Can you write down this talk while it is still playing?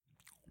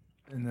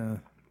And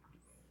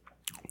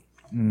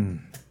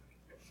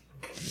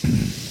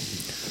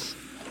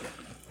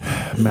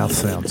mouth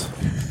sounds.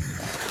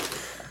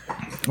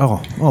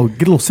 Oh,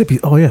 get a little sippy.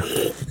 Oh yeah.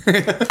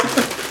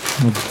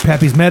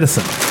 Pappy's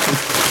medicine.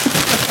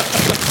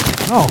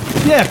 Oh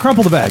yeah,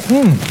 crumple the bag.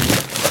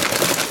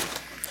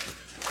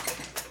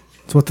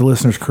 It's what the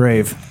listeners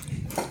crave.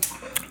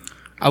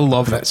 I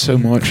love that so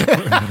much.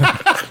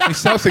 He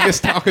stops at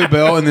Taco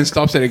Bell and then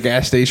stops at a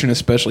gas station,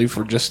 especially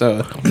for just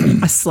a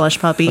slush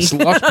puppy.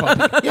 slush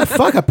puppy. Yeah,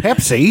 fuck a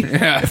Pepsi.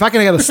 Yeah. If I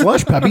can get a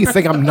slush puppy, you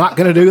think I'm not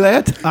going to do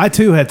that? I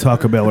too had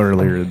Taco Bell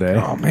earlier today.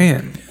 Oh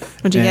man,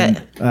 What'd you And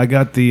get? I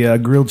got the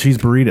grilled cheese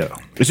burrito.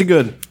 Is it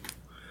good?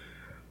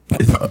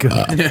 Good.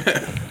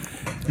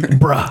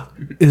 Bruh,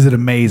 is it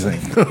amazing?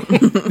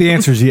 The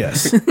answer is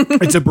yes.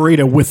 It's a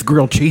burrito with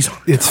grilled cheese on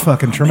it. It's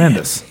fucking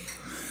tremendous.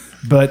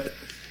 But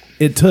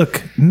it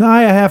took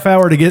nigh a half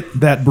hour to get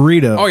that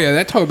burrito. oh yeah,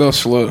 that Taco Bell's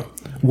slow.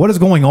 What is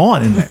going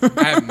on in there?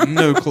 I have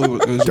no clue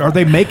what goes. Are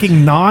they making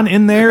naan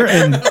in there?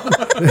 And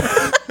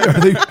are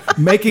they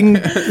making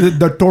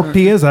the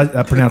tortillas?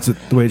 I pronounce it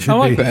the way it should I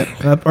like be.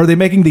 that. Are they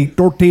making the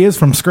tortillas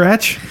from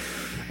scratch?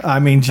 I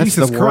mean,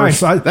 Jesus the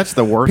Christ. worst. That's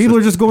the worst. People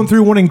are just going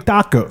through wanting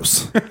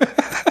tacos.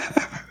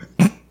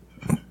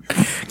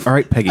 All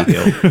right, Peggy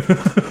Hill.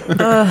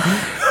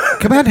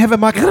 Come out and have a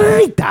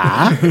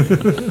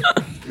margarita.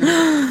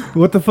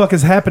 What the fuck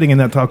is happening in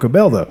that Taco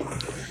Bell, though?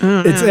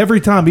 It's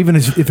every time, even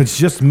if it's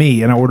just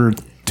me and I order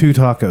 2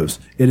 tacos,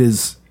 it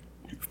is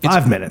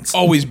 5 minutes.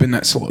 Always been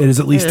that slow. It is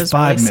at least It is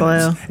 5 really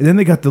minutes. slow. And then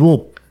they got the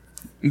little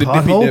the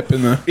pothole. dippy dip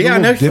in the. Yeah, I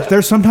know. dip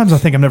there. Sometimes I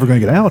think I'm never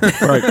going to get out.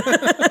 Right.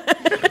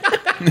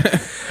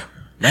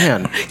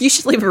 Man, You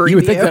should leave a you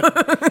would review.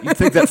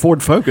 think that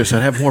Ford Focus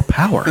would have more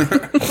power.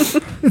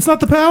 It's not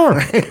the power.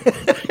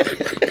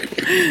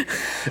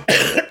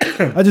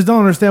 I just don't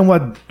understand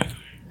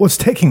what's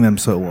taking them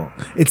so long.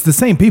 It's the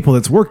same people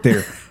that's worked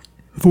there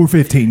for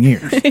 15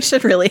 years. They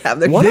should really have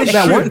their What? They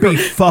That one should be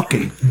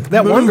fucking.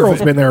 That one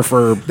girl's been there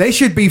for. They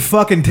should be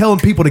fucking telling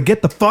people to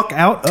get the fuck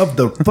out of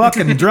the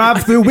fucking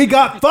drive-thru. We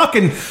got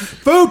fucking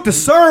food to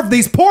serve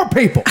these poor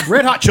people.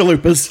 Red Hot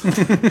Chalupas.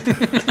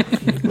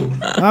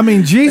 I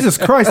mean, Jesus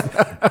Christ.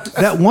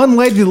 That one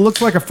lady that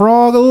looks like a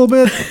frog a little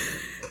bit.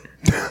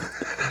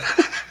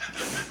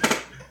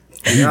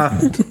 Yeah.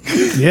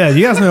 Yeah,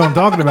 you guys know what I'm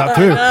talking about,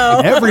 too.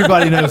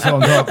 Everybody knows what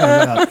I'm talking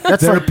about.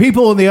 There are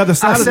people on the other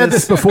side I've of said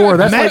this before.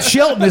 That's Matt like,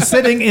 Shelton is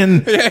sitting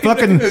in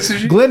fucking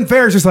Glenn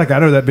Ferris, just like, I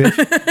know that bitch.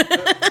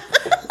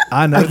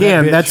 I know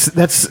again, that bitch.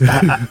 that's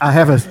I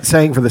have a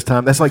saying for this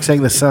time. That's like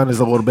saying the sun is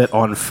a little bit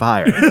on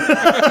fire. I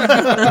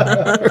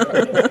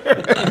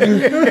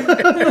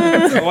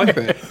like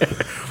that.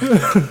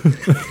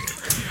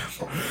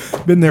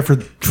 Been there for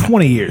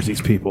 20 years,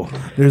 these people.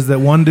 There's that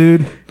one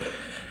dude.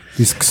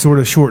 He's sort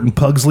of short and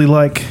Pugsley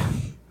like.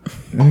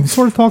 And he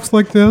sort of talks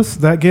like this.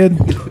 That kid.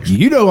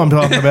 You know what I'm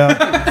talking about.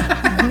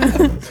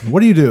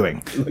 What are you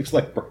doing? Looks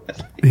like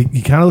Bradley.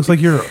 He kind of looks like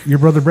your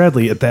brother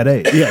Bradley at that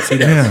age. Yes, he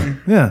does. Yeah.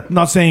 Yeah.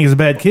 Not saying he's a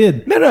bad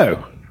kid.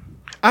 No.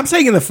 I'm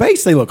saying in the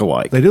face they look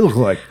alike. They do look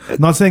alike.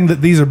 Not saying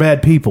that these are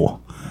bad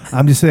people.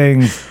 I'm just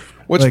saying.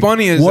 What's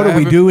funny is what I are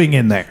we haven't- doing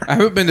in there? I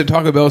haven't been to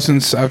Taco Bell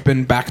since I've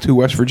been back to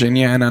West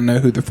Virginia, and I know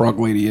who the frog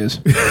lady is.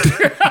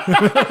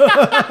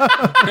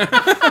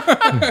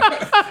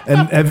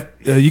 And have,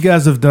 you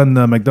guys have done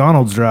the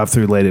McDonald's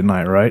drive-thru late at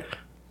night, right?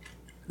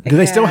 Do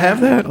they still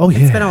have that? Oh yeah.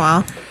 It's been a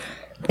while.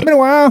 Been a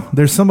while.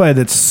 There's somebody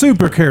that's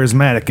super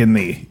charismatic in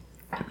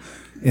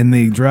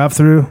the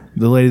drive-thru.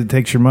 The lady that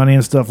takes your money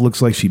and stuff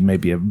looks like she may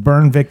be a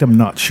burn victim.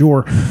 Not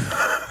sure.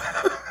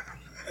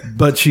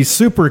 But she's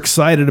super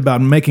excited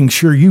about making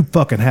sure you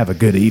fucking have a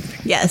good evening.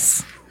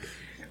 Yes.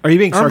 Are you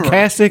being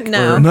sarcastic?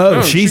 No. or- No,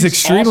 No, she's she's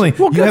extremely.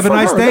 awesome. Well, you good have a for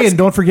nice her. day, That's- and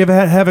don't forget to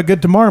have a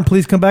good tomorrow. And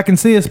please come back and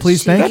see us.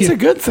 Please, thank That's you. a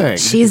good thing.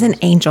 She's an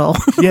angel.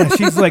 Yeah,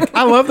 she's like.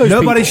 I love those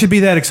Nobody people. should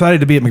be that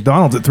excited to be at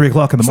McDonald's at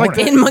 3:00 in the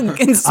morning.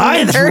 in I'm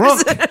Smithers.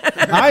 drunk.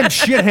 I'm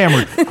shit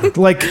hammered.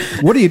 Like,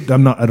 what do you?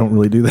 I'm not. I don't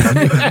really do that.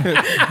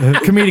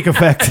 Comedic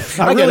effect.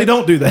 I really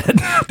don't do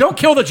that. Don't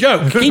kill the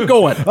joke. Keep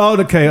going. Oh,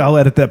 okay. I'll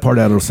edit that part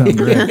out. It'll sound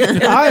great.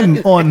 I'm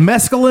on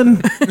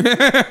mescaline.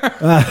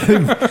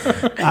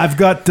 I've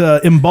got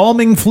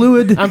embalming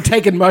fluid. I'm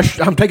taking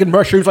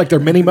mushrooms like they're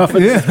mini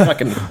muffins. Yeah.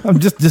 Fucking, I'm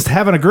just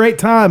having a great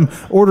time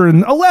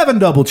ordering 11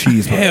 double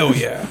cheeseburgers. Hell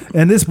yeah.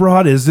 And this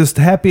broad is just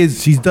happy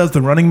as she does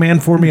the Running Man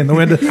for me in the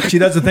window. She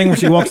does the thing where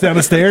she walks down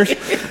the stairs.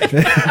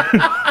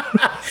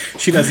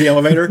 she does the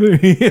elevator.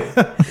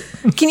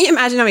 Can you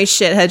imagine how many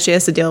shitheads she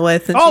has to deal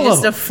with? And All she of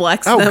just them.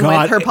 deflects Oh, them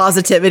God. with her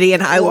positivity,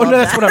 and I Well, love no,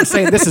 that's that. what I'm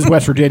saying. This is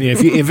West Virginia.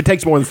 If it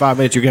takes more than 5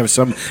 minutes, you're gonna have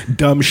some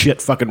dumb shit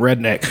fucking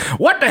redneck.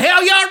 What the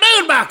hell y'all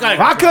doing back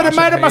there? I could have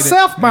made it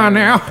myself by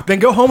now. Then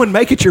go home and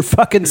make it your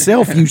fucking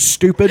self, you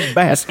stupid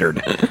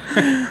bastard.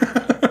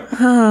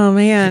 Oh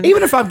man.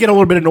 Even if I get a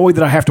little bit annoyed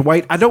that I have to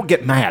wait, I don't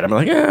get mad. I'm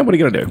like, what are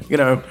you gonna do? You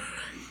know,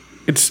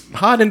 it's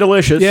hot and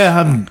delicious.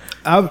 Yeah,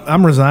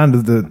 I'm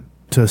resigned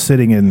to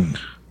sitting in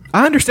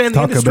I understand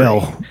the Taco industry.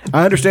 Bell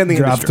I understand the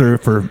drive industry.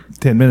 through for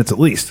 10 minutes at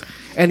least.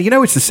 And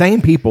it's the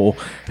same people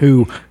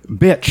who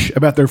bitch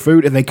about their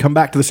food and they come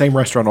back to the same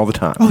restaurant all the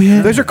time. Oh,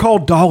 yeah. Those are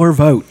called dollar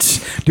votes.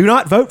 Do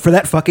not vote for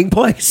that fucking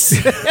place.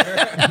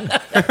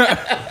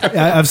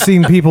 I've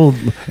seen people,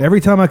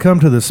 every time I come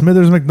to the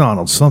Smithers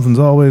McDonald's, something's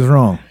always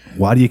wrong.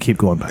 Why do you keep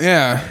going back?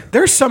 Yeah.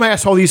 There's some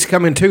asshole who used to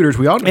come in tutors.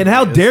 We all know And who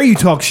how it is. dare you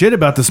talk shit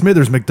about the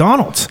Smithers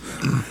McDonald's?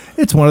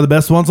 It's one of the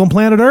best ones on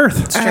planet Earth.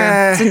 It's true.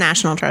 It's a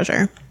national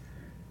treasure.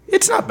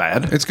 It's not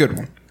bad. It's a good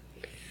one.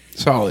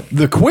 Solid.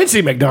 The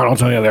Quincy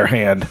McDonald's, on the other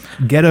hand,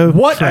 Ghetto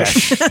what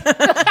trash. a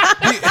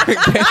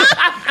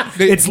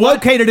It's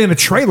located in a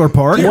trailer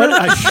park. what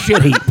a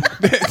shit heap.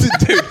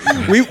 Dude,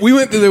 we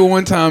went through there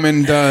one time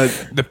and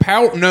the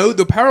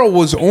power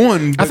was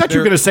on. I but thought you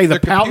were going to say the their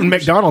Powton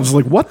computers- McDonald's.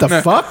 Like, what the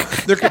No, fuck?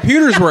 Their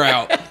computers were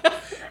out.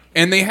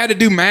 And they had to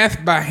do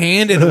math by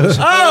hand, and it was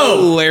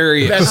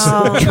hilarious.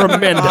 That's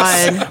tremendous.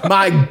 God.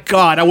 My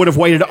God, I would have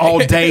waited all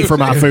day for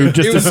my food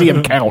just to see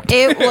him count.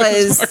 It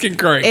was fucking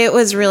great. It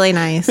was really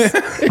nice.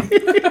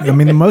 I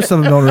mean, most of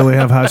them don't really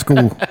have high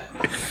school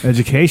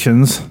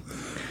educations.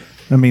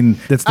 I mean,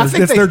 that's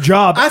their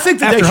job. I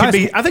think that after they high should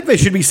be. I think they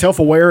should be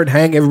self-aware and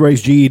hang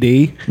everybody's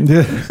GED school.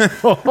 Yeah.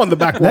 on the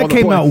back wall. That of the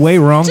came out place. way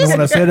wrong than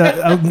what I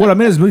said. What I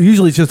meant is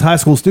usually it's just high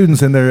school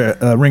students in there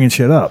ringing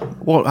shit up.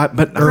 Well,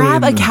 but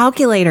Grab a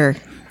calculator.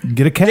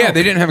 Get a calc. Yeah,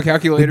 they didn't have a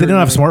calculator. They didn't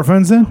have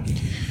smartphones then?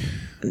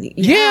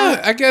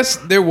 Yeah, I guess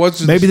there was.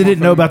 just Maybe a they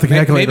didn't know smartphone. about the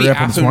calculator Maybe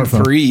app on the iPhone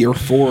smartphone. 3 or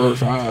 4 or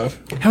 5.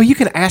 hell, you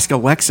can ask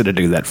Alexa to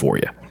do that for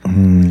you.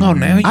 Oh,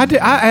 now you I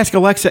ask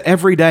Alexa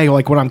every day,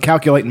 like when I'm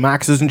calculating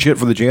maxes and shit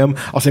for the gym.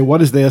 I'll say,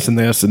 "What is this and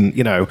this?" And I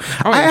yeah,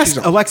 ask she's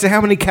a- Alexa how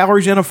many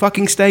calories in a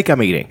fucking steak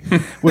I'm eating,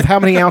 with how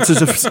many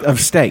ounces of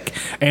steak,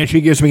 and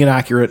she gives me an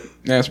accurate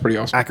Yeah, that's pretty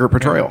awesome.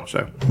 portrayal.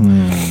 So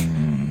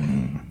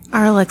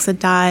Our Alexa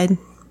died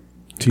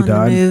She on the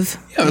died. move.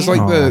 Yeah, it was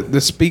like the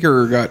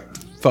speaker got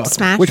fucked.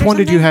 Smashed. which or one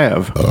did you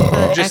something?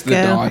 have? Just the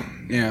Echo. dot.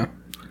 Yeah.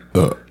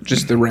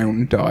 Just the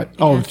round dot.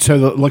 Oh, so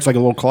it looks like a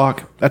little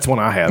clock. That's one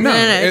I have. No,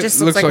 It it just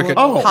looks like a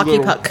little hockey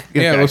puck.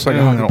 Yeah, it looks like a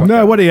Okay. hockey puck.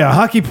 No, what are you, a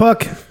hockey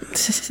puck?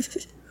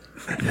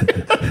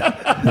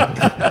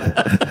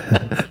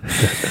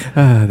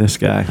 This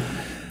guy.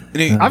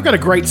 And he- I've got a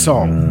great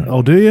song.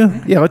 Oh, do you?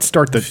 Yeah, let's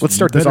start this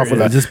off with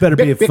that. This better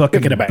be a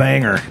fucking Bick-a-bang.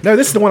 banger. No,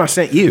 this is the one I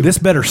sent you. This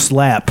better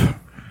slap.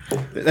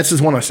 This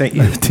is one I sent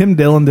you. Tim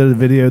Dillon did a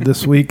video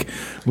this week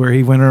where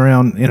he went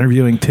around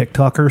interviewing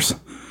TikTokers.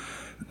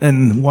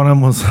 And one of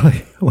them was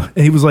like,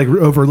 he was like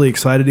overly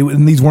excited.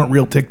 And these weren't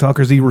real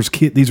TikTokers.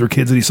 These were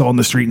kids that he saw on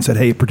the street and said,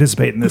 "Hey,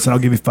 participate in this and I'll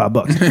give you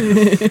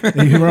 $5."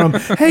 And he went around,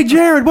 "Hey,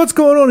 Jared, what's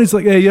going on?" He's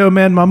like, "Hey, yo,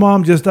 man, my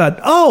mom just died."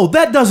 "Oh,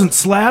 that doesn't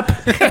slap."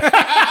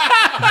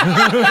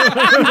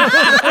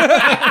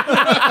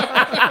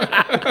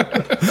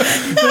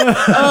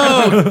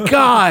 Oh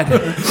God!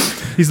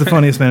 He's the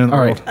funniest man in the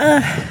All world. right.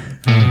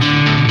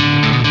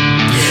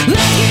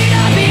 Let's get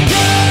up and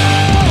go.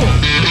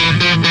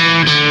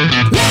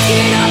 Let's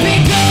get up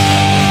and go.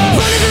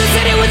 Running through the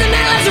city with the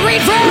nightlights to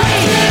read from.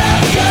 Let's get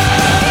up and go.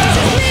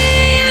 Me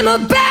and my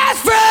best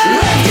friend.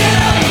 Let's get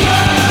up and go.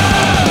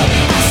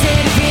 I said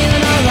I'm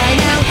feeling alright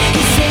now.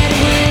 He said I'm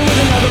winning with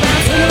another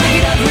round. So let's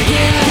get up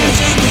again.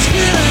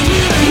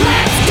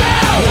 Let's go.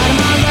 Light 'em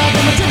all up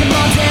and we're tripping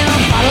balls down.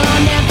 Bottle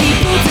on down, feet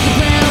boots to the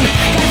ground.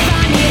 Gotta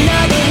find me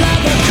another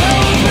lover.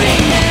 Cold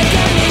bring that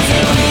gun into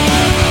me.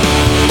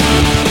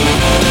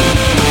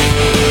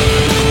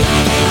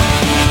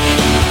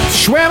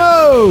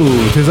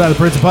 Schwammo! Tis I, the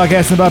Prince of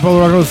Podcasting, the Bipolar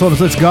Rock and Roll Soul,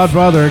 it's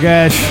Godfather,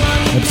 Gash,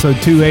 episode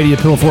 280 of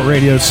Pillowfort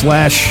Radio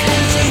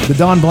 / the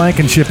Don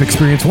Blankenship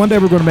Experience. One day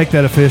we're going to make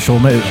that official,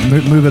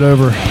 move it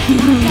over,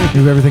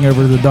 move everything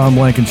over to the Don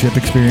Blankenship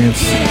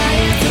Experience.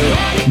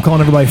 I'm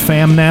calling everybody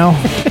fam now.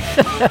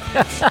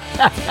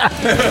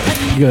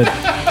 Good.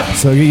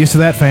 So get used to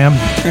that, fam.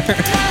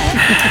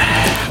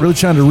 Really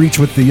trying to reach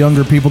with the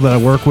younger people that I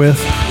work with.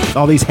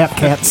 All these hep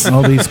cats.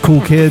 All these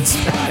cool kids.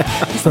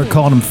 Start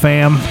calling them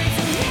fam.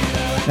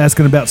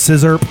 Asking about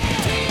Scissorp.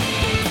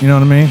 You know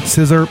what I mean?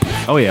 Scissorp.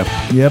 Oh yeah,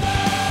 Yep.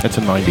 that's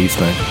a '90s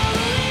thing.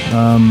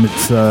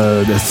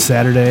 It's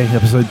Saturday,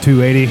 episode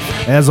 280.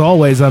 As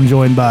always, I'm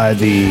joined by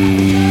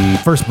the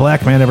first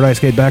black man ever to ice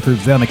skate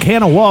backwards down the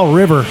Kanawha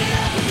River.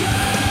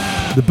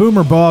 The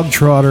Boomer Bog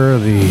Trotter,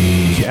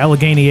 the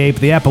Allegheny Ape,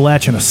 the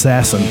Appalachian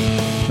Assassin.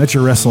 That's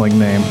your wrestling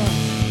name.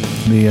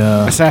 The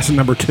Assassin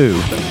number 2.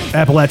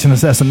 Appalachian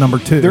Assassin number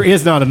 2. There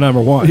is not a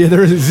number 1. Yeah,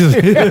 there is.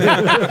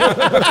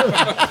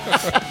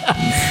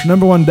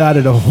 Number 1 died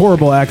at a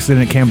horrible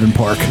accident at Camden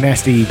Park.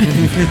 Nasty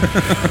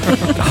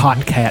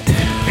hot cat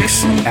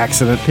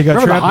accident. He got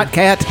Remember the trapped- hot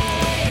cat?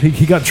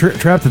 He got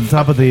trapped at the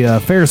top of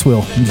the Ferris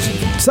wheel and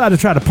decided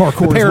to try to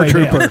parkour his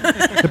way down.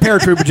 The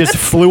paratrooper just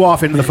flew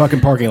off into the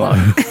fucking parking lot.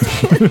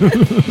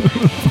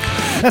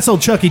 That's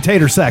old Chucky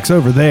Tater Sacks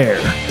over there.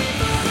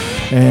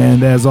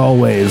 And as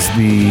always,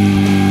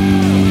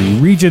 the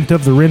regent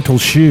of the rental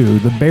shoe,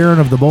 the baron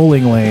of the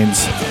bowling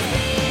lanes,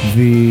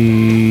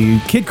 the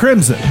Kid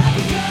Crimson,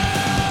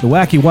 the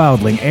wacky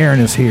wildling, Aaron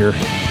is here.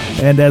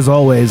 And as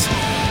always,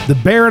 the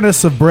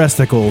baroness of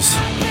breasticles,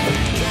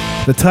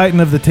 the titan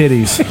of the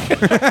titties,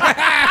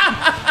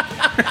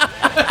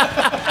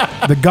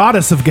 The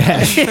goddess of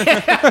gash. I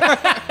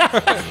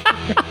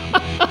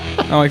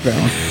like that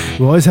one.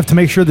 We always have to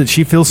make sure that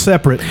she feels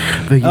separate.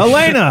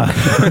 Elena.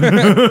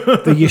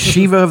 The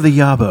Yeshiva of the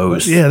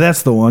Yabos. Yeah,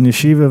 that's the one.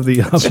 Yeshiva of the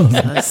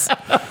Yabos.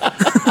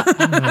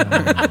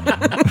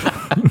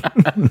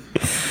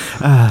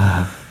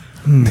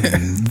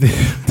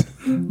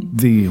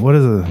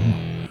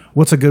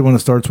 What's a good one that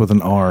starts with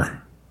an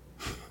R?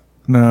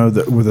 No,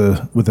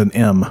 with an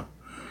M.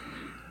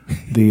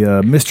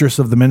 The mistress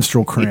of the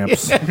menstrual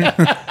cramps.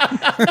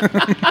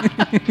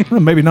 Well,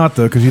 maybe not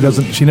though, because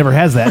she never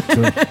has that.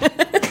 So.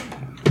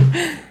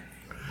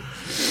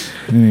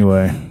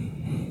 Anyway,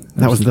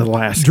 That was the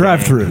last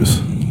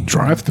drive-throughs.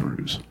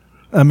 Drive-throughs.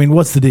 I mean,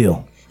 what's the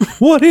deal?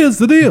 What is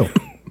the deal?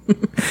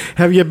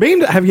 Have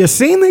you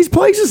seen these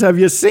places? Have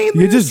you seen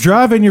You just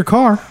drive in your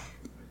car.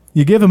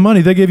 You give them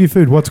money, they give you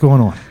food. What's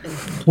going on?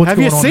 Have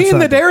you seen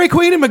the Dairy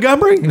Queen in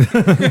Montgomery? You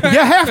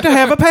have to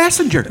have a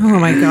passenger. Oh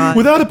my god.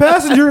 Without a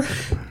passenger,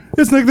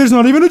 it's like there's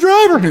not even a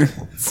driver.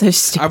 So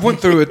stupid. I've went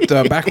through it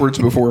backwards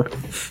before.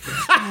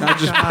 I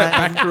just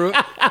back through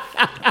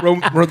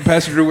it. Wrote the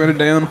passenger window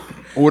down.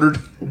 Ordered.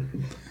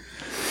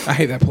 I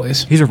hate that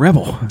place. He's a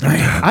rebel.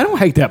 I don't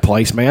hate that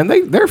place, man.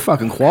 They're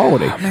fucking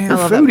quality. I Their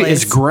love that food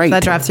place. is great.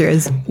 That drive-thru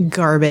is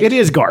garbage. It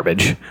is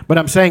garbage, but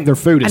I'm saying their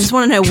food is. I just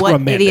want to know what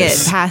tremendous. idiot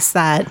passed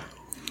that.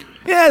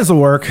 Yeah, this'll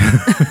work.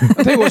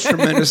 I'll tell you what's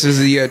tremendous is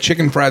the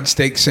chicken fried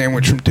steak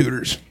sandwich from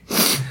Tudor's.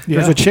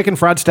 There's a chicken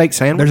fried steak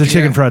sandwich. There's a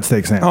chicken fried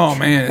steak sandwich. Oh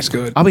man, it's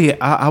good. I'll be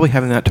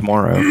having that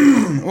tomorrow.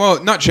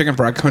 Well, not chicken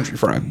fried, country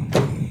fried.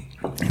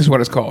 Is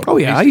what it's called. Oh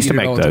yeah, I used to eat it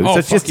make all the those. time. Oh,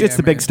 It's just fuck it's yeah,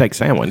 the big man. steak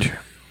sandwich.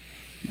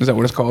 Is that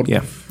what it's called?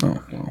 Yeah.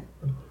 Oh well,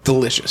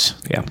 delicious.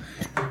 Yeah.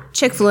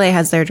 Chick-fil-A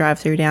has their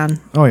drive-thru down.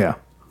 Oh, yeah.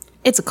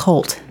 It's a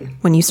cult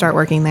when you start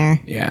working there.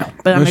 Yeah,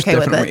 But I'm most okay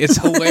with it. definitely. It's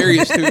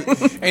hilarious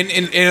too, and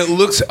it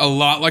looks a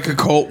lot like a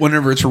cult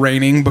whenever it's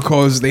raining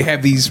because they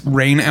have these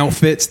rain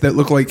outfits that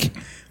look like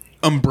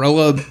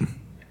umbrella.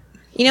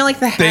 You know, like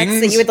the hats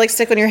Things. that you would like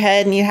stick on your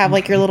head, and you have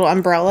like your little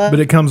umbrella. But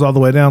it comes all the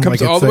way down. Comes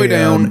like all it's the way a,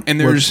 down, and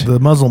what's there's- the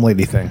Muslim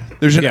lady thing.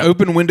 There's an Yeah.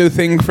 open window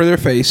thing for their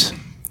face.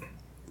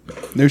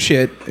 No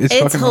shit, it's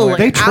fucking hilarious.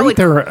 They hilarious. I treat would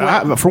their,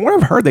 quit. from what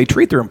I've heard, they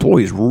treat their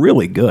employees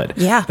really good.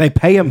 Yeah. They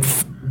pay them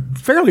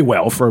fairly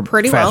well for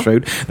Pretty fast well.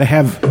 food. They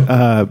have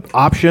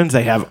options.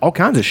 They have all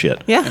kinds of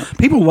shit. Yeah.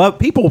 People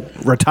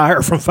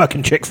retire from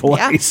fucking Chick-fil-A.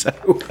 Yeah.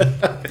 So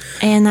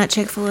And that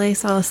Chick-fil-A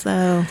sauce,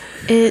 though,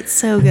 it's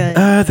so good.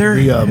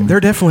 they're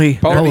definitely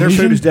their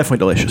Polynesian? food is definitely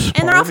delicious.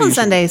 and they're off on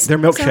Sundays. Their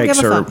so I don't give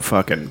milkshakes a are fuck.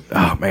 fucking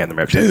their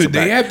milkshakes. Dude, are they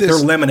bang- have this-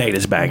 Their lemonade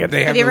is banging.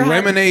 They have you the ever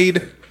had-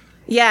 lemonade,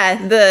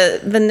 Yeah, the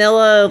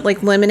vanilla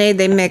like lemonade.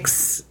 They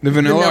mix the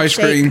vanilla ice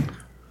milkshake. cream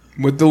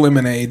with the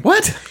lemonade.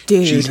 What?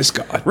 Dude. Jesus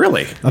God.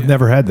 Really? I've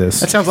never had this.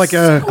 That sounds like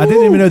a I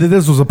didn't even know that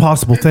this was a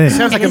possible thing.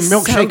 sounds like a It is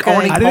so milkshake. good.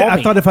 Arnie I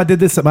Palmy. thought if I did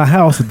this at my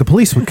house, that the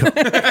police would come.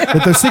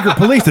 That the secret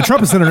police, the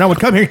Trump Center, now would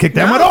come here and kick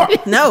down my door.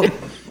 No,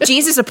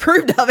 Jesus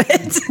approved of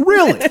it.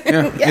 Really?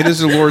 Yeah, it is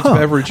the Lord's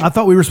beverage. I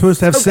thought we were supposed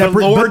to have The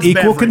separate but Lord's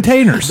equal beverage.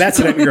 containers. That's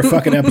the name of your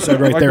fucking episode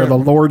right there. The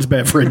Lord's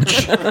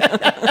beverage.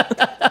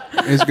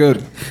 It's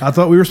good. I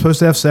thought we were supposed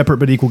to have separate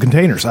but equal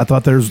containers. I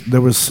thought there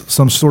was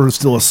some sort of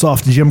still a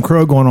soft Jim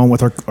Crow going on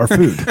with our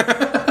food.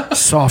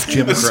 Soft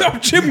Jim Crow. So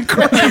Jim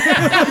Crow.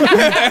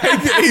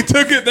 he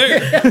took it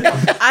there.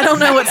 I don't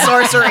know what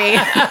sorcery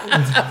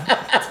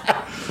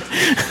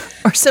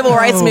or civil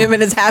rights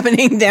movement is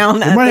happening down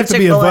There at might have the to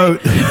be a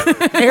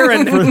Chick-fil-A.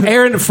 vote.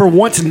 Aaron for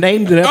once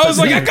named an I episode. was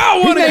like, I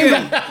got one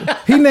again.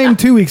 He named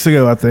 2 weeks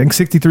ago, I think.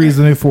 63 is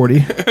the new 40.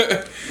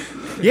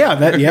 yeah,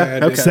 I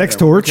did. okay. Sex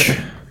Torch.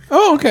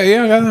 Oh, okay.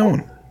 Yeah, I got that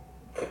one.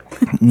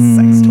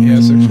 Sex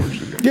Yeah, Sex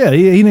Torch. Yeah,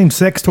 he named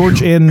Sex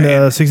Torch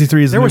and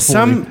 63 is the There new was 40.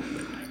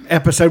 some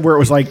episode where it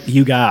was like,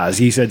 you guys.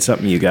 He said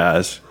something, you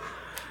guys.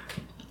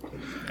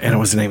 And it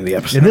was the name of the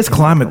episode. In this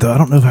climate, though, I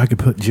don't know if I could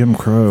put Jim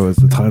Crow as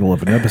the title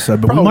of an episode,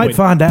 but we Probably- might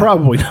find out.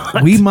 probably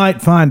not. We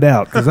might find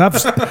out because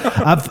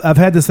I've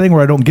had this thing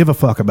where I don't give a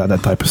fuck about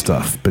that type of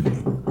stuff, but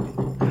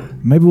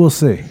maybe we'll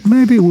see.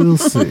 Maybe we'll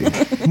see.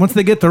 Once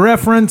they get the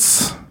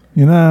reference,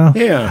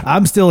 Yeah.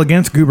 I'm still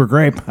against Goober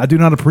Grape. I do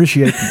not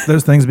appreciate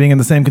those things being in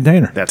the same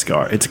container.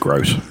 It's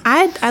gross.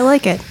 I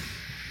like it.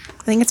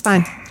 I think it's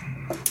fine.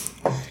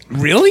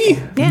 Really?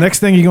 Yeah.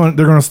 Next thing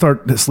they're going to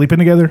start sleeping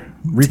together,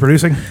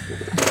 reproducing.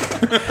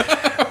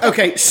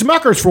 Okay,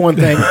 Smuckers for one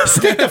thing.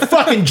 Stick to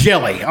fucking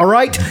jelly, all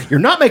right? You're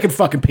not making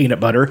fucking peanut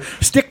butter.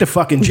 Stick to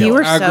fucking jelly. You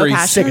were I so agree.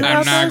 passionate I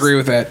about do not this. agree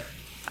with that.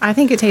 I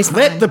think it tastes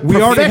Let fine. the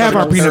We already have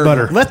our professionals- peanut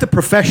butter. Let the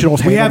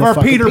professionals We handle have the our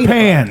fucking Peter peanut butter.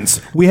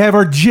 Pans. We have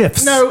our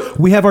Jifs. No.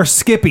 We have our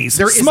Skippies.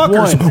 There is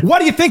Smuckers. one. What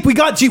do you think we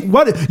got you?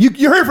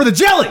 You're here for the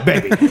jelly,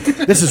 baby.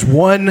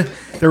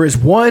 There is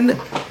one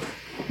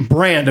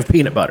brand of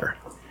peanut butter.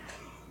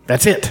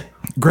 That's it.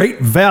 Great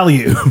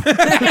value.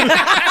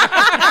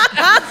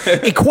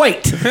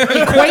 Equate peanut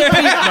butter.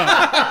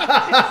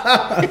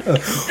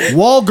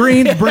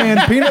 Walgreens brand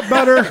peanut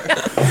butter.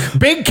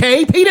 Big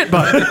K peanut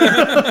butter.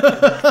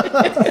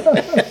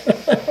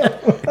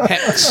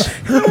 Hex.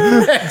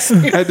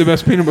 Had the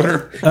best peanut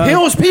butter.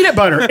 Hill's peanut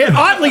butter. It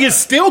oddly is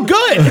still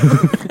good.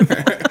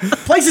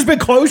 Place has been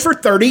closed for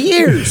 30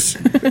 years.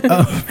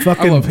 I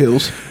Fucking, love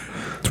hills.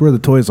 it's where the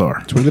toys are.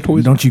 It's where the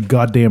toys Don't you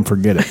goddamn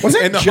forget it. Was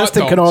And it the just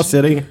hot in Kanawha dogs.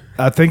 City?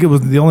 I think it was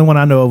the only one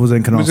I know of was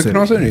in Kanawha Was it City.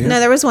 Kanawha City? No,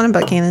 there was one in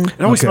Buchanan.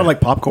 It always Okay. smelled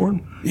like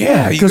popcorn.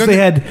 Yeah, you Because got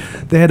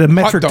they had a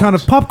metric ton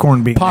dogs. of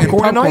popcorn being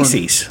Popcorn and popcorn.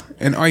 ices.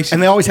 and ice.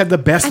 And they always had the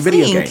best I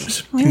video think.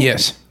 games.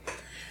 Yes.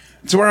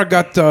 It's where I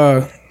got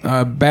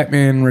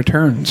Batman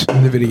Returns,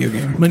 the video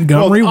game.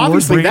 Montgomery Well, Ward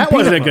obviously brand that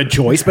wasn't a peanut good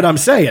choice, but I'm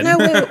saying. No,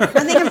 wait, I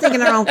think I'm thinking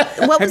the wrong.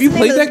 What Have was you the name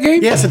played of that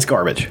game? Yes, it's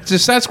garbage. It's a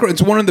side scroll.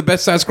 It's one of the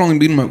best side scrolling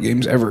beat 'em up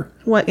games ever.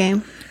 What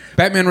game?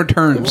 Batman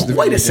Returns. the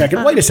Wait video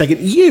a second.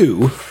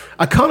 You,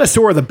 a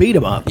connoisseur of the beat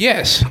 'em up, game.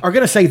 Yes. are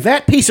going to say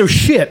that piece of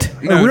shit.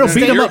 No, real no,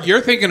 beat 'em you're, up-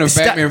 You're thinking of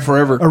Sta- Batman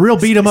Forever. a real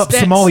beat 'em up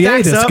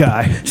sommelier. This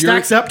guy.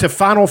 Stacks up to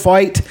Final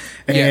Fight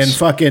and Yes.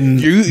 fucking.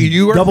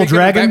 You are Double thinking of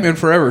Dragon? Batman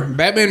Forever.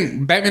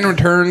 Batman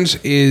Returns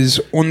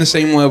is on the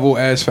same level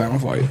as Final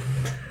Fight.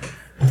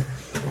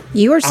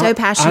 You are so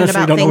passionate honestly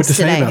about don't know what things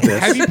to say today. about this.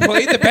 Have you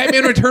played the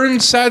Batman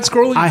Returns side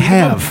scrolling I beat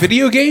 'em up have.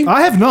 video game?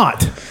 I have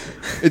not.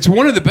 It's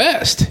one of the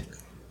best.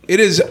 It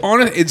is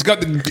on. It's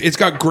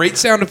got great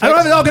sound I don't have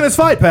effects. a dog in this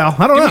fight, pal.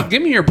 I don't know.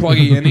 Give me your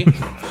pluggy Annie.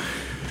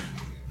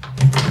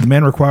 The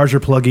man requires your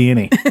pluggy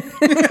any.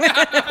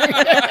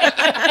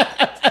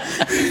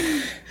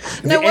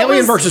 No, what Alien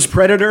was, versus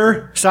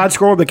Predator side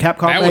scroll the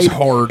Capcom That was made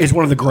hard. is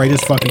one of the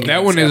greatest fucking. That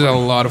games one is ever. a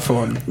lot of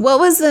fun. what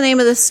was the name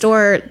of the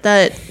store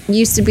that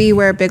used to be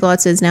where Big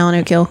Lots is now in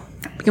Oak Hill?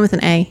 Begin with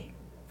an A.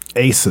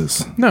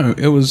 Aces. No,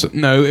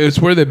 it's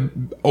where the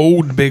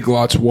old Big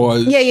Lots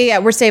was. Yeah.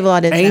 Where Save a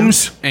Lot is now.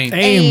 Ames.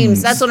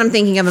 Ames. That's what I'm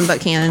thinking of in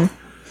Buchanan.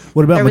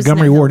 What about There was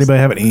Montgomery no Ward? hills.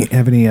 Anybody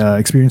have any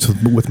experience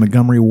with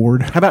Montgomery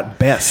Ward? How about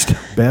Best?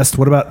 Best.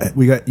 What about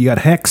you got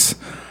Hex?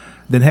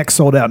 Then Hex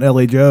sold out, and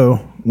L.A.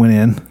 Joe went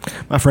in.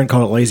 My friend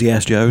called it Lazy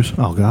Ass Joe's.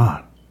 Oh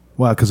God!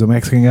 Why? Because a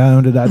Mexican guy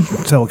owned it. I'd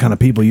tell what kind of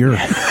people you're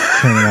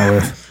hanging out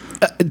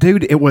with.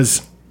 Dude, it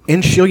was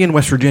in Shillian,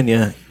 West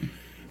Virginia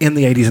in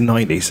the 80s and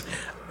 90s.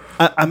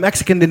 A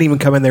Mexican didn't even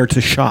come in there to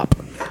shop.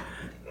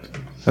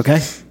 Okay?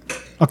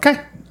 Okay.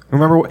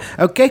 Remember what?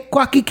 Okay,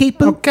 Quacky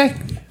Keepu. Okay.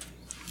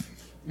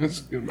 That's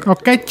good.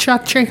 Okay,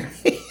 Chachi.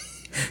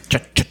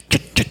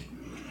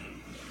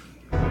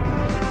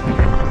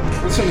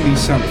 What's some of these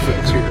sound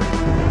effects here?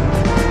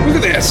 Look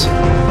at this.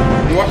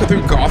 You walking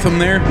through Gotham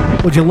there.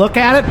 Would you look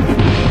at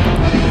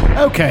it?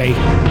 Okay,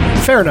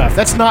 fair enough.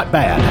 That's not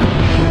bad.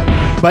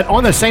 But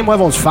on the same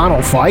level as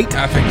Final Fight?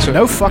 I think so.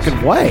 No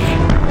fucking way.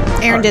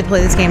 Aaron did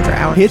play this game for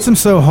hours. Hits them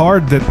so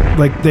hard that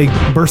like they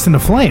burst into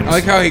flames. I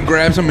like how he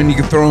grabs them and you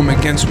can throw them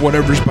against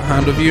whatever's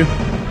behind of you.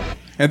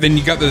 And then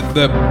you got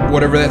the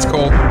whatever that's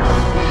called.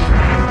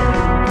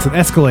 It's an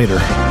escalator.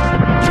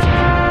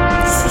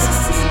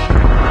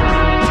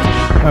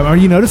 Are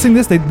you noticing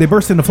this? They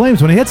burst into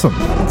flames when he hits them.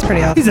 It's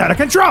pretty awesome. He's out of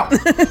control.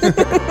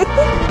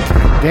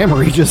 Damn,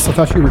 Regis, I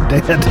thought you were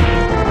dead.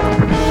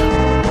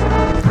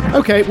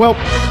 Okay, well,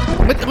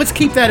 let's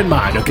keep that in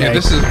mind, okay? Yeah,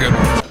 this is a good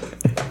one.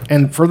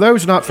 And for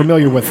those not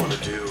familiar with...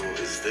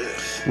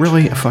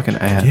 Really? A fucking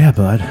ad? Yeah,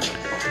 bud.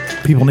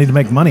 People need to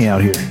make money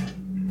out here.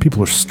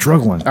 People are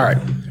struggling. All right.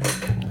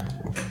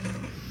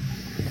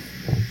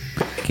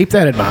 Keep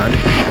that in mind.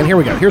 And here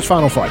we go. Here's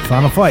Final Fight.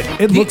 Final Fight.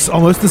 It looks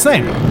almost the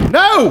same.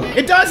 No,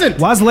 it doesn't.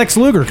 Why is Lex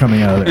Luger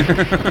coming out of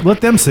there?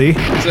 Let them see.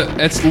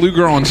 That's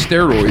Luger on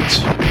steroids,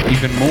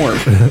 even more.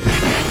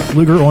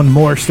 Luger on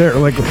more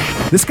steroids.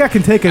 Like this guy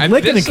can take a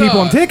licking and this, keep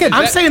on ticking.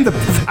 I'm saying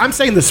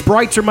the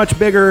sprites are much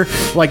bigger.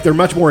 Like they're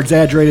much more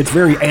exaggerated. It's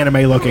very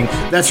anime looking.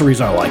 That's the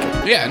reason I like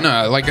it. Yeah, no,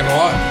 I like it a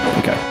lot.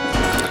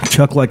 Okay.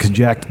 Chuck likes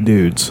jacked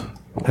dudes.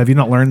 Have you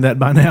not learned that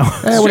by now?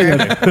 What are you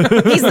gonna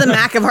do? He's the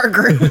Mac of our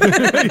group.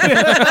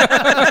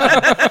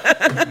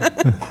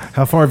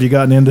 How far have you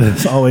gotten into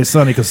It's Always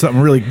Sunny? Because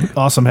something really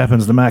awesome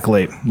happens to Mac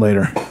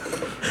later.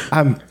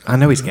 I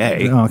know he's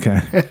gay. Oh,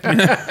 okay.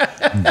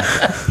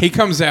 He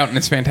comes out and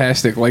it's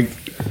fantastic. Like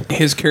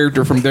his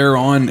character from there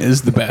on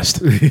is the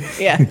best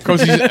Yeah.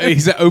 because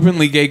he's an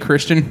openly gay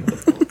Christian.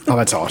 Oh,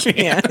 that's awesome.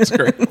 Yeah. That's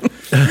great.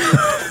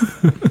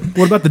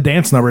 What about the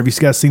dance number? Have you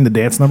guys seen the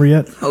dance number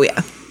yet? Oh,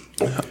 yeah.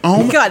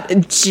 Oh, He got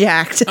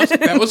jacked.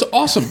 that was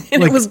awesome.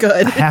 And it was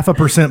good.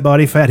 0.5%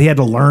 body fat. He had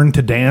to learn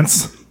to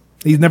dance.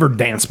 He's never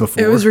danced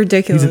before. It was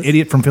ridiculous. He's an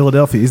idiot from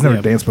Philadelphia. He's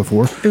never danced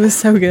before. It was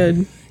so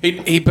good.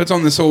 He puts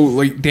on this whole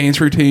like dance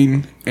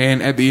routine,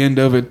 and at the end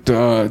of it,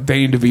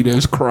 Danny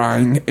DeVito's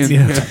crying, and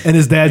Yeah. And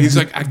his dad He's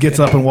like, I gets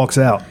get up and walks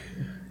out.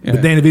 Yeah.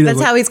 But Danny DeVito,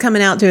 That's how he's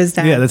coming out to his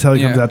dad. yeah, that's how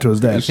he comes Yeah. out to his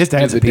dad. His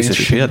dad's a piece of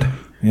shit.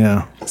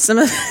 Yeah. Some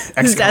of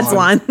his dad's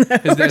line.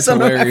 His dad's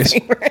Some of my hilarious.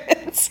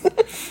 favorites.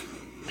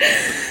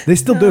 They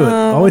still do it.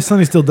 Always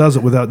Sunny still does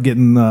it without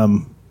getting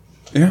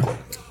Yeah, so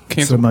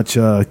cancel. much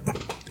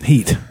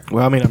heat.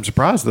 Well, I mean, I'm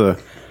surprised the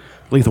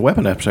Lethal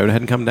Weapon episode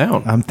hadn't come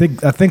down. I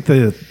think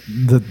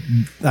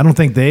I don't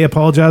think they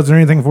apologized or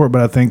anything for it,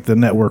 but I think the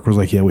network was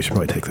like, yeah, we should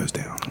probably take those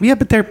down. Yeah,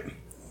 but they're...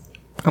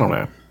 I don't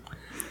know.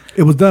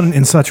 It was done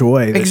in such a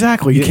way that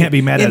Exactly. you can't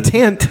be mad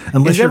Intent at it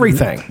unless is you're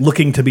everything.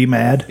 looking to be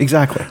mad.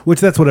 Exactly. Which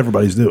that's what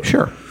everybody's doing.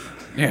 Sure.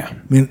 Yeah, I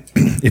mean,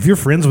 if you're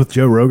friends with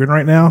Joe Rogan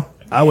right now,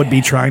 I would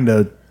be trying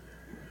to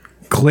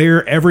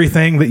clear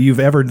everything that you've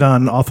ever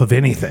done off of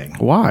anything.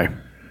 Why?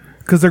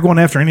 Because they're going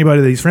after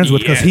anybody that he's friends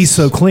with because he's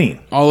so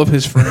clean. All of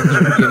his friends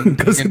are getting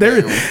Because taken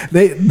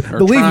they down.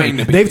 believe trying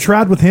me, to be. they've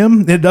tried with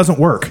him. It doesn't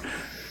work.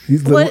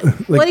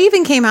 What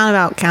even came out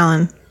about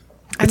Callan?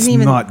 I It's didn't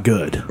even not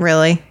good.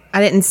 really.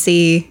 I didn't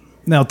see.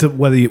 Now,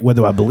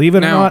 whether I believe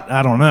it Now, or not,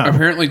 I don't know.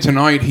 Apparently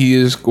tonight he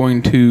is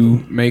going to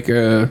make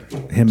a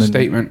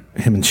statement.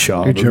 Him and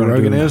Shaw. Who Joe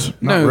Rogan is?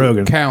 Not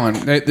Rogan. Callan.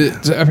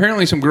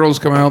 Apparently some girls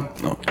come out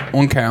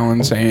on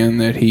Callan saying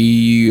that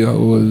he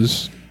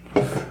was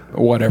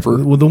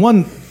whatever. Well, the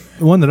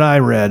one that I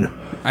read,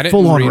 I didn't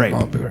full on read rape.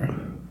 all of it.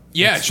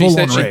 Yeah, It's she full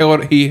said on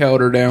rape. he held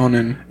her down,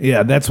 and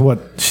Yeah, that's what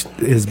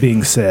is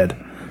being said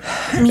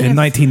in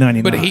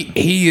 1999. but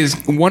he is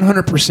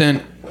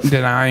 100%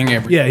 denying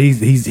everything. yeah,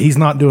 he's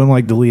not doing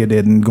like D'Elia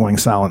did and going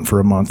silent for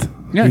a month.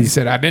 Yeah, he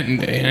said I didn't,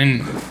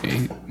 and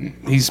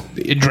he's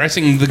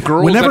addressing the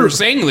girls that are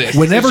saying this.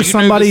 Whenever He says,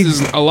 somebody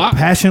this is a lot.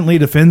 passionately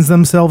defends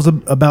themselves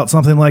about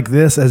something like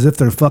this, as if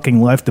their fucking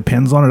life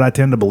depends on it, I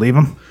tend to believe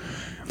them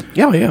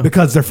Yeah.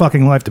 because their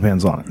fucking life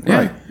depends on it. Yeah.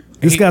 Right.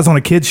 This guy's on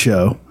a kid's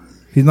show.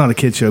 He's not a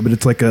kid show, but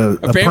it's like a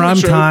family prime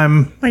show.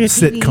 time Like a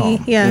TV,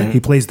 sitcom. yeah.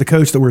 He plays the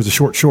coach that wears the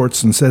short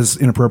shorts and says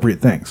inappropriate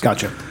things.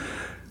 Gotcha.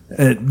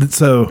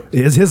 So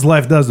his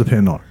life does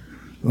depend on it.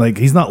 Like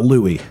he's not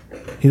Louis.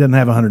 He doesn't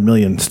have 100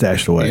 million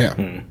stashed away.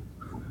 Yeah.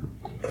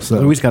 So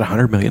Louis got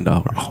 $100 million.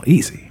 oh,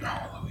 easy.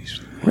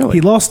 Really?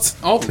 He lost.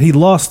 Oh. He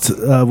lost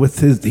with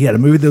his. He had a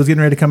movie that was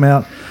getting ready to come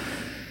out.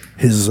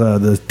 His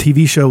the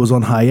TV show was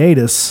on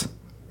hiatus,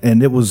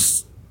 and it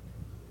was.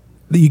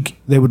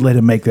 They would let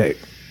him make that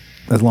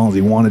as long as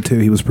he wanted to.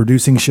 He was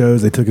producing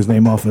shows. They took his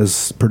name off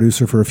as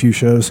producer for a few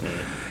shows.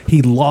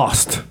 He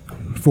lost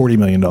 $40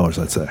 million,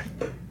 I'd say,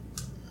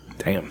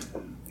 Damn.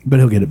 but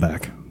he'll get it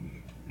back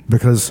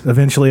because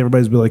eventually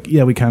everybody's be like,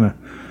 "Yeah, we kind of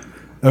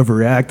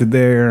overreacted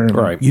there.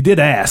 Right. You did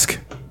ask,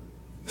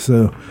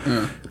 so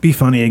be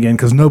funny again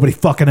because nobody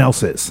fucking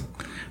else is."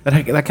 That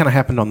kind of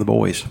happened on The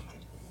Boys.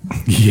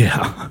 Yeah.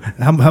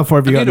 How far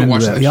have you I need gotten to into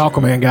watch that? The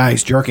Aquaman guy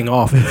is jerking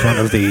off in front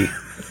of the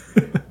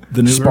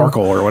The new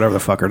Sparkle or whatever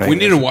the fuck her name We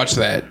is. need to watch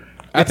that.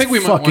 I think we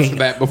might watch Fucking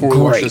that before we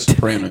watch The great.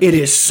 Sopranos. It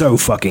is so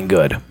fucking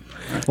good.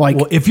 Like,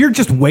 Well, if you're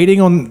just waiting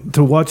on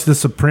to watch The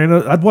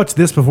Sopranos, I'd watch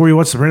this before you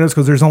watch Sopranos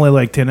because there's only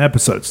like 10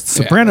 episodes.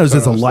 Sopranos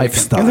that's is a what I was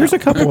lifestyle. and there's a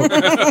couple.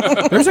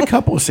 There's a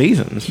couple of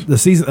seasons.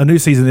 A new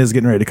season is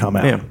getting ready to come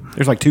out. Yeah,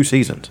 there's like 2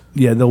 seasons.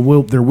 Yeah, there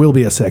will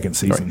be a second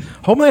season.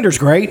 Homelander's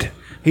great.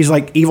 He's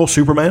like evil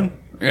Superman.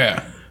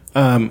 Yeah.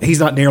 He's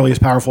not nearly as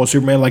powerful as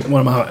Superman. Like one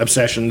of my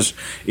obsessions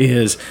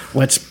is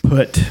let's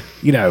put,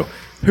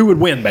 who would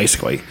win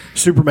basically,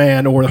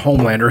 Superman or the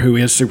Homelander, who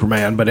is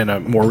Superman, but in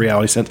a more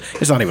reality sense.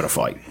 It's not even a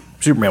fight.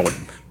 Superman would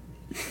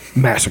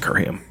massacre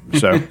him.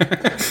 So,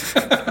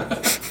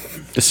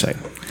 just saying.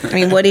 I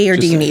mean, Woody, or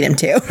do you need him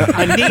to?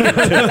 I need him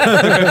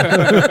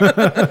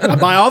to. I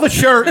buy all the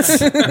shirts.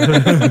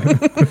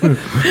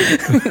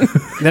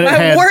 Then it My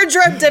had,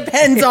 wardrobe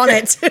depends on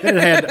it. then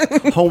it had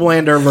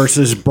Homelander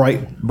versus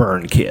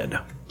Brightburn Kid.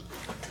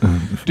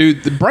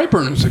 Dude, The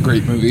Brightburn is a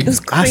great movie.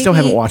 I still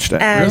haven't watched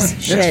that. As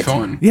Really? shit. It's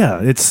fun.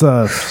 Yeah, it's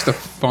Just a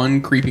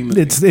fun, creepy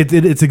movie.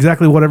 it's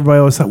exactly what everybody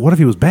always thought. What if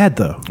he was bad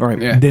though?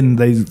 Right. Yeah. Then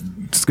they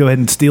just go ahead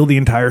and steal the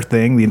entire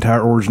thing, the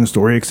entire origin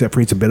story, except for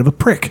he's a bit of a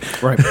prick.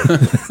 Right.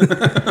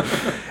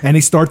 And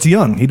he starts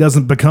young. He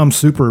doesn't become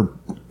super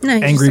No,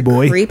 he's angry just a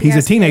boy. creepy He's a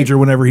ass teenager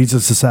whenever he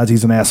just decides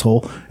he's an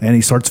asshole and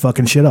he starts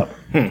fucking shit up.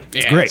 Yeah,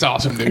 great. it's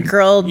awesome, dude.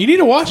 girl You need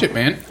to watch it,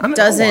 man.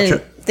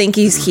 doesn't think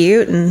he's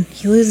cute, and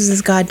he loses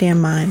his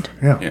goddamn mind.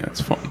 Yeah. Yeah, it's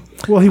fun.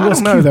 Well, he I was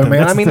don't know cute, though, man.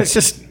 That's I the mean, thing. it's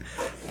just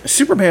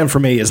Superman for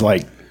me is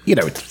like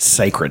it's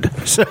sacred.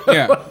 So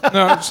Yeah.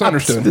 No, it's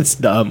understood. it's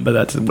dumb, but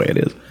that's the way it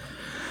is.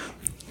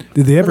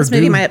 Did they ever This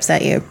movie do? might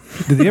upset you.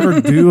 Did they ever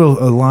do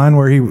a line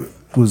where he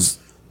was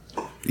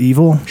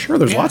evil? Sure,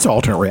 there's lots of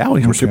alternate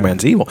realities where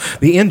Superman's evil.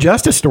 The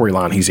Injustice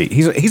storyline,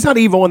 he's not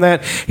evil in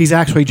that. He's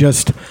actually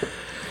just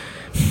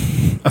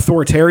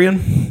authoritarian.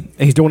 And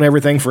he's doing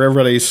everything for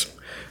everybody's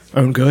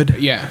own good.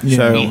 Yeah.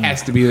 So he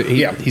has to be.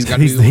 He's got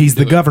to He's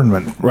be the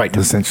government, Right.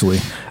 Essentially.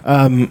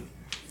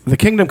 the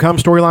Kingdom Come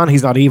storyline,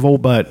 he's not evil,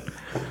 but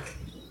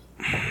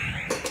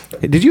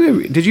did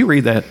you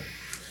read that?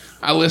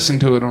 I listened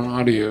to it on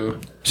audio.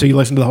 So you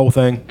listened to the whole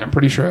thing? I'm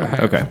pretty sure I have.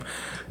 Okay.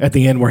 At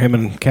the end where him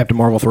and Captain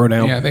Marvel throw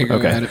down? Yeah, they go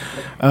at it.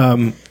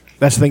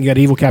 That's the thing. You got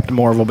evil Captain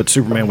Marvel, but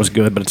Superman was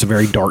good, but it's a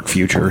very dark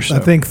future. So. I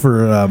think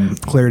for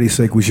clarity's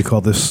sake, we should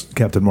call this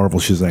Captain Marvel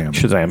Shazam.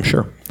 Shazam,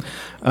 sure.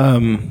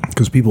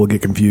 Because people will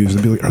get confused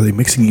and be like, are they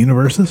mixing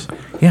universes?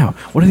 Yeah.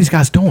 What are these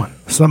guys doing?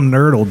 Some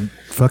nerd will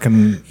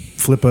fucking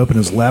flip open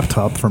his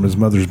laptop from his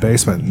mother's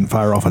basement and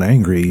fire off an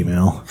angry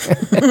email.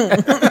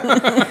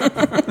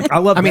 I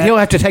love I mean, that. he'll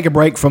have to take a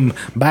break from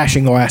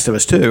bashing The Last of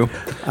Us too.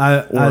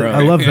 I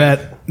love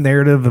that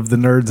narrative of the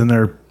nerds and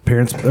their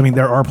parents. I mean,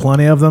 there are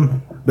plenty of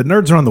them, but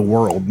nerds are on the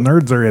world.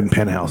 Nerds are in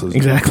penthouses.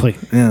 Exactly.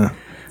 Yeah.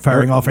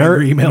 Firing off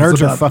angry emails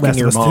nerds are about fucking Last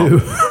your of Us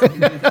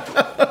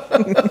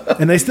mom. 2.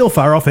 And they still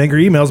fire off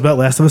angry emails about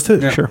Last of Us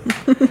 2. Sure.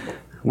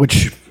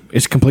 Which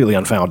is completely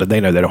unfounded. They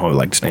know they don't have a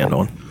leg to stand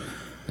on.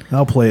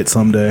 I'll play it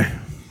someday.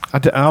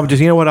 I'll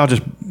just, you know what?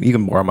 You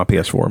can borrow my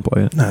PS4 and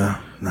play it.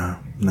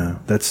 No.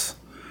 That's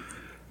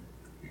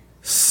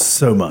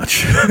so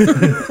much.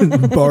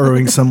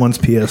 Borrowing someone's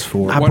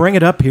PS4. I bring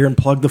it up here and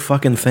plug the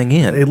fucking thing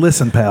in. Hey,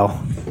 listen,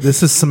 pal.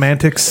 This is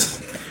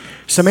semantics.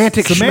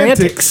 Semantics.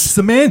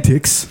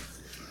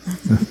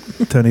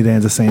 Tony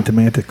Danza saying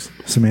semantics.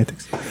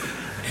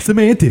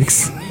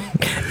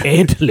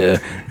 Antler,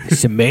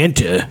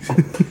 Samantha,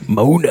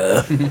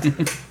 Mona.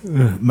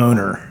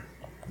 Moaner.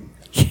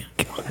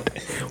 God,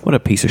 what a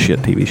piece of shit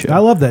TV show. I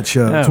love that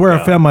show. It's Oh, where I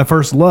God. found my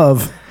first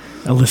love.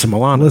 Alyssa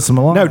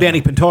Milano. No,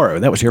 Danny Pintaro.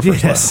 That was your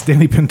first Yes,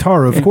 Danny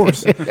Pintaro, of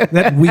course.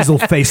 That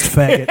weasel-faced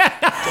faggot.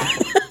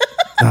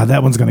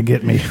 That one's going to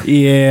get me. love.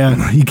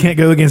 Yeah. You can't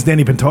go against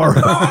Danny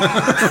Pintaro.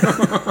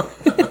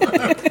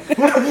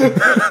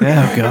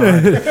 Oh,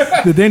 God.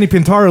 The Danny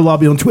Pintaro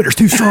lobby on Twitter's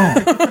too strong.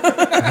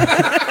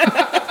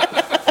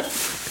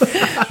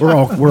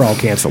 We're all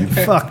canceled.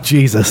 Fuck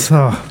Jesus.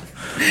 Oh.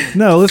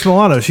 No, Liz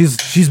Milano,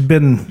 she's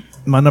been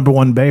my number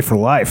one bae for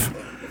life.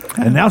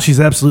 And now she's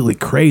absolutely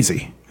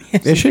crazy.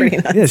 Is she?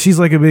 Yeah, she's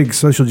like a big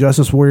social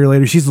justice warrior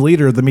lady. She's the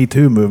leader of the Me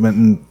Too movement,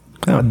 and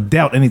I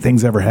doubt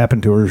anything's ever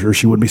happened to her, or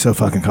she wouldn't be so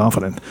fucking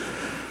confident.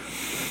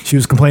 She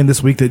was complaining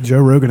this week that Joe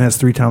Rogan has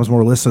 3 times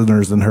more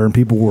listeners than her, and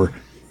people were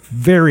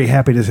very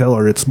happy to tell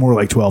her it's more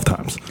like 12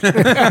 times.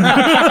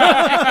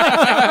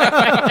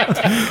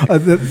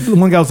 The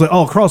one guy was like,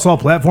 "Oh, across all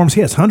platforms,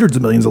 he has hundreds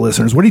of millions of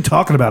listeners. What are you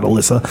talking about,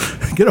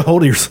 Alyssa? Get a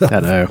hold of yourself." I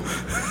know.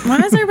 Why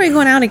is everybody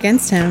going out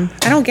against him?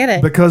 I don't get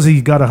it. Because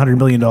he got $100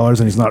 million and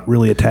he's not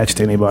really attached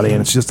to anybody,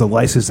 and it's just a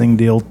licensing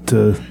deal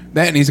to.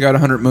 That and he's got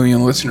 100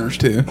 million listeners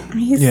too.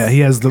 He's Yeah, he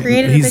has the.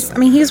 created. He's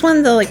He's one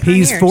of the like.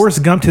 he's pioneers.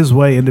 Forrest Gumped his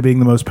way into being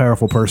the most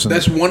powerful person.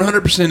 That's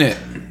 100% it.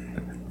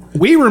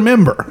 We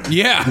remember.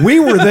 Yeah. We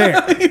were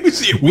there.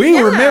 We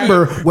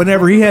remember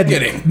whenever he had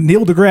Kidding.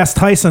 Neil deGrasse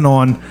Tyson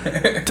on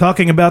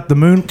talking about the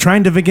moon,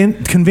 trying to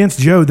convince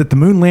Joe that the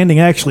moon landing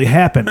actually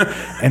happened.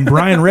 And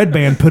Brian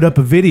Redband put up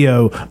a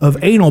video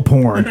of anal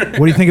porn. What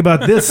do you think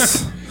about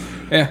this?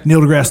 Yeah.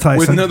 Neil deGrasse Tyson.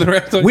 With Neil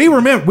deGrasse Tyson. We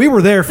remember. We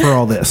were there for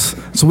all this.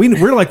 So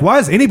we're like, why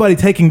is anybody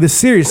taking this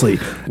seriously?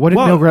 What did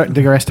Well, Neil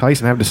deGrasse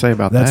Tyson have to say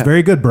about That's that?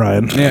 very good,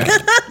 Brian. Yeah.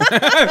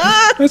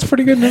 That's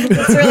pretty good.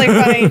 It's really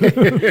funny.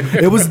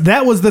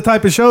 That was the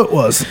type of show it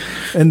was.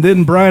 And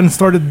then Brian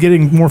started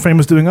getting more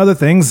famous doing other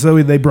things,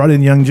 so they brought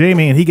in young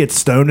Jamie, and he gets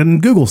stoned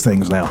and Googles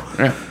things now.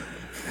 Yeah.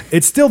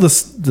 It's still the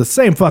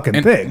same fucking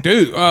And thing.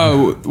 dude,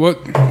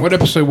 what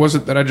episode was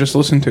it that I just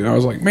listened to? I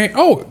was like, man,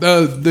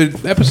 the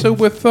episode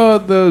with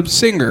the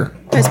singer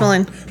Post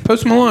Malone.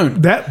 Post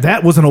Malone.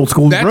 That was an old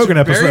school That's Rogan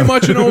episode. very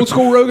much an old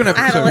school Rogan I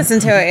episode. haven't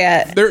listened to it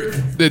yet.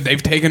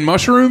 They've taken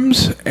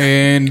mushrooms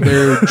and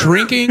they're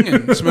drinking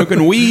and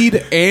smoking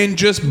weed and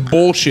just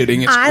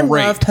bullshitting. It's I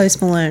great. love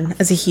Post Malone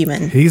as a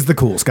human. He's the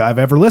coolest guy I've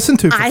ever listened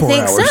to for I 4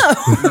 think hours.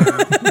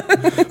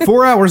 so.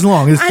 4 hours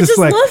long. It's I just just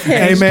like, love him.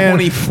 hey He's man,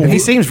 24. He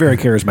seems very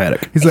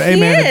charismatic. he's like, hey He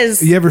man,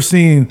 is. you ever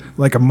seen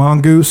like a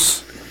mongoose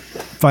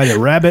fight a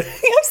rabbit?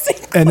 I've seen-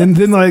 And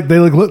then like they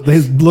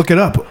look it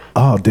up.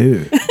 Oh,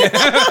 dude,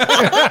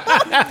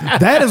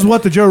 that is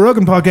what the Joe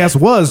Rogan podcast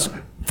was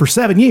for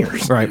 7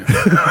 years. Right.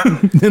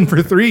 Then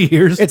for 3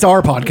 years, It's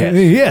our podcast.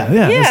 yeah.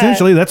 Yeah.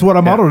 Essentially, that's what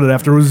I modeled it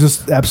after. It was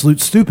just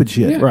absolute stupid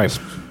shit. Yeah, Right.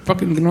 just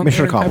fucking get on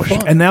Mission there and have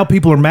accomplished. fun. And now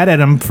people are mad at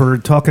him for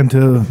talking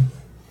to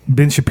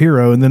Ben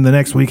Shapiro, and then the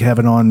next week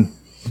having on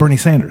Bernie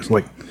Sanders.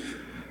 Like,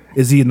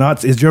 is he a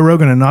Nazi? Is Joe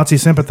Rogan a Nazi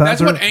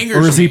sympathizer? That's what angers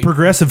or is he me.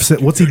 progressive?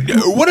 What's he?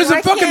 What does Why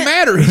it fucking can't-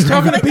 matter? He's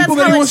talking to Like, people that's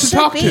that he how wants it to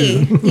talk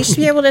should to. be. You should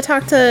be able to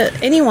talk to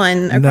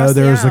anyone. No, across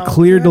the there's a aisle,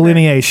 clear whoever.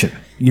 delineation.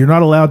 You're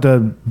not allowed to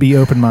be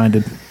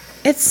open-minded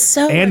It's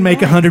so and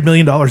make annoying. $100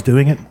 million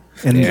doing it.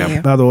 And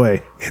Yeah. by the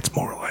way, it's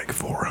more like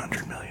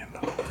 $400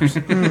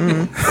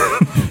 million.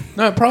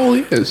 No, it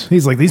probably is.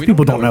 He's like, these We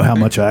people don't know how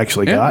anything. much I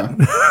actually Yeah.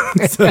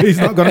 got, so he's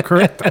not going to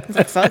correct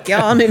them. Fuck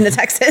y'all, I'm moving to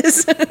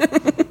Texas.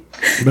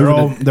 They're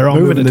all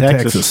moving to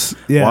Texas.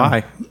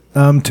 Yeah,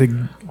 Why?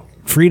 To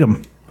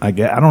freedom. I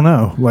guess I don't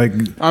know. Like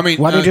I mean,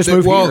 Why don't you just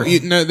move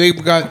here?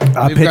 They've got.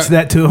 I pitched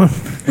that to him.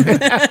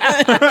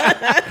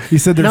 He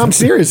said, "There's." No, I'm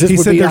serious. This he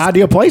would said be the there's-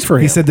 ideal place for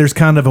him. He said, "There's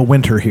kind of a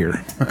winter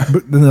here."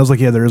 But then I was like,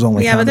 "Yeah, there is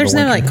only." Yeah, kind but of there's a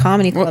no winter. like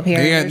comedy club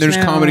here. Yeah, there's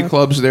no- comedy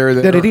clubs there.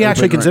 That Did he are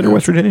actually open right consider now.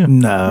 West Virginia?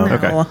 No. No.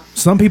 Okay.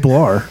 Some people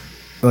are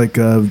like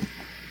the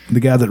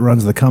guy that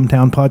runs the Come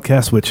Town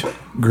podcast, which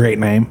great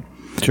name.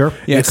 Sure.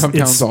 Yeah, It's- Come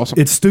Town's it's- awesome.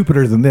 It's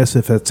stupider than this,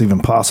 if that's even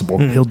possible.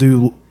 He'll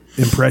do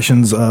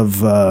impressions of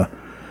the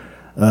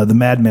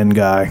Mad Men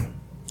guy,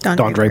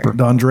 Don Draper.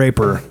 Don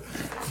Draper,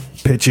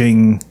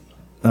 pitching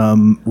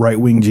right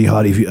wing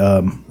jihadi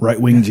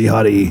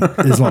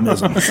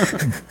Islamism.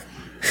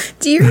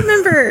 Do you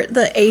remember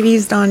the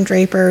 80s Don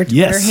Draper Twitter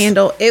Yes.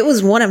 handle? It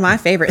was one of my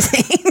favorite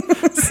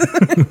things.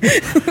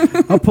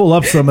 I'll pull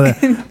up some of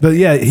that. But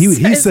yeah, he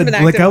It's said,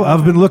 been like, active.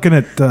 I've been looking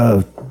at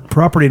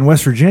property in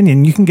West Virginia,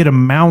 and you can get a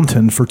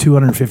mountain for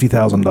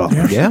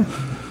 $250,000. Yeah.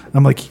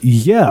 I'm like,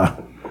 yeah.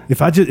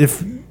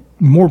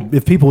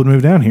 If people would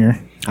move down here,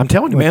 I'm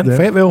telling you, Like man. that.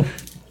 Fayetteville.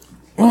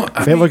 Well,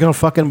 I They're mean, gonna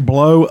fucking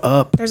blow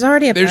up. There's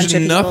already a There's bunch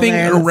of people nothing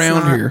there that's around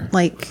not, here.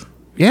 Like,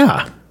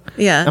 Yeah.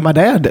 yeah. And my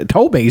dad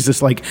told me, he's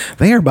just like,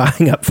 they are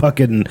buying up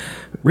fucking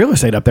real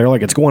estate up there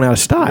like it's going out of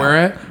style. where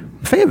at?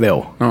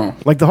 Fayetteville. Oh.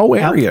 Like the whole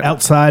area.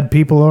 Outside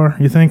people are,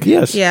 you think?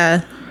 Yes.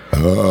 Yeah.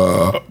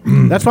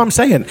 That's what I'm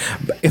saying.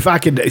 If I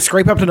could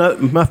scrape up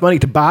enough money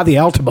to buy the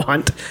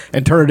Altamont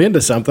and turn it into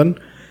something,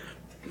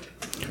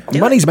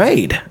 money's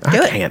made. I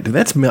it. can't.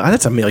 That's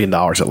 $1 million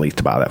at least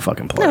to buy that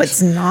fucking place. No,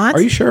 it's not.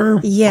 Are you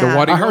sure? Yeah. The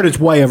what? I heard it's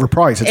way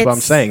overpriced. That's why I'm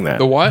It's- saying that.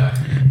 The what?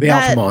 The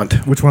That-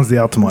 Altamont. Which one's the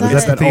Altamont? Is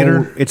That's that the that theater?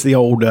 Old, it's the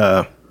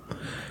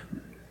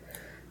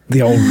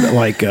old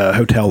like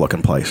hotel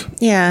looking place.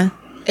 Yeah.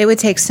 It would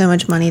take so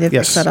much money to fix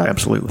Yes, that up.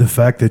 absolutely. The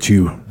fact that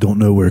you don't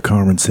know where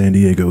Carmen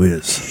Sandiego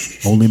is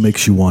only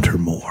makes you want her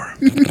more.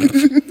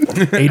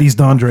 80s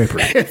Don Draper.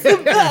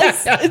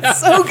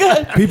 It's so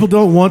good. People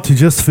don't want to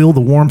just feel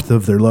the warmth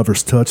of their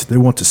lover's touch. They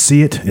want to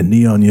see it in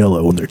neon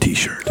yellow on their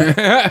t-shirt.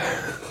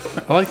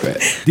 I like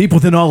that. Deep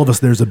within all of us,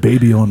 there's a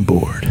baby on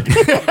board.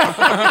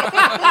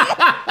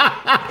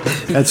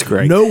 That's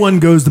great. No one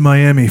goes to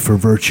Miami for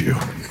virtue.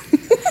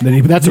 Then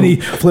he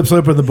flips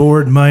open the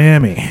board,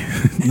 Miami.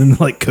 And then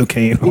like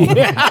cocaine.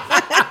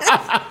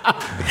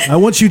 I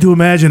want you to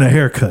imagine a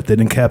haircut that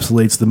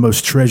encapsulates the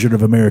most treasured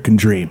of American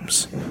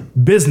dreams.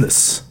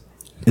 Business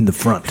in the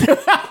front.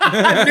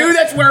 I knew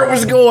that's where it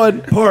was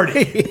going. Party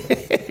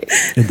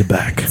in the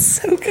back.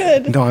 So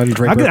good. Don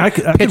Draper I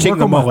could pitching work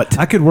the on my, mullet.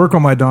 I could work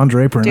on my Don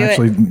Draper and Do it.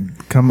 actually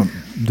come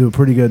do a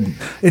pretty good.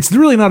 It's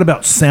really not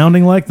about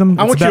sounding like them.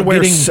 I It's want you to about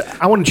wear. getting-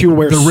 I want you to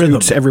wear the rhythm.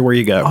 suits everywhere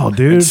you go. Oh,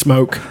 dude. And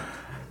smoke.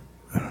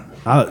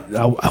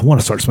 I want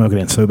to start smoking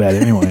it so bad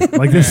anyway.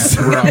 Like this.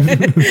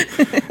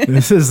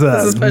 This is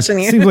pushing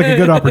you. Seems like a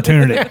good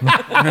opportunity.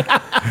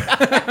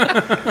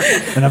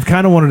 And I've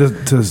kind of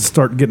wanted to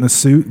start getting a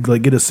suit,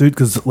 like get a suit,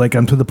 because like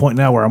I'm to the point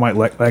now where I might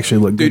like actually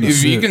look good. Dude, in a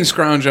if you suit. can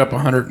scrounge up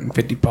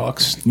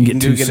 $150, You you get can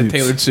two get a suits.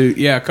 tailored suit.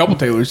 Yeah, a couple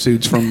tailored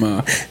suits from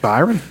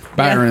Byron.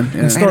 Byron. Yeah.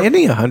 And isn't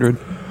he 100?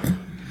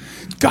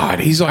 God,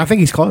 he's like I think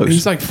he's close.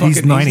 He's like fucking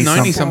He's 90 90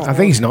 something. something. I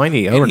think he's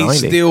 90. Over And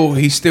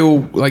 90. he's still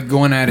like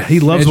going at it. He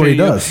loves what he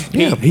Measuring you does. up.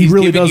 Yeah, he he's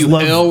really giving does you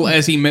love- hell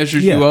as he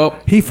measures you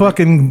up. He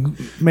fucking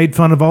made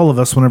fun of all of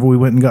us whenever we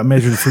went and got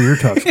measured for your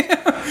tux.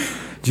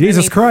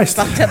 Jesus Christ.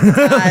 Fucked up the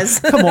thighs.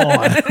 Come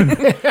on.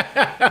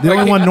 The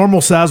only one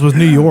normal size was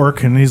New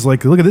York, and he's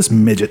like, look at this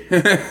midget.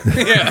 Like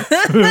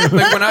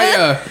when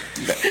I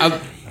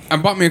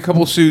bought me a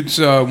couple suits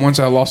once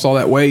I lost all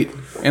that weight,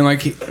 and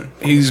like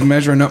he's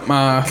measuring up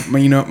my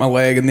up my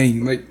leg, and then he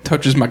like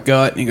touches my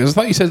gut, and he goes, "I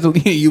thought you said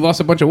you lost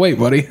a bunch of weight,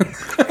 buddy."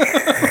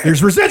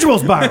 There's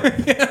residuals,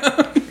 Byron.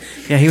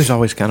 Yeah, he was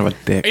always kind of a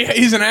dick. Yeah,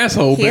 he's an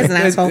asshole. He but is an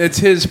asshole. It's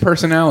his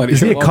personality.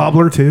 Is he a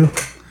cobbler too?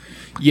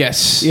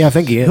 Yes. Yeah, I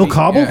think he is. He'll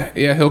cobble?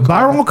 Yeah, he'll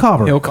Byron will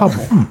cobble. He'll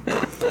cobble.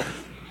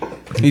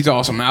 He's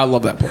awesome. I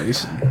love that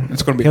place.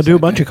 It's going to be. He'll do a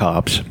bunch of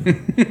cops.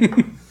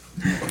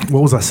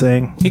 What was I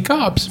saying? He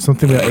cobs.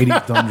 Something about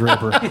 80s Don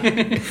Draper.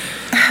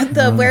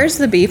 The where's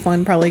the beef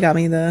one probably got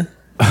me the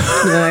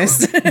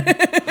most.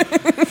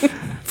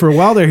 For a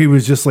while there, he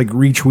was just like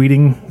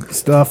retweeting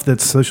stuff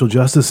that's social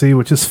justice-y,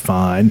 which is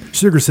fine.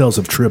 Sugar sales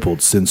have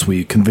tripled since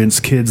we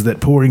convinced kids that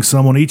pouring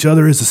some on each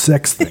other is a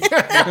sex thing.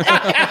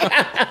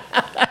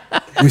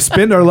 We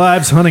spend our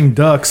lives hunting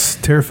ducks,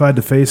 terrified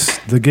to face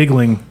the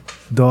giggling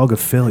dog of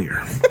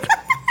failure.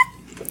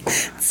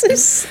 So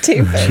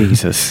stupid.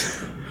 Jesus.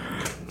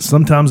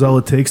 Sometimes all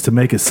it takes to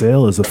make a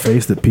sale is a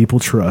face that people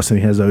trust. And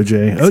he has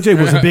OJ. OJ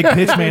was a big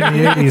pitch man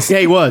in the 80s. Yeah,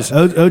 he was.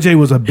 OJ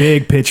was a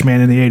big pitch man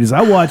in the 80s.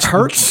 I watched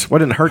Hertz? What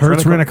didn't Hertz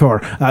Hertz Rent-A-Car?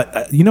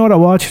 Rent-A-Car. You know what I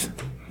watched?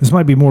 This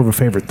might be more of a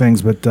favorite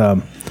things, but I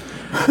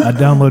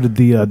downloaded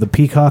the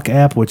Peacock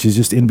app, which is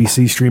just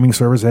NBC streaming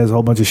service. It has a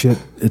whole bunch of shit.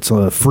 It's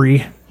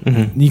free.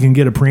 You can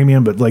get a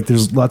premium, but like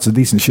there's lots of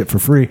decent shit for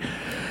free.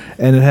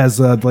 And it has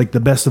like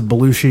the best of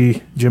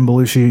Belushi, Jim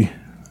Belushi,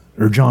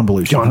 or John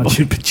Belushi. John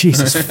Belushi.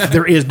 Jesus.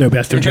 There is no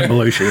best of Jim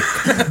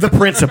Belushi. The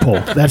principal.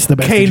 That's the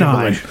best of Jim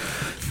K9.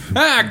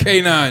 Belushi.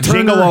 K9.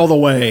 Jingle all the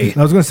way.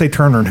 I was going to say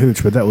Turner and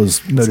Hooch, but that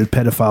was noted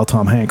pedophile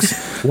Tom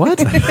Hanks. What?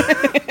 Well,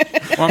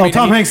 I Oh, mean,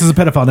 Tom Hanks is a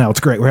pedophile now. It's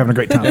great. We're having a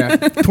great time.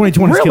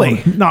 2020 is Really?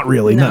 killing. Not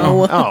really.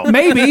 No. Oh.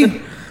 Maybe.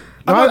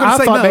 I'm not gonna I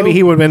say thought no. maybe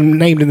he would have been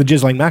named in the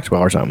Ghislaine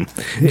Maxwell or something.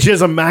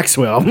 Ghislaine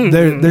Maxwell.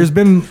 There's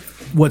been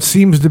what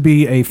seems to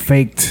be a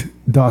faked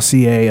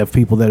dossier of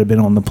people that have been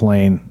on the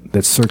plane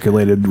that's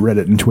circulated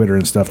Reddit and Twitter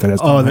and stuff that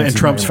has. Tom and Hanks'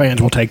 Trump's name.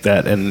 fans will take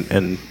that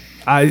and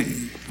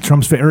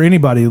Trump's fan or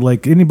anybody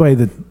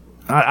that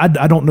I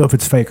don't know if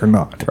it's fake or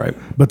not. Right.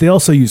 But they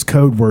also use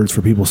code words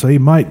for people, so he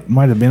might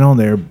have been on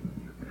there.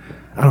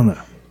 I don't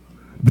know,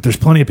 but there's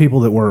plenty of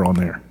people that were on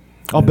there.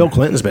 oh, Bill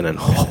Clinton's been in.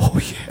 Oh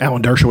yeah,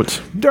 Alan Dershowitz.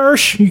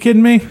 Dersh, you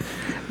kidding me?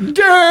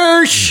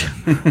 Dersh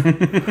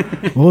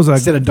What was I?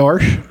 instead of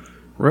Darsh.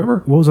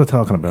 Remember? What was I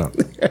talking about?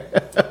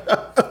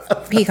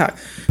 Peacock.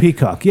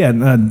 Peacock, yeah,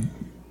 and,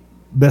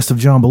 best of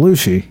John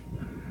Belushi,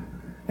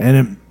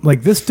 and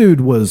like this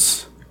dude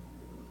was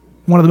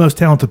one of the most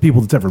talented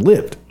people that's ever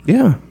lived.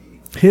 Yeah.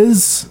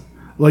 His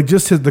like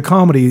just the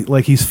comedy.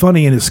 Like he's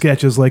funny in his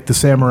sketches, like the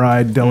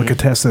Samurai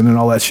Delicatessen and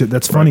all that shit.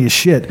 That's funny as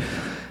shit.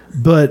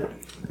 But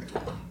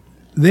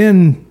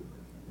then,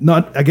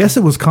 I guess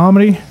it was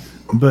comedy,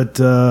 but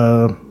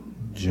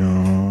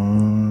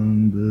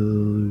John.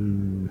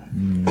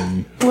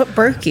 What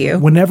broke you?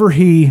 Whenever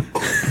he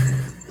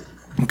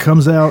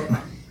comes out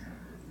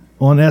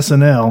on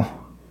SNL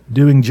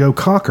doing Joe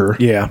Cocker.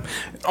 Yeah.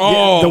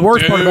 Oh, the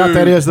worst part about dude.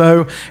 that is,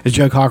 though, is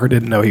Joe Cocker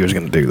didn't know he was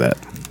going to do that.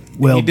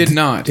 Well, He did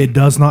not. It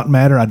does not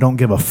matter. I don't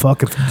give a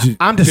fuck if.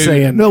 I'm just Dude.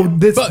 saying. No,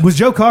 this But was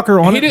Joe Cocker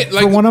on he it did, for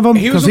like, one of them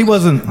he was because he on-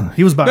 wasn't.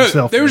 He was by No,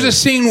 himself. there was a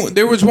scene.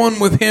 There was one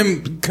with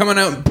him coming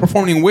out and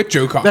performing with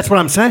Joe Cocker. That's what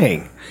I'm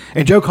saying.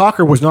 And Joe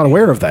Cocker was not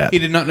aware of that. He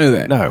did not know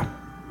that. No.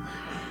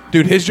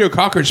 Dude, his Joe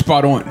Cocker's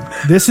spot on.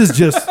 This is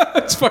just.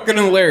 That's fucking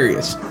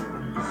hilarious.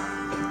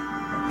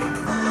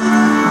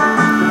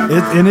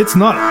 And it's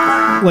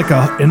not like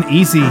an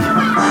easy.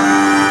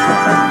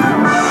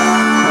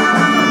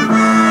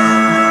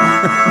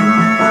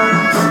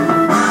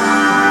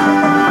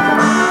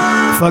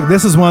 Fuck,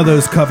 this is one of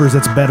those covers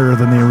that's better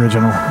than the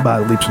original by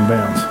leaps and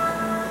bounds.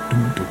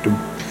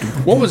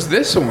 What was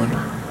this one?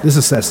 This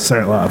is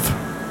Saturday Night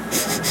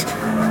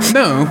Live.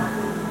 No.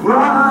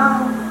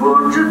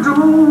 What would you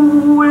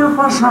do if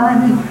I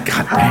sang?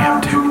 God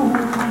damn, dude.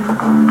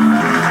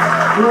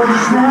 Would you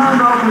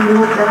stand up and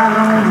look down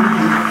on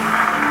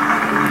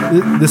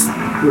me? This,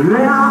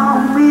 Lay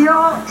on me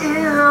your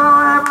ear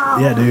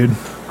and yeah, dude,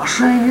 I'll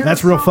sing it.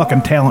 that's real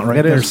fucking talent right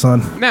It there, is.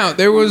 son. Now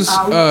there was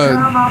I will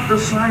try not to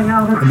sing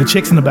out of And the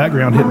chicks in the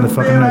background hitting the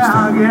fucking notes. too.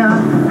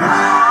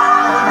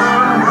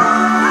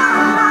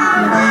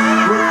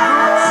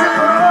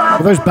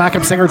 Well, those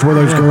backup singers were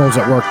those girls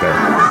that worked there.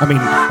 I mean,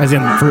 as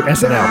in for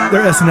SNL.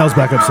 They're SNL's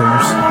backup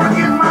singers.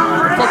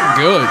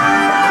 fucking good.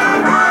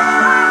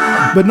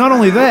 But not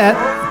only that,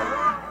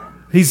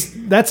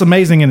 that's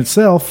amazing in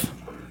itself.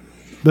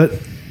 But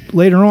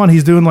later on,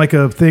 he's doing like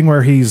a thing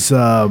where he's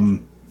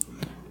Beethoven.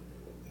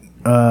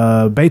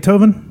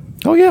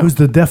 Oh, yeah. Who's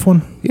the deaf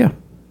one? Yeah.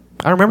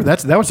 I remember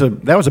that was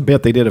a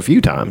bit they did a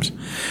few times.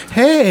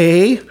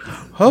 Hey,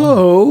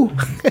 ho.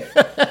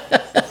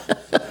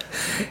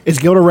 It's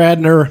Gilda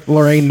Radner,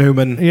 Lorraine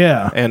Newman.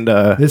 Yeah. And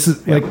This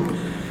is like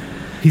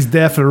he's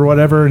deaf or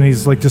whatever, and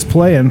he's like just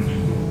playing.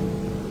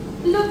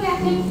 Look at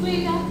him,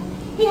 Frida.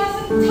 He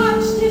hasn't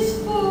touched his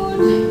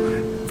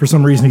food. For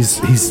some reason,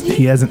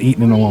 he hasn't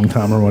eaten in a long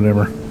time or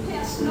whatever. He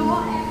has no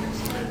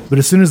appetite. But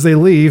as soon as they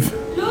leave,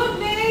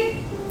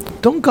 Ludwig!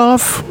 don't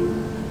cough.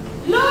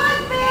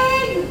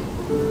 Ludwig!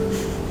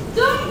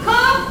 Don't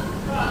come!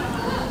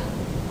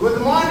 Good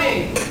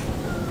morning.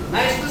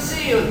 Nice to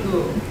see you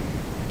too.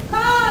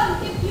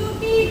 Call if you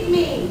need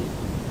me.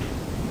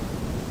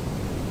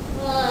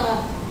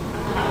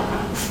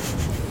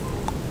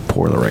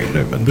 Poor Lorraine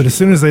Newman. but as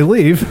soon as they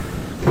leave,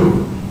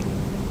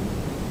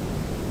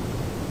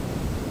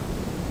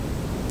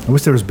 I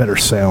wish there was better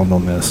sound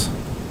on this.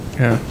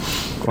 Yeah.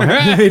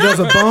 He does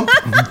a bump.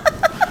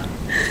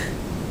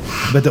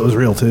 Bet that was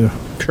real too.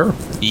 Sure.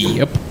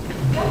 Yep.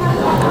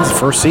 It's the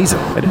first season.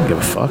 I didn't give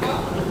a fuck.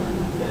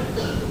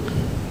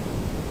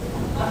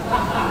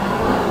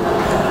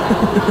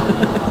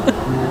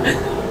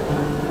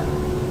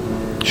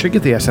 Should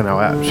get the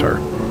SNL app, sir.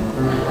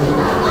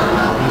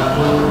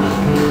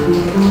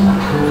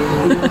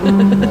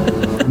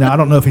 Now I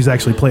don't know if he's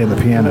actually playing the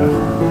piano.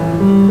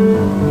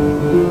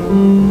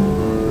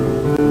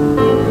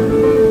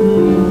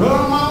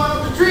 Come on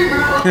up the tree,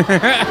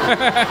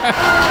 man.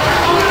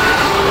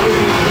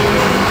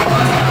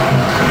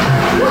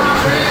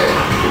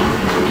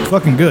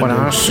 Fucking good. When dude.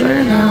 I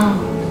say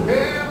now.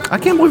 I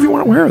can't believe you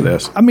weren't aware of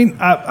this. I mean,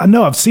 I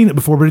know I've seen it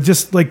before, but it's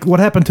just like what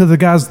happened to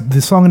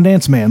the song and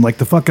dance man, like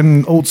the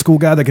fucking old school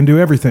guy that can do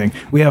everything.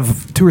 We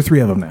have 2 or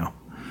 3 of them now.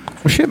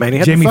 Well, shit, man. He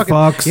had Jamie the fucking,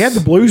 Foxx. He had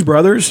the Blues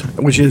Brothers,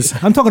 which is.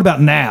 I'm talking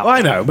about now. Well,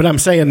 I know, but I'm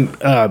saying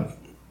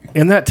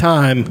in that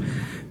time,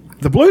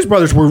 the Blues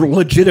Brothers were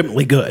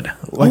legitimately good.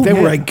 Like, they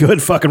were a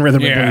good fucking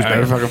rhythm and blues Yeah, band.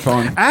 they're fucking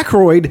fun.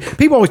 Aykroyd,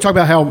 people always talk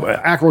about how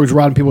Aykroyd was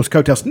riding people's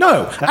coattails.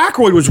 No,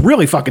 Aykroyd was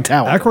really fucking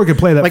talented. Aykroyd could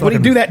play that Like, when he'd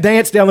fucking- do that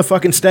dance down the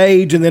fucking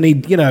stage, and then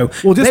he'd, Well,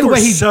 just they the were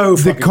way he so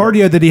the fucking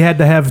cardio that he had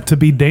to have to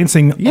be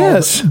dancing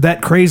Yes.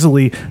 that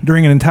crazily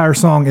during an entire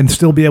song and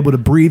still be able to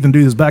breathe and do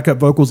his backup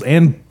vocals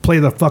and play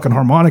the fucking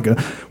harmonica,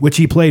 which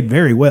he played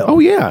very well. Oh,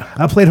 yeah.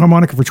 I played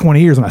harmonica for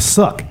 20 years and I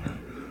suck.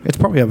 It's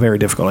probably a very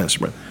difficult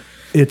instrument.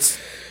 It's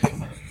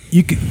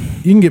you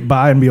can get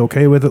by and be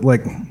okay with it,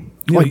 like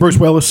Like Bruce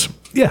Willis.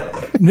 Yeah,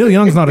 Neil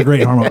Young's not a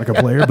great harmonica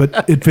player,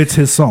 but it fits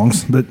his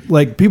songs. But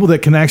like people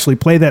that can actually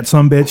play that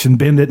sumbitch and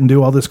bend it and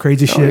do all this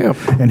crazy shit yeah.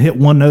 and hit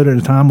one note at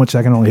a time, which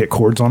I can only hit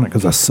chords on it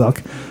because I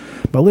suck.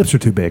 My lips are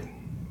too big.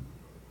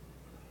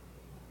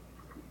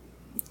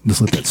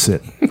 Just let that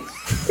sit.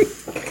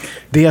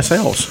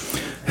 DSLs.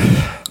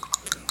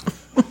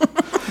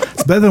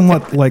 It's better than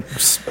what like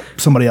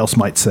somebody else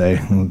might say.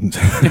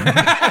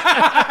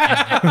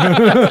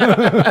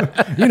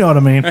 You know what I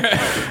mean?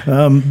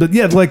 But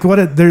yeah, like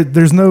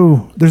there's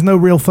no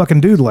real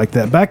fucking dude like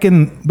that.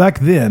 Back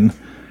then,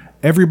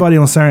 everybody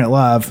on Saturday Night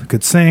Live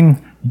could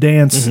sing,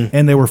 dance,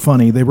 and they were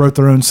funny. They wrote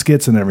their own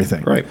skits and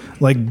everything. Right.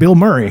 Like Bill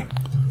Murray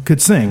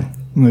could sing.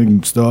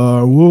 Like,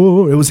 Star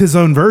Wars. It was his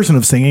own version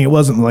of singing. It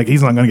wasn't like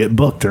he's not going to get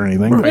booked or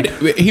anything. But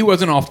he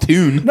wasn't off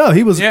tune. No,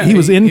 he was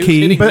in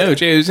key. hitting But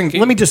notes. Yeah, he was in key.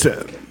 Let me just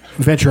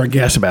venture a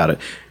guess about it.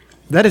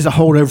 That is a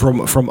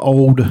holdover from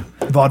old,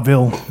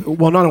 vaudeville.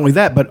 well, not only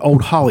that, but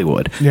old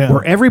Hollywood. Yeah.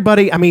 Where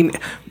everybody, I mean,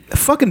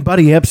 fucking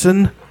Buddy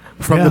Ebsen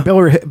from Yeah.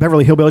 the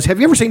Beverly Hillbillies. Have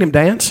you ever seen him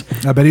dance?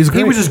 I bet he's great.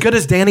 He was as good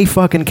as Danny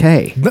fucking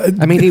Kaye.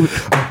 I mean,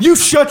 You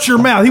shut your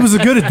mouth. He was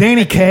as good as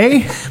Danny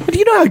Kaye. but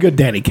you know how good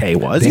Danny Kaye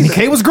was. Danny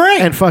Kaye was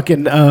great. And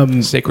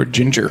fucking, Sacred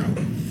Ginger.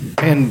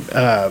 and,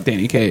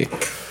 Danny Kaye.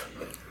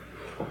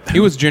 He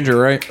was Ginger,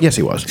 right? yes,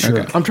 he was.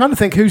 Sure. I'm trying to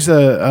think who's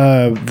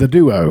the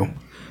duo.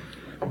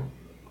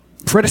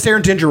 Fred Astaire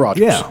and Ginger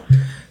Rogers. Yeah.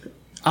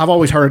 I've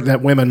always heard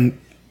that women,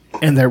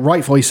 and they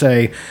rightfully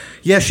say,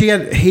 yeah, she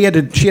had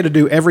to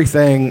do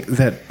everything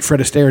that Fred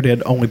Astaire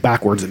did, only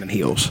backwards and in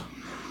heels.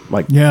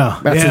 Like, Yeah.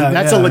 that's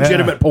a Yeah,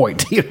 legitimate yeah.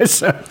 point. You know,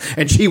 so-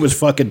 and she was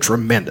fucking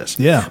tremendous.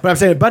 Yeah. But I'm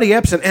saying Buddy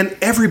Ebsen and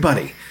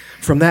everybody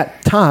from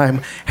that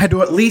time had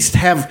to at least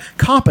have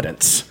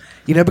competence.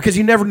 You know, because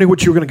you never knew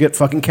what you were going to get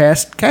fucking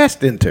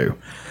cast into.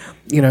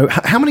 You know,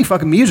 how many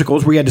fucking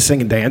musicals where you had to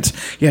sing and dance?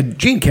 You had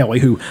Gene Kelly,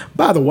 who,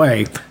 by the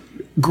way,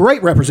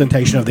 great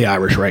representation of the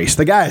Irish race.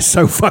 The guy is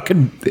so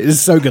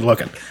good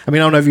looking. I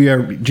mean, I don't know if you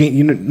ever,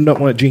 you know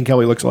what Gene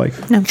Kelly looks like.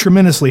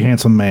 Tremendously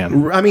handsome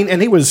man. I mean,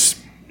 and he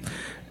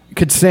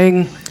could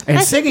sing, and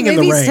I singing think in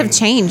the movies rain. have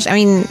changed. I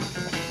mean,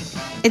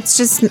 it's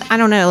just, I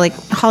don't know, like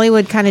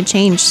Hollywood kind of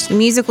changed.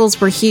 Musicals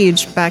were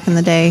huge back in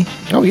the day.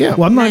 Oh yeah.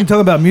 Well, I'm not even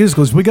talking about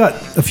musicals. We got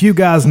a few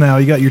guys now.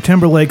 You got your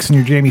Timberlakes and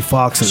your Jamie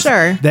Foxxes.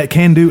 Sure. That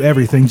can do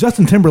everything.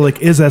 Justin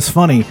Timberlake is as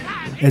funny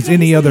as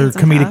any other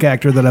handsome comedic guy.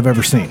 actor that I've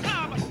ever seen.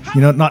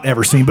 You know, not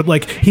ever seen, but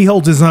like he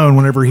holds his own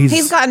whenever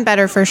He's gotten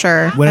better for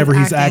sure. whenever at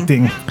he's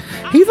acting.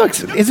 He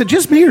looks. Is it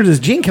just me, or does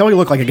Gene Kelly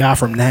look like a guy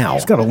from now?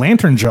 He's got a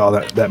lantern jaw.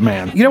 That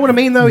man. You know what I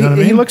mean? Though You know what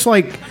I he mean? looks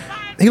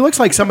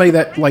like somebody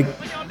that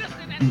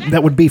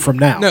that would be from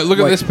now. No, look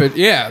at Like, this picture.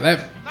 Yeah,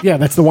 that. Yeah,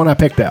 that's the one I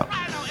picked out.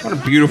 What a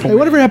beautiful. Hey,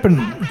 whatever happened?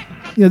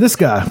 Yeah, this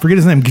guy. Forget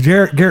his name.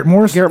 Garrett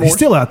Morris. Garrett He's Morris.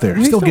 still out there.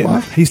 He's Still still getting.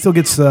 alive. He still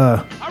gets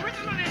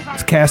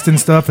cast in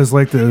stuff as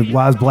like the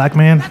wise black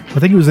man. I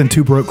think he was in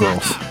Two Broke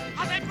Girls.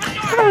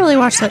 I don't really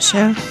watch that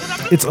show.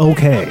 It's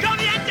okay.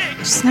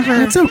 Just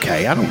never. It's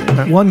okay. I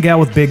don't. One gal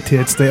with big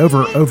tits. They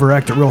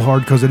overact it real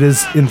hard because it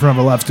is in front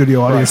of a live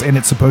studio audience, Right. and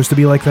it's supposed to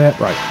be like that.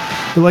 Right.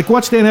 But like,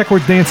 watch Dan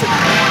Aykroyd dancing.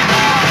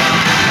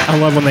 I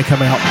love when they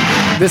come out.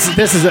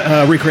 This is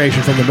a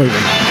recreation from the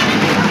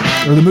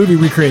movie. Or the movie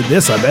recreated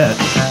this, I bet.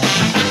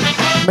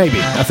 Maybe.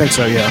 I think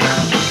so. Yeah.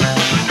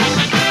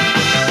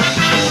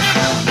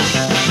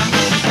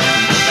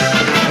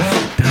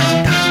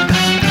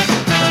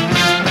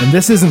 And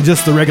this isn't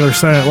just the regular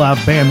Silent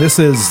Live band. This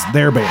is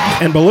their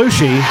band. And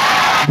Belushi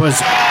was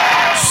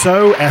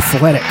so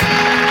athletic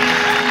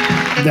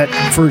that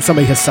for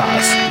somebody his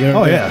size. You know Oh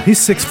what I mean? yeah, he's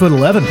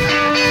 6'11".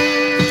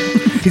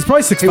 He's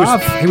probably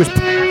 6'5". He was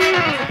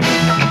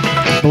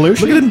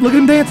Belushi. Look at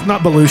him dance.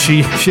 Not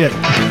Belushi. Shit.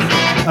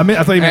 I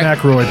thought you meant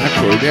Aykroyd.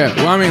 Aykroyd, yeah.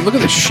 Well, I mean, look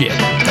at this shit.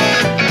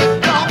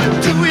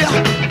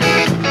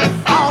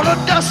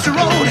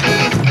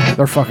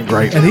 They're fucking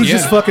great. And he's Yeah.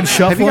 just fucking have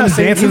shuffling you and guys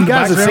seen, dancing in you the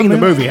guys have background. seen the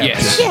man? movie? haven't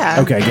Yes. you? Yeah.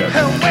 Okay,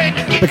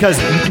 good. Because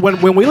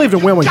when we lived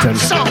in Wilmington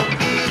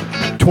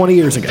 20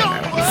 years ago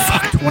now,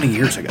 fuck, 20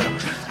 years ago,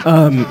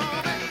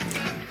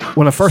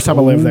 when the first time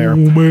I lived there,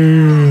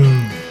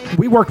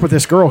 we worked with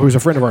this girl who was a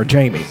friend of ours,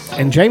 Jamie.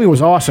 And Jamie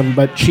was awesome,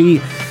 but she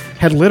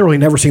had literally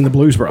never seen the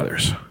Blues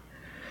Brothers.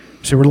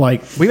 So we're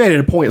like, we made it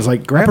a point. It's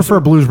like, I grab prefer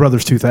Blues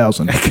Brothers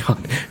 2000.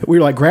 we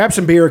were like, grab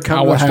some beer, come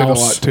I to the watched it a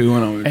house. lot, too,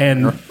 when I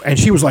was and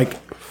she was like,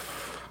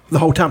 the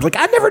whole time, like,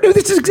 I never knew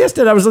this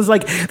existed. I was just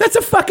like, that's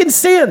a fucking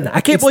sin.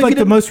 I can't It's believe like you the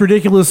didn't. most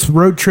ridiculous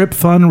road trip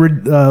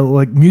fun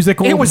like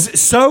musical. It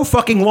was so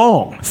fucking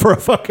long for a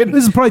fucking.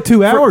 This is probably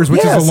 2 hours,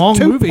 which Yes, is a long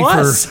 2 movie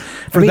plus.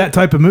 for I mean, that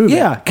type of movie.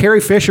 Yeah,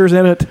 Carrie Fisher's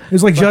in it. It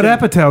was like Judd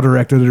Fucking- Apatow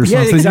directed it or Yeah,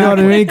 something. exactly. You know what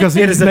I mean? Because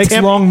he It is just a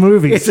makes long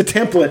movies. It's a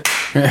template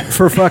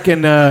for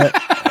fucking.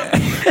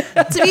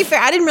 To be fair,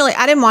 I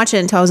didn't watch it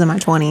until I was in my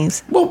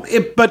 20s. Well,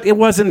 but it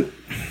wasn't.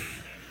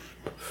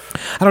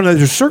 I don't know.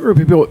 There's a certain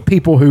group of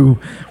people who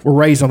were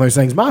raised on those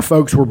things. My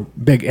folks were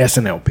big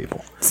SNL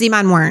people. See,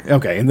 mine weren't.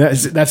 Okay, and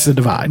that's the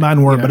divide.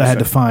 Mine weren't, You know, but I had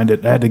to so- find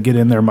it. I had to get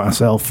in there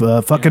myself.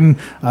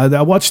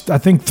 I watched, I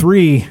think,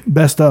 3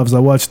 best ofs. I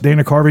watched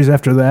Dana Carvey's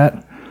after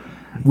that,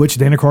 which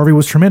Dana Carvey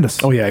was tremendous.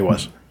 Oh yeah, he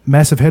was.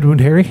 Massive Head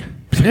Wound Harry.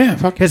 Yeah,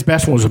 fuck. His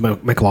best one was the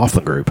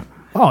McLaughlin Group.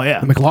 Oh yeah,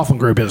 The McLaughlin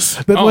Group is.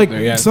 but Oh, like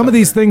yeah, some of stuff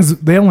these things,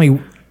 they only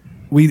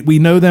we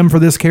know them for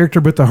this character,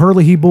 but the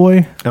Hurley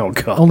boy Oh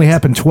god. only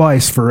happened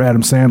twice for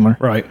Adam Sandler.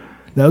 Right.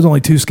 That was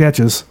only 2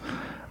 sketches.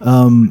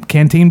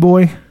 Canteen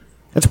Boy.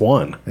 That's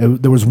one.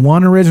 There was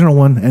one original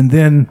one, and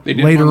then They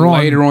did later one on,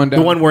 later on, The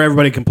down. one where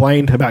everybody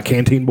complained about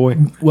Canteen Boy.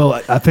 Well,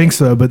 I think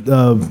so, but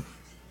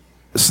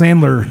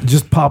Sandler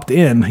just popped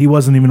in. He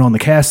wasn't even on the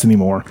cast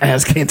anymore.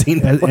 As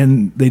Canteen Boy.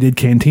 And they did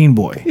Canteen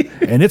Boy,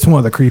 And it's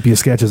one of the creepiest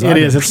sketches I've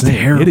is. ever It's seen.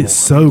 terrible. It is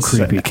so It's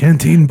creepy.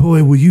 Canteen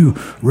boy, will you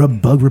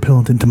rub bug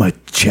repellent into my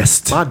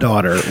chest? My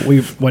daughter,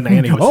 when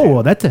Annie was Oh,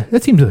 well, that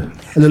seems a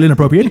little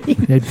inappropriate.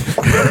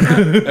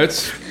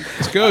 It's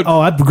good. Oh,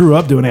 I grew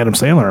up doing Adam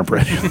Sandler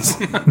impressions.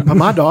 but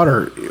my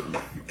daughter,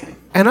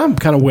 and I'm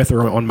kind of with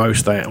her on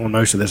most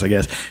of this, I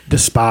guess,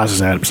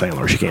 despises Adam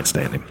Sandler. She can't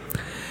stand him.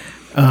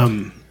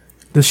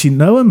 Does she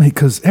know him?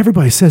 Because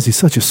everybody says he's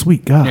such a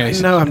sweet guy. Yeah,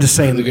 he's- No, I'm just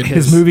saying good.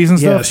 His movies and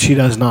stuff? Yes, she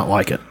does not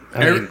like it.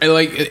 I mean,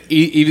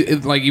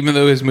 Even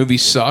though his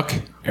movies suck,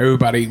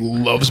 everybody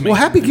loves me. well,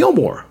 Happy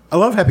Gilmore. I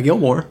love Happy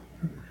Gilmore.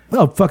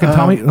 Oh, fucking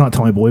Tommy, not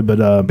Tommy Boy,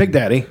 but Big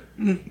Daddy.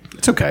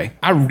 It's okay.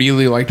 I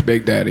really liked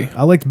Big Daddy.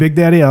 I liked Big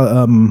Daddy.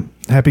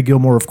 Happy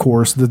Gilmore, of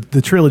course.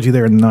 The trilogy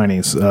there in the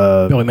 90s.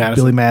 Billy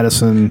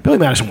Madison. Billy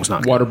Madison was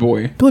not good.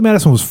 Waterboy. Billy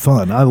Madison was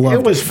fun. I loved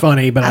It was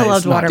funny, but I loved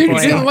it's not- Waterboy. Dude, you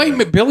didn't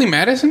like Billy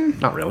Madison?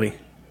 Not really.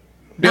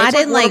 That's I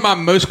didn't one of like-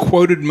 my most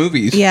quoted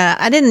movies. Yeah,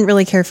 I didn't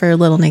really care for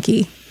Little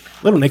Nicky.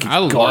 Little Nicky. I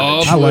love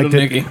garbage. I liked Little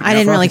it. Nicky. I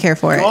didn't really care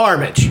for it.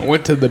 Garbage. I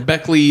went to the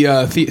Beckley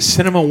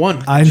Cinema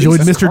 1. I enjoyed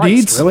Jesus Mr. Christ,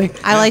 Deeds. Really?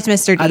 I liked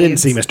Mr. Deeds. I didn't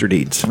see Mr.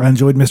 Deeds. I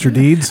enjoyed Mr.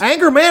 Deeds.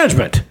 Anger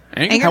Management.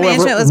 Anger However,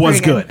 Management was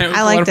was pretty good. good.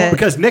 I liked it.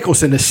 Because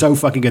Nicholson is so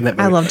fucking good in that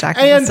movie. I love Jack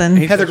and Nicholson.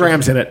 Heather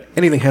Graham's in it.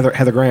 Anything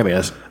Heather Graham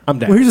is, I'm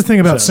down. Well, here's the thing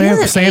about He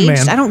hasn't Sandman.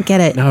 aged. I don't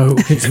get it. No.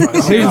 Here's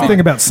the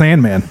thing about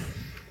Sandman.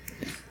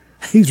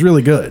 He's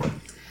really good.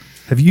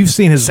 Have you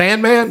seen his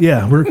Sandman?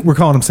 Yeah, we're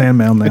calling him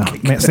Sandman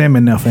now.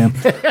 Sandman now, fam.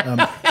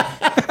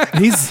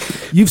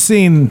 You've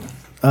seen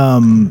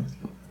Punch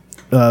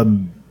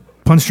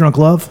Drunk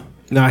Love?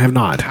 No, I have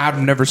not. I've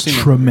never seen it.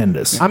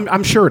 Tremendous.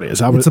 I'm sure it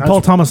is. It's a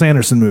Paul Thomas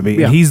Anderson movie.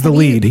 Yeah. He's the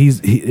lead.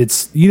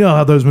 It's you know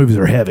how those movies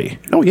are heavy.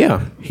 Oh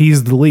yeah.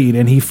 He's the lead,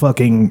 and he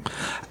fucking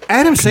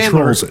Adam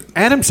Controls Sandler. it.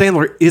 Adam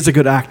Sandler is a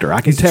good actor. I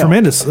can he's tell.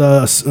 tremendous.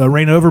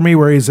 Reign Over Me,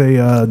 where he's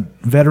a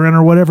veteran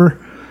or whatever.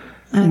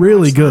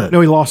 Really good.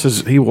 No, he lost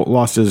his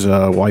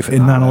wife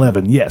In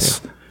 9/11,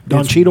 yes.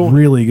 Don It's Cheadle?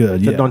 really good.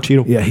 Is that Yeah. Don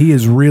Cheadle? Yeah, he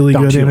is really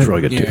Don good in Cheadle's it.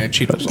 really good Yeah, too.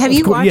 Cheadle's Have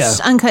you watched yeah.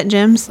 Uncut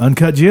Gems?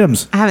 Uncut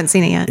Gems. I haven't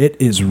seen it yet. It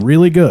is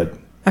really good,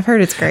 I've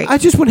heard it's great. I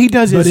just when he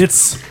does but his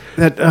it's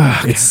that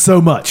it's so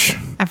much.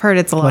 I've heard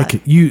it's a lot.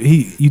 Like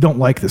you don't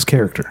like this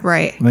character,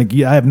 Right. Like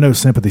I have no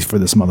sympathy for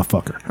this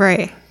motherfucker,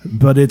 right.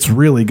 but it's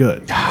really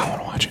good. I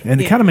want to watch it. And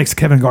it kind of makes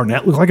Kevin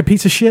Garnett look like a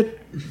piece of shit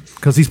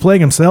because he's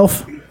playing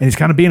himself and he's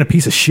kind of being a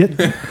piece of shit.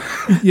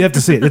 You have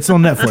to see it. It's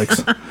on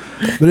Netflix.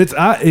 But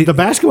the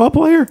basketball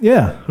player.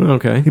 yeah.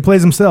 Okay. He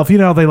plays himself. You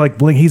know how they like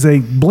bling. He's a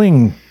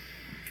bling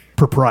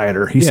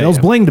proprietor. He sells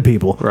yeah. bling to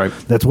people. Right.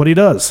 That's what he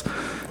does.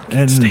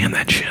 And Stand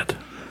that shit.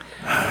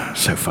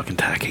 So fucking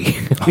tacky.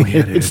 Oh,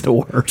 yeah, dude. It's the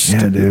worst.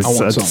 Yeah, dude. It's I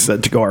want such, some.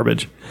 such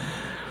garbage.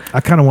 I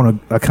kind of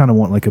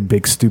want like a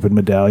big stupid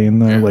medallion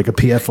though, like a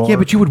PFR. Yeah,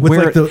 but you would with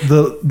wear like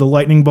it- the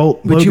lightning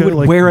bolt. But you logo, would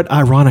like, wear it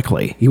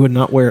ironically. You would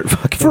not wear it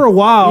fucking for a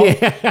while,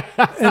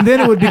 and then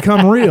it would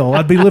become real.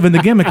 I'd be living the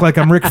gimmick like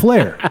I'm Ric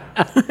Flair.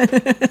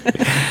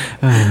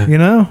 You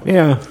know.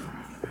 Yeah.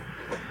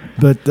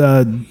 But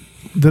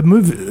the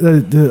movie,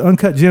 the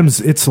Uncut Gems,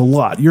 it's a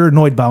lot. You're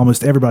annoyed by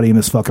almost everybody in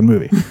this fucking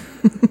movie.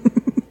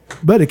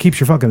 But it keeps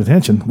your fucking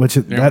attention, which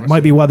that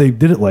might be why they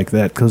did it like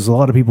that, because a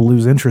lot of people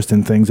lose interest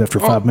in things after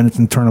 5 minutes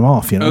and turn them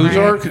off, you know?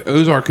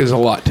 Ozark is a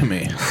lot to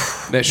me.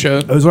 That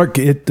show. Ozark,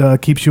 it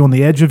keeps you on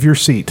the edge of your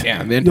seat.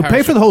 Yeah, the You'll entire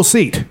pay for the whole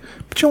seat,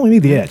 but you only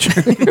need the edge.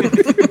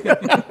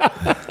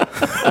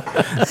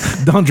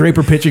 Don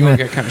Draper pitching that.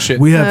 that kind of shit.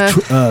 We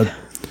have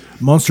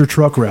monster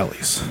truck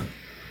rallies.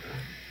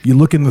 You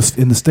look in the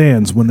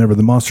stands whenever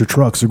the monster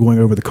trucks are going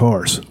over the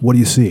cars. What do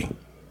you see?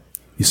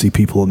 You see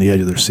people on the edge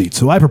of their seats.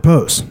 So I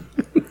propose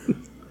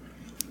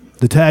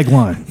the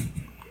tagline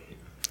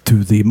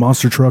to the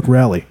monster truck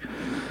rally: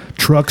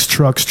 trucks,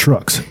 trucks,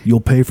 trucks.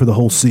 You'll pay for the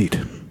whole seat,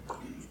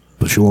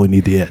 but you'll only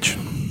need the edge.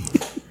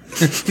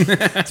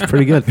 It's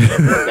pretty good.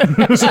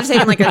 Should have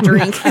taken like a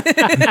drink.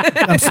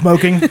 I'm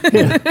smoking.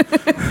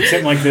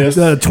 Something like this.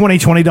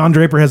 2020 Don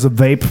Draper has a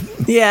vape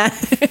yeah.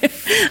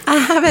 I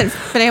haven't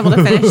been able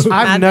to finish. I've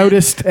Mad Men.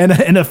 noticed.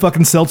 and a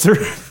fucking seltzer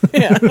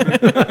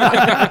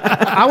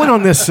I went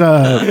on this.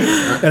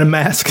 and a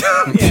mask.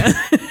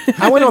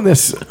 I went on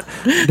this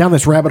down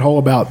this rabbit hole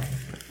about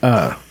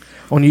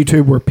on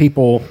YouTube where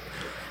people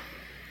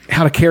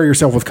how to carry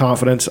yourself with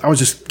confidence. I was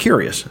just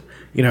curious,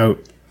 you know.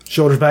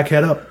 Shoulders back,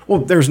 head up. Well,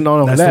 there's not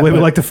only That's that, the way we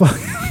but, like to fuck.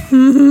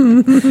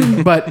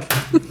 but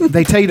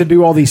they tell you to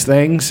do all these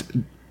things.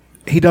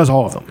 He does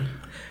all of them.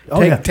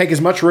 Take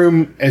as much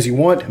room as you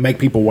want. Make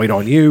people wait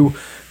on you.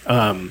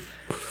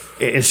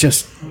 It's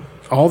just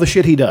all the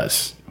shit he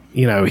does.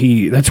 You know,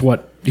 that's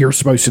what you're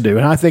supposed to do.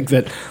 And I think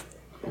that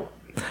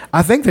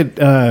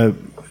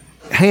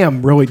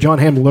John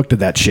Hamm looked at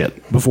that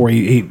shit before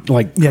he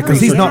like Because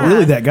he's not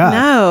really that guy.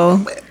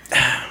 No.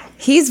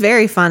 He's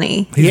very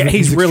funny.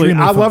 He's really. extremely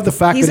I love funny. the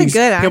fact He's that a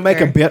good he'll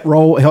make a actor. bit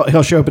role.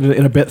 He'll show up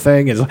in a bit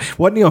thing. It's like,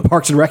 wasn't he on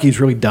Parks and Rec? He's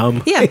really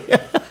dumb. Yeah.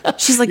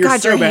 She's like,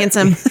 God, you're bad.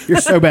 handsome.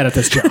 You're so bad at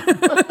this job.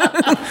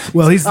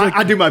 Well, he's like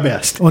I do my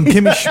best. on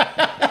Kimmy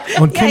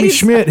On Kimmy he's-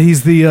 Schmidt,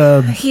 he's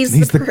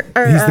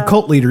the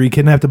cult leader. He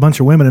kidnapped a bunch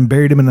of women and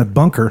buried them in a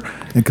bunker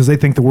because they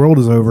think the world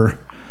is over.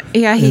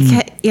 Yeah,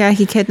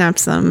 he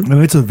kidnaps them.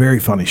 And it's a very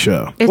funny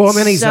show.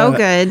 It's so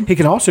good. He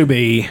can also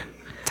be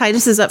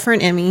Titus is up for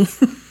an Emmy.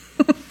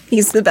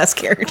 He's the best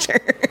character.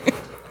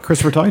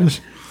 Christopher Titus.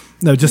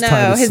 No, just No,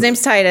 Titus. his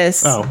name's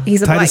Titus. Oh.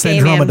 He's a Titus black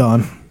gay man.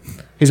 Andromedon.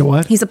 He's a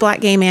what? He's a black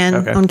gay man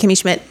Okay. on Kimmy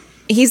Schmidt.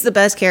 He's the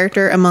best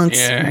character amongst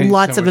Yeah, he's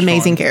lots so of much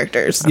amazing fun.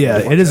 characters. Yeah,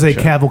 it is a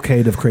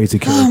cavalcade of crazy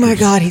characters. Oh my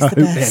God, he's the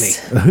hoot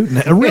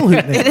best. A real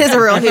hoot It is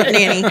a real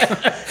hootenanny.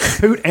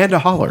 Hoot and a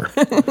holler.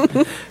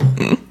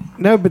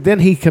 No, but then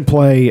he can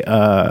play.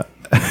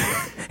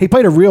 He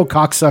played a real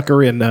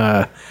cocksucker in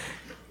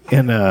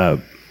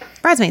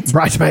Bridesmaids.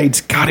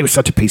 Bridesmaids. God, he was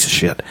such a piece of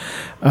shit.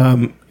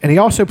 And he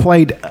also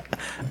played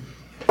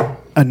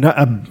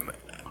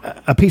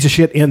a piece of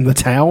shit in The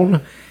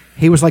Town.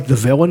 He was like the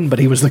villain, but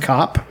he was the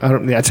cop.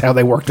 That's how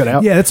they worked it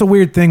out. Yeah, it's a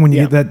weird thing when you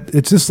Yeah. get that.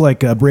 It's just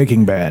like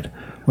Breaking Bad.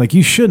 Like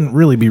you shouldn't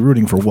really be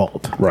rooting for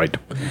Walt. Right.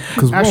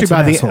 'Cause Actually, Walt's an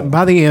asshole.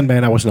 by the end,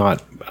 man, I was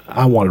not.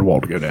 I wanted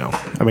Walt to go down.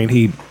 I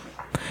mean,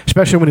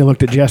 especially when he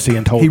looked at Jesse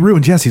and He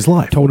ruined Jesse's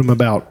life. told him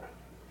about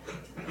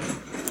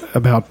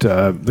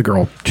the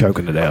girl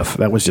choking to death.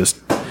 That was just.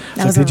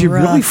 was did you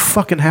really rough.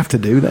 fucking have to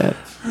do that?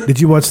 Did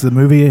you watch the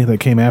movie that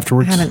came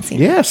afterwards? I haven't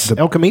seen it. Yes,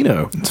 El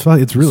Camino.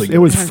 It's really good. It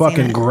was I haven't seen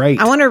fucking it. great.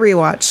 I want to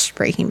rewatch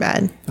Breaking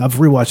Bad. I've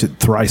rewatched it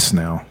thrice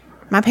now.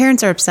 My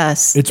parents are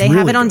obsessed. It's they have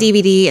really it on good.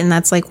 DVD, and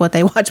that's like what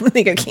they watch when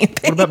they go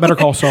camping. What about Better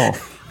Call Saul?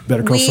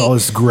 Better Call We- Saul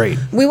is great.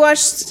 We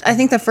watched, I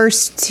think, the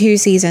first 2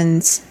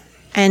 seasons,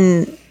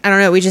 and I don't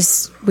know.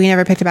 We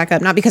never picked it back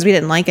up. Not because we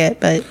didn't like it,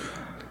 but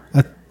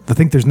I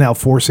think there's now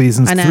 4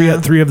 seasons. I know.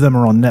 Three of them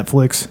are on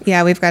Netflix.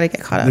 yeah, we've got to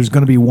get caught up. There's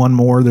going to be one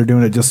more. They're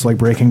doing it just like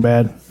Breaking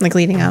Bad. Like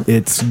leading up.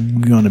 It's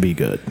going to be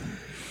good.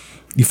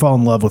 You fall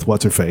in love with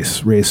what's her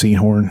face, Rhea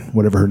Seehorn,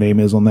 whatever her name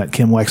is on that.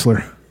 Kim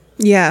Wexler.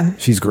 Yeah,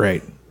 She's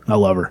great. I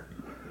love her.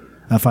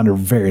 I find her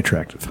very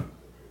attractive.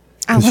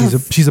 I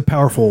love She's a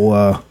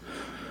powerful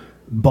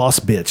boss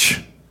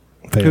bitch.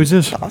 Who's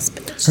this? Boss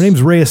Bitch. Her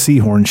name's Rhea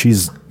Seehorn.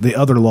 She's the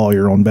other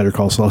lawyer on Better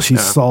Call Saul.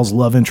 She's Saul's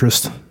love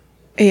interest.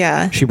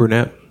 Yeah, She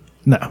brunette.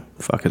 No.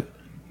 Fuck it.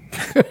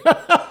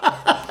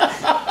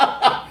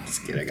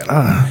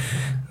 I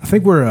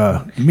think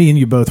we're me and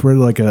you both. We're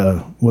like a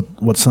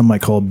what some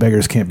might call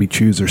beggars can't be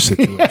choosers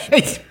situation.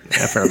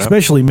 Yeah, fair enough.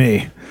 Especially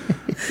me.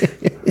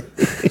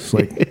 It's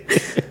like,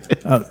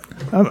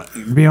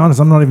 to be honest,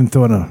 I'm not even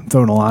throwing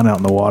a line out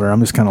in the water. I'm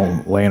just kind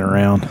of laying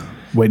around,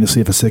 waiting to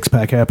see if a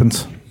 6-pack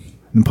happens,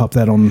 and pop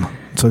that on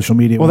social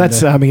media. Well, one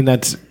that's. day. I mean,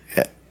 that's.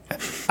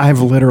 I've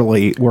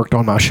literally worked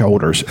on my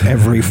shoulders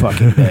every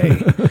fucking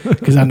day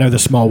because I know the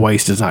small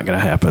waist is not going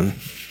to happen.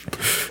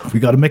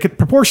 We got to make it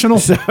proportional.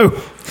 So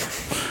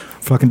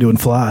Fucking doing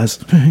flies.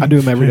 I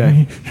do them every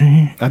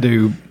day. I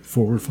do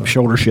Forward flies.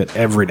 shoulder shit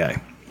every day.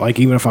 Like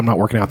even if I'm not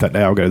working out that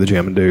day, I'll go to the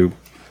gym and do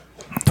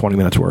 20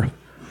 minutes worth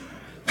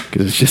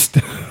because it's just.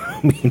 I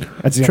mean,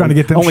 that's the Trying to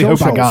get them only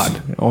hope I socials.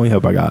 got. Only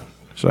hope I got.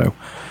 So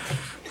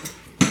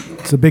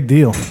It's a big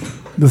deal.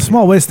 The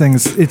small waist thing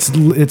is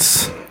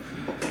it's.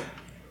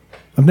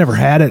 I've never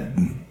had it,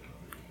 and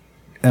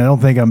I don't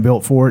think I'm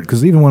built for it.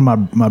 Because even when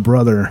my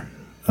brother,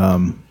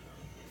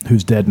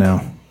 who's dead now,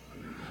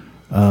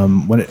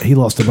 when he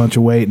lost a bunch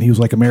of weight and he was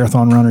like a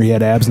marathon runner, he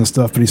had abs and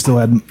stuff, but he still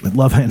had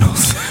love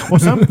handles. well,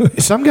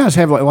 some guys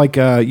have like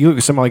you look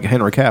at somebody like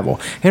Henry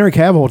Cavill. Henry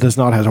Cavill does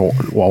not have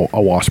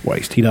a wasp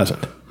waist. He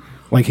doesn't.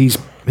 Like his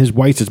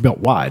waist is built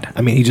wide.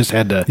 I mean, he just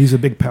had to. He's a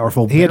big,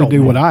 powerful. He had to barrel do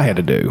man. what I had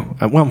to do.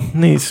 Well,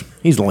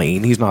 he's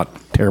lean. He's not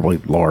terribly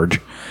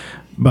large,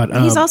 but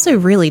he's also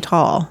really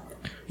tall.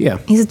 yeah.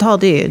 He's a tall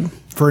dude.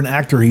 For an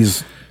actor,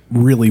 he's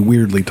really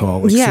weirdly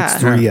tall, like Yeah.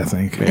 6'3", I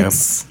think.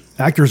 It's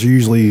Actors are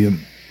usually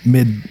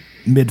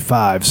mid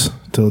fives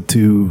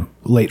to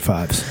late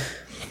fives.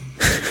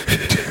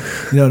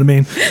 You know what I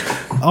mean?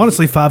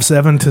 Honestly,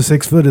 5'7" to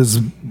 6 foot is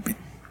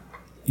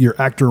your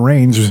actor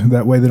range.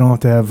 That way, they don't have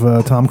to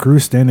have Tom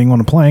Cruise standing on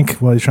a plank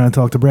while he's trying to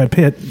talk to Brad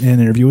Pitt in an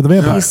Interview with a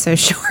Vampire. he's so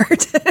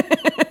short.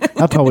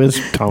 How tall is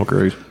Tom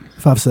Cruise?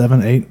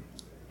 5'7", 8.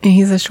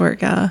 He's a short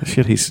guy.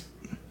 Shit, he's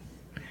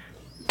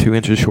 2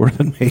 inches shorter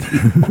than me.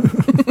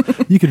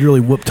 You could really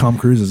whoop Tom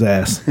Cruise's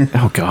ass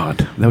Oh God,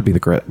 that would be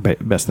the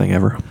best thing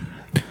ever.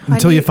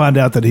 until you find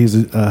out that he's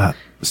a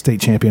state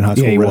champion high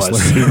school Yeah, he wrestler.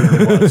 was. He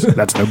really was.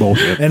 That's no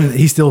bullshit. And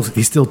he still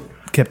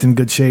kept in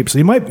good shape. So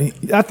he might.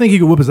 I think he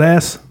could whoop his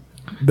ass,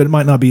 but it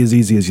might not be as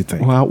easy as you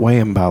think. Well, I outweigh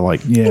him by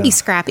like Yeah, He's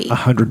scrappy.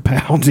 100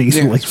 pounds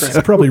easily. it's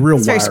probably real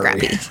It's very wiry,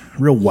 scrappy.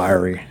 real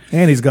wiry,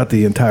 and he's got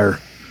the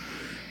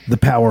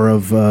power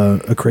of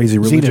a crazy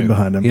religion Xenu.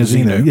 behind him. He has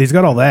Xenu. Xenu. He's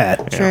got all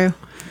that. True.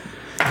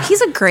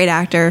 He's a great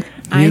actor.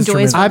 I is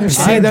enjoy his tremendous.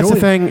 work. See, that's the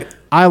enjoy thing.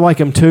 I like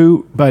him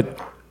too, but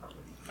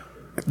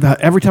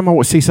every time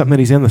I see something that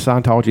he's in, the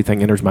Scientology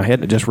thing enters my head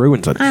and it just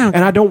ruins it. I don't-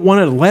 And I don't want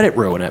to let it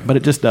ruin it, but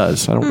it just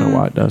does. I don't know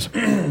why it does.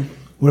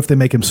 What if they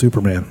make him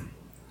Superman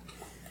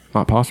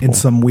Not possible. in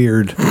some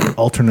weird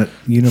alternate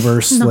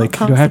universe? Not Like,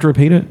 possible. Do I have to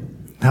repeat it?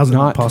 how's it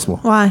not not possible?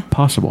 Why?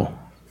 Possible.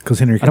 Because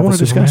Henry I don't want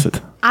to Cavill's discuss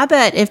Superman? it. I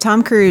bet if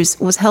Tom Cruise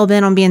was hell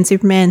bent on being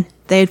Superman,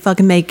 they'd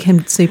fucking make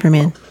him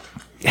Superman.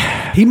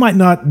 He might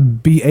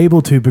not be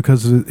able to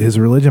because his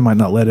religion might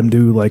not let him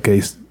do like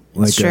a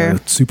True.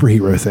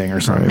 superhero thing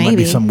or something. It might be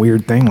Maybe. some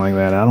weird thing like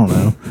that. I don't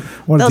know.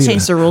 What They'll is he,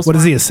 change the rules What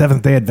is for he, a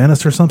Seventh-day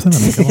Adventist or something? I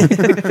mean,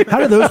 come on. How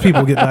do those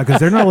people get by? Because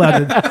they're not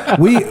allowed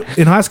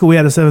to. In high school, we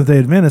had a Seventh-day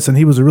Adventist, and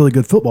he was a really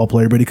good football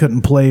player, but he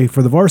couldn't play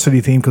for the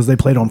varsity team because they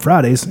played on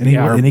Fridays, and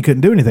he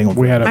couldn't do anything on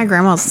We Fridays. had My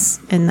grandma's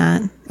in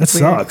that. That It's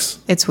weird. sucks.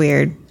 It's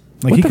weird.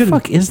 Like what he the couldn't.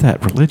 fuck is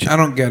that religion? I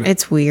don't get it.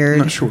 It's weird. I'm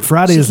not sure.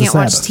 Friday She is the can't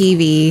watch Sabbath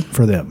TV.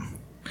 for them.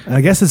 And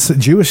I guess it's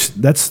Jewish.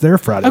 That's their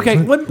Friday. Okay,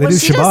 isn't it? let- they do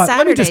let's- she does Shabbat.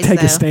 Let me just Saturdays, take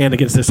a though. stand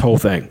against this whole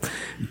thing.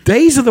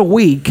 Days of the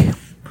week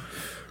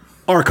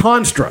are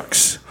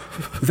constructs.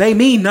 They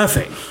mean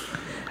nothing.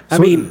 I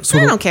mean,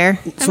 I don't care.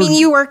 I mean,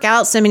 you work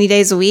out so many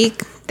days a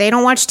week. They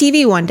don't watch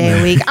TV one day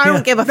a week. I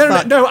don't give a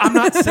fuck. no, I'm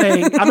not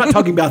saying, I'm not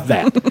talking about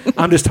that.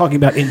 I'm just talking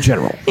about in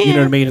general. You know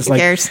what I mean? It's Who like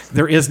cares?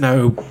 there is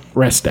no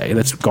rest day.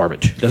 That's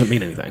garbage. Doesn't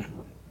mean anything.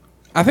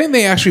 I think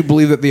they actually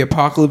believe that the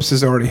apocalypse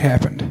has already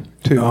happened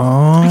too.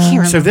 I can't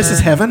remember. So this is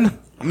heaven?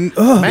 Man,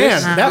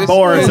 that this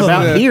bar is is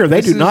about the- here. They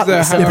this do is not. the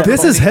accept how- If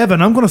this is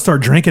heaven, I'm going to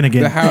start drinking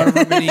again. The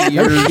however many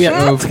years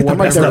Yeah, of I'm right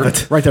whatever.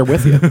 there, right there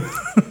with you.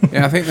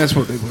 Yeah, I think that's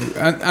what they believe.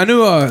 I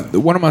knew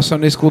one of my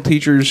Sunday school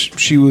teachers.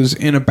 She was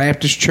in a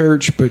Baptist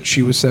church, but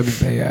she was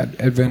Seventh-day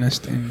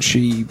Adventist, and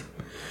she's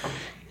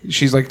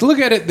like, look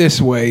at it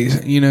this way.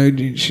 You know,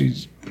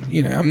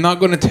 I'm not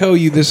going to tell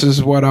you this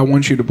is what I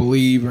want you to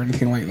believe or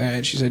anything like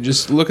that. She said,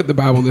 just look at the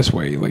Bible this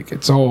way. Like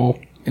it's all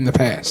in the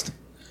past.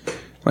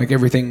 Like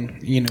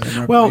everything, in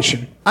Well,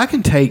 Revelation. I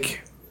can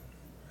take.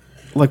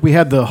 Like we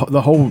had the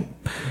whole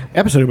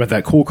episode about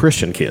that cool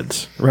Christian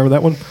kids. Remember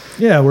that one?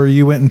 Yeah, where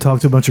you went and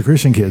talked to a bunch of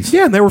Christian kids.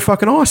 Yeah, and they were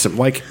fucking awesome.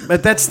 Like,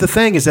 but that's the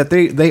thing is that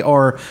they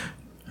are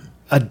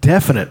a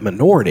definite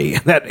minority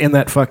in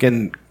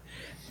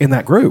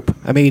that group.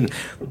 I mean,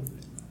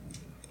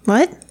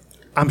 What?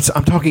 I'm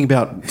talking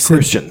about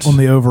Christians. On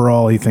the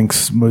overall, he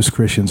thinks most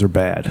Christians are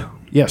bad.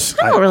 Yes,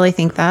 I don't really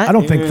think that. I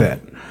don't think that.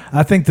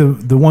 I think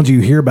the ones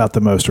you hear about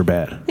the most are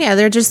bad. Yeah,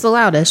 they're just the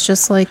loudest,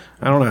 just like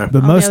I don't know. But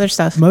All the most other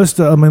stuff. most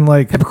I mean,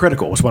 like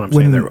Hypocritical is what I'm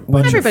When- saying. They're a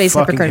when- bunch of Everybody's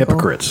fucking hypocritical.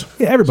 hypocrites.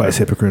 yeah, everybody's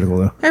hypocritical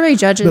though. everybody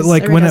judges. But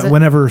like everybody does it.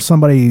 whenever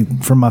somebody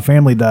from my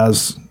family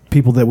dies,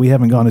 people that we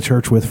haven't gone to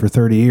church with for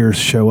 30 years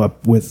show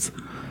up with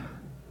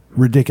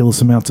ridiculous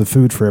amounts of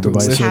food for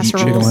everybody, so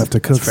Casseroles. they don't have to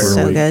cook for a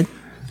so week. good.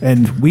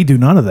 And we do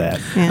none of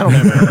that. Yeah.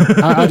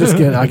 I just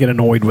get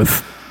annoyed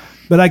with.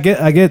 But I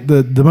get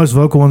the most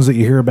vocal ones that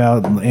you hear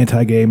about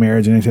anti-gay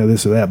marriage and anti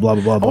this or that, blah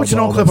blah blah. I want you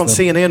to know a clip on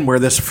CNN where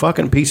this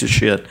fucking piece of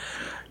shit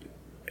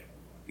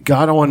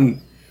got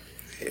on.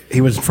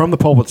 He was from the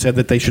pulpit, said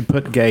that they should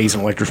put gays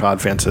in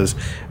electrified fences,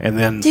 and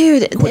then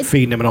Dude, quit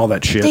feeding them and all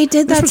that shit. They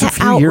did This that was a to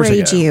few years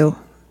outrage ago. you.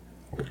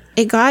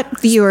 It got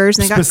viewers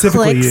and it got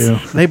Specifically clicks. you.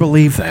 They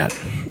believe that.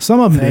 Some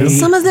of them They do.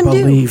 Some of them do.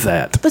 believe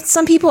that. But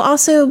some people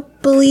also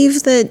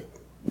believe that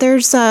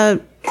there's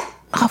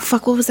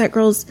what was that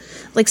girl's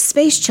like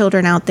space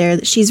children out there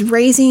that she's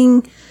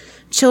raising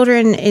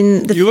children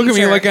in the You look at me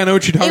future. like I know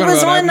what you're talking It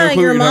was about. I have on no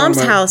clue your what you're talking mom's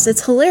about. house.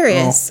 It's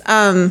hilarious.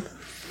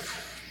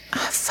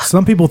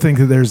 Some people think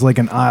that there's like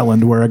an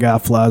island where a guy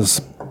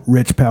flies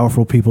rich,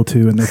 powerful people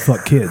to, and they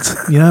fuck kids.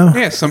 You know?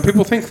 Yeah, some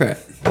people think that.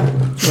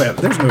 Well,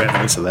 there's no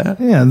evidence of that.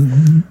 Yeah,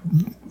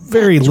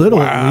 very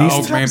little at Wow,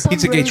 least. man,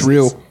 Pizzagate's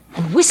real.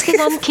 Whisking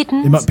on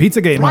kittens.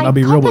 Pizzagate might not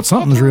be real, but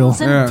something's real.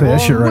 Yeah. I'll tell you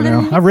that shit right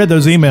now. I've read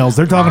those emails.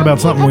 They're talking about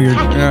something weird.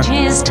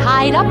 Packages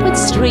tied up with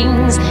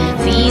strings.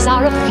 These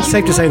are a few. It's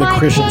safe to say that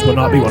Christians will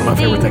not be one of my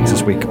favorite things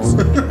this week.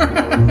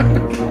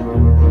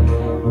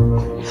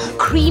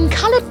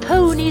 Cream-colored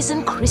ponies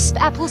and crisp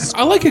apple.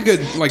 I like a good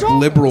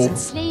liberal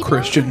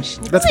Christian.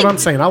 That's what I'm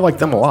saying. I like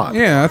them a lot.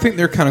 Yeah, I think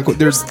they're kind of cool.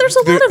 There's a lot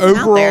of them out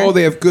overall there.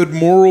 they have good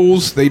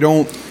morals. They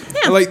don't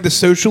Yeah. like the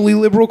socially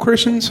liberal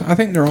Christians. I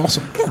think they're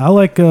awesome. I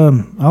like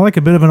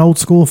a bit of an old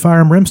school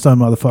fire and brimstone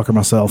motherfucker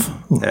myself.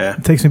 Yeah.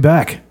 It takes me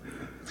back.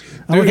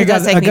 I like, It a guy,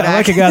 does take me I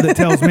like a back. guy that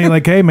tells me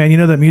like, "Hey man, you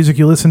know that music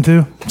you listen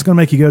to? It's going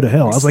to make you go to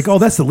hell." I was like, "Oh,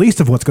 that's the least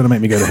of what's going to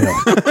make me go to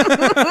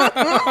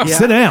hell."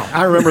 Sit down.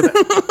 I remember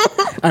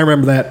that. I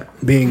remember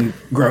that being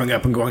growing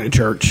up and going to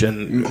church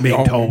and being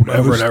Oh, told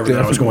over and most over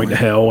that I was going to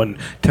definitely.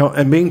 hell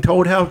and being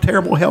told how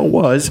terrible hell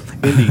was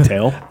in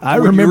detail. I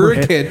When remember you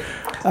were a kid.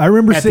 I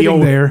remember At the sitting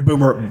old there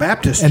Boomer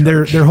Baptist and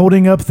church. they're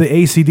holding up the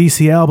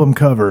AC/DC album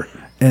cover,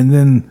 and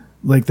then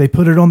like they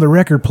put it on the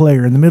record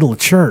player in the middle of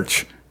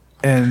church,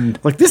 and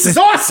like, this is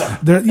awesome.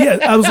 yeah,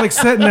 I was like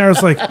sitting there. I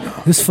was like,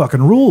 "This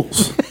fucking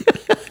rules.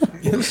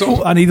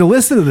 So, I need to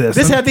listen to this."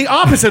 This had the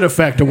opposite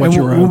effect of what and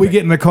you were when we hoping.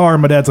 get in the car,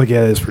 my dad's like,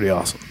 "Yeah, it's pretty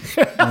awesome."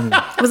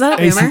 Was that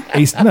a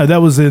boomer? No,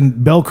 that was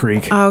in Bell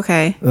Creek, Oh,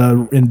 okay.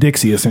 in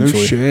Dixie,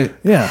 essentially. shit.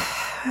 Yeah,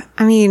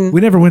 I mean,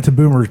 we never went to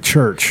Boomer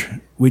Church.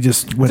 We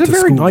just went It's a to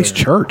very school nice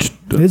there. church.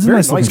 It's a very nice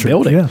nice looking church,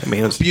 building. yeah. I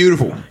mean, it's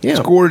beautiful. Yeah. It's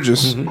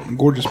gorgeous.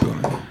 Gorgeous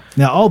building.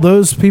 Now, all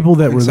those people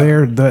that were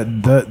there,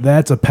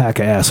 that's a pack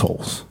of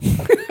assholes.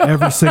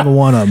 Every single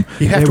one of them.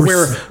 you have They to were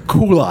wear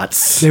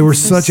culottes. They were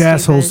such stupid.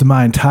 assholes to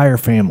my entire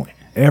family.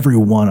 Every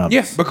one of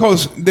Yeah, us.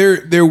 because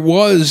there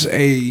was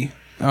the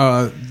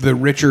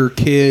richer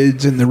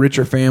kids and the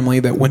richer family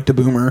that went to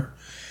Boomer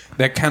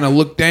that kind of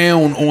looked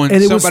down on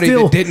And it was somebody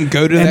still, that didn't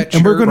go to that church.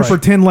 And we're going to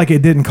pretend like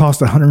it didn't cost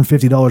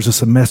 $150 a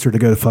semester to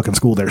go to fucking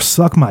school there.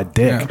 Suck my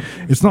dick.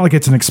 Yeah. It's not like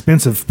it's an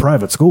expensive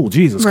private school.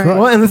 Jesus Right. Christ.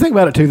 Well, and the thing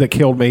about it too that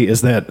killed me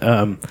is that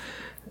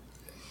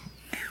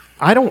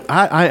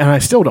I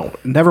still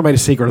don't. Never made a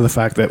secret of the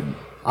fact that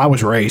I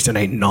was raised in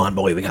a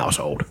non-believing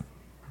household.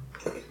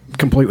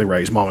 Completely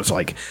raised. Mom was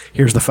like,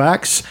 "Here's the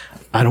facts.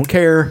 I don't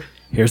care.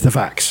 Here's the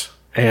facts."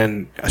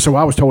 And so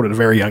I was told at a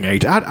very young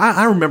age.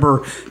 I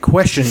remember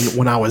questioning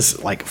when I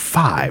was like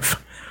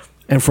 5,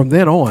 and from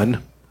then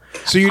on.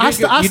 So you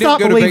didn't, I you stopped didn't go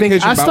to believing.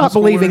 vacation I Bible stopped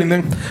school or believing.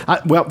 anything?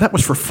 Well, that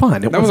was for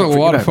fun. That was a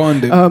lot of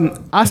fun, dude.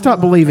 I stopped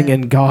believing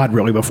in God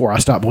really before I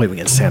stopped believing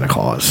in Santa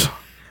Claus.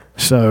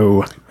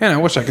 So, Man, I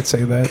wish I could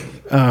say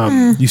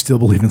that. You still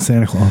believe in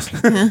Santa Claus?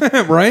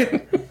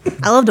 Right?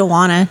 I loved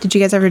Awana. Did you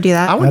guys ever do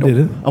that? I did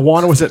it.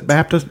 Awana was at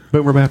Baptist,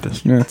 Boomer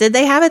Baptist. Yeah, Did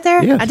they have it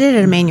there? Yes. I did it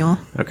at Emmanuel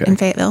Okay. in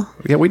Fayetteville.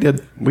 we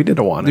did. We did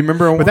Awana. Do you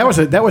remember But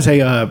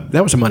Awana?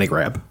 that was a money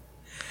grab.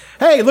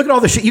 Hey, look at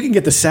all the shit. You can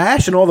get the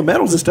sash and all the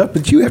medals and stuff,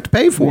 but you have to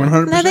pay for it.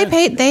 100%. No, they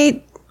paid.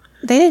 They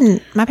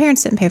didn't. My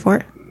parents didn't pay for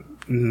it.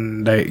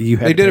 You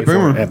had They to did pay at for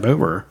Boomer. it At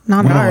Boomer.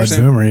 Not Well, ours. at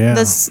Boomer, yeah.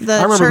 The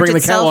I remember church bringing the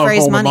itself catalog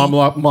raised home, money.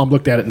 and mom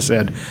looked at it and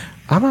said,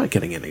 "I'm not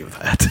getting any of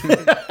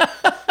that."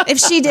 If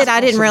she did,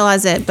 I didn't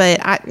realize it, but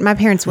my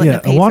parents wouldn't Yeah,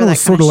 have paid for Awana that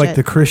was sort kind of of like shit.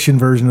 the Christian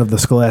version of the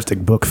Scholastic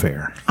Book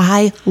Fair.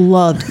 I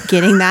loved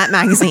getting that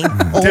magazine.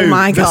 Oh Dude,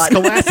 my the god!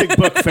 Scholastic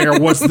Book Fair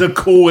was the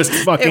coolest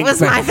fucking It was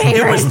thing. my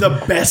favorite. It was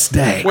the best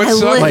day. What I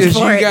sucked lived is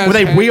for you it. guys When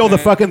they had wheel the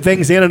that- fucking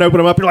things in and open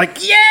them up, you're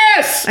like,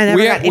 yes! I never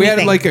We got had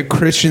anything. like a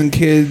Christian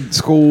kid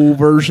school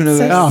version of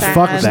So that. Oh, sad.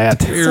 fuck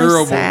that. So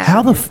Terrible. sad.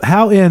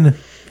 How in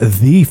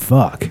the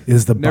fuck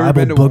is the Never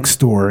been Bible to one.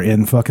 bookstore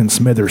in fucking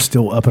Smithers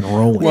still up and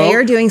rolling? They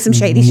are doing some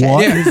shady shit.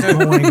 What Yeah. is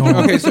going on?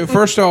 Okay, so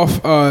first off,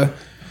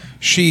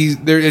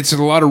 it's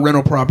a lot of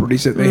rental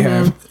properties that they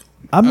have.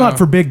 I'm not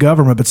for big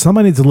government, but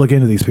somebody needs to look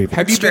into these people.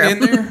 Have you been in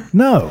there?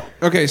 No.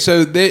 Okay,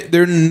 so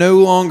they're no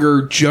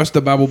longer just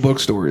a Bible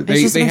bookstore. They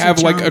just a bunch of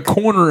have like a junk.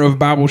 corner of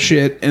Bible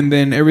shit, and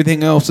then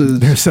everything else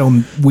They're is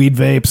selling weed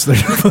vapes.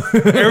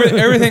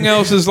 everything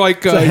else is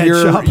like a head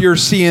shop. your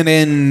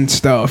CNN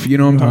stuff. You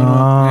know what I'm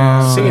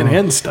talking about?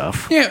 CNN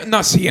stuff. Yeah,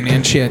 not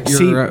CNN shit.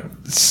 See- Your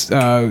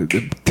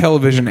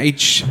television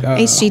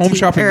HGTV home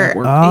shopping or-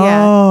 network.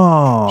 Yeah.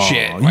 Oh,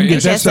 Shit, You can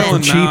get that stuff for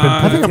HSN. cheap.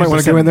 I think I might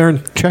want to go in there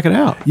and check it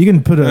out. You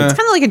can put a.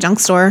 Kind of like a junk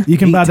store. You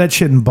can buy that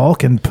shit in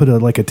bulk and put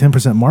like a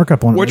 10%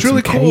 markup on it. What's Make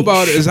really some cool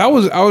about it cash. is I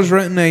was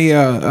renting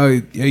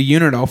a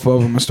unit off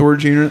of them, a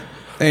storage unit,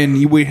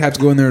 and we'd have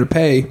to go in there to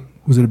pay.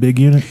 Was it a big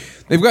unit?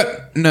 They've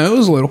got no, it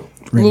was a little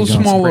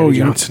Johnson. small little Randy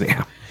unit, Johnson,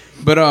 yeah.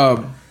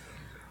 but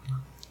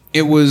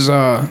it was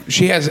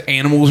she has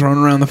animals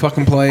running around the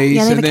fucking place.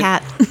 Yeah, they have and a then,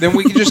 cat. Then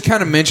we just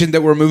kind of mentioned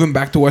that we're moving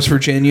back to West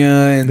Virginia,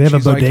 and They have a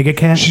she's like- bodega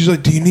cat? She's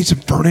like, "Do you need some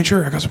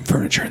furniture? I got some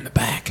furniture in the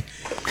back."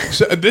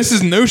 So this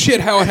is no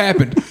shit how it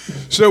happened.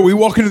 So we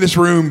walk into this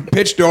room,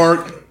 pitch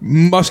dark,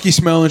 musky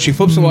smell, and she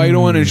flips the light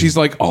on, and she's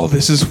like, "Oh,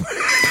 this is."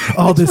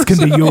 All this can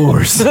be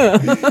yours.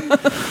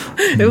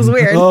 It was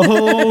weird. It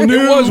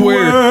was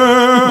weird,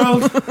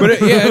 but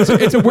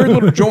it's a weird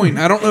little joint.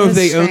 I don't know if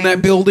That's they own that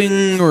strange.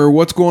 building or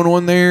what's going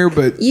on there,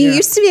 but You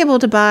used to be able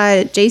to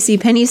buy J.C.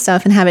 Penney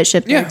stuff and have it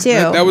shipped yeah,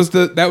 there too. that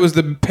was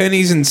the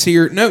Pennies and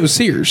Sears. No, it was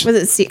Sears. Was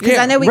it? Because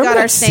Yeah. I know we Remember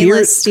got our that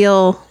stainless Sears-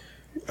 steel.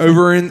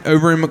 over in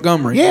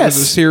Montgomery. Yes.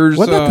 the Sears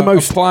Wasn't that the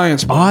most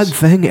appliance odd place.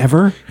 thing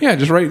ever? Yeah,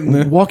 just right in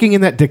the. Walking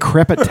in that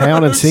decrepit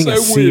town and seeing a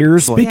So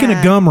weird. Sears, like Speaking Yeah.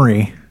 of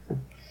Gummery,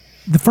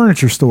 the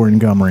furniture store in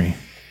Gummery,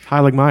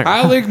 Heilig Meyer.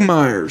 Heilig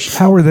Myers.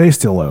 how are they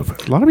still open?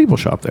 A lot of people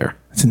shop there.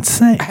 It's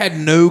insane. I had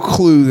no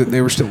clue that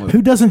they were still open.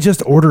 Who doesn't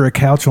just order a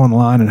couch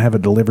online and have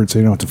it delivered so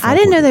you don't have to fuck I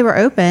didn't with know it? they were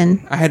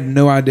open. I had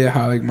no idea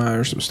Heilig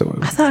Myers was still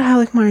open. I thought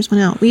Halleck Myers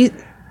went out.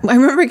 I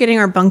remember getting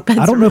our bunk beds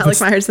I don't from know if Halleck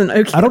it's- Myers and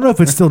Oak. I don't know if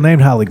it's still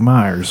named Heilig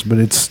Myers, but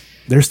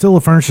there's still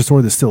a furniture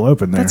store that's still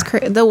open there. That's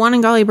crazy. The one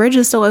in Golly Bridge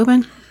is still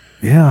open,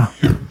 Yeah.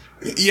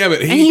 Yeah, but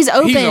and he's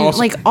open awesome.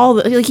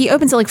 like he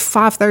opens at like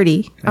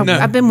 5:30. No,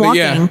 I've been but walking.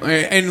 yeah,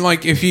 and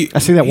like if you, I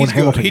see that one he's good.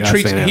 Hamilton He guy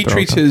treats saying that he there all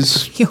treats the time.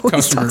 his He always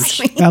customers talks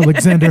to me.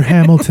 Alexander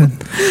Hamilton.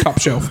 top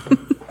shelf.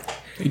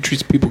 He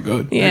treats people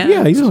good. Yeah.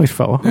 Yeah, he's a nice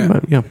fellow.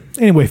 Yeah.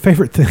 Anyway,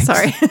 favorite thing.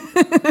 Sorry.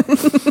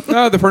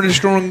 The furniture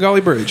store on Golly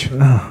Bridge.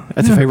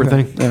 That's a favorite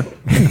thing. Yeah.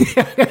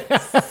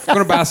 I'm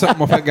gonna buy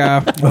something off that guy.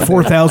 A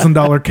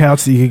 $4,000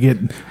 couch that you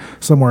could get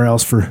somewhere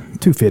else for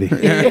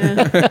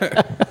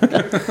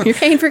 $250. You're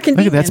paying for Look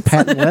convenience. at that's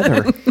patent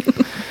leather.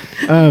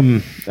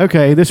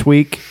 Okay, this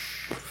week,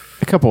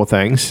 a couple of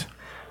things.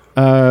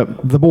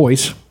 The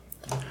Boys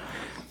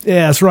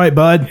Yeah, that's right,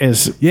 bud.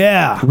 is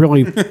Yeah.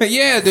 really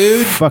Yeah,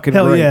 dude. fucking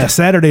Hell great. yeah.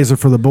 Saturdays are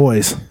for the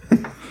boys.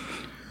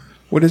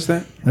 What is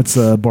that? That's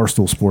a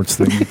Barstool Sports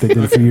thing that they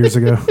did a few years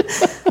ago.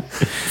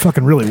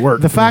 Fucking really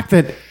worked. The fact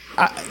that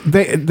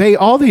they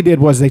all they did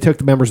was they took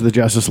the members of the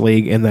Justice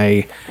League and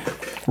they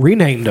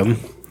renamed them,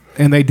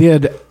 and they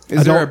did.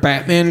 Is there a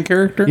Batman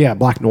character? Yeah,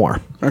 Black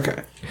Noir.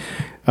 Okay.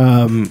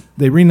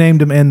 They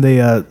renamed him and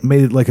they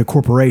made it like a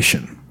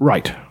corporation.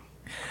 Right.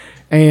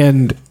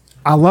 And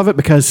I love it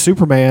because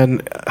Superman,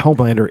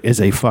 Homelander, is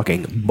a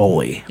fucking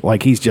bully.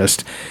 Like,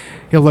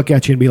 he'll look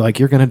at you and be like,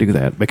 you're going to do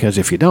that because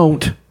if you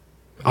don't,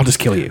 I'll just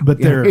kill you. But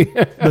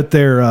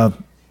their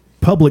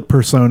public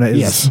persona is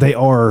Yes. they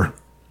are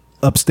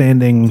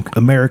upstanding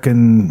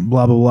American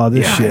blah blah blah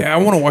this shit. Yeah, I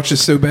want to watch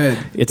this so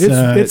bad. It's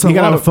a you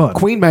lot of fun.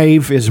 Queen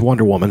Maeve is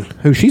Wonder Woman,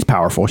 who she's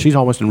powerful. She's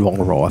almost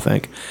invulnerable, I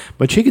think.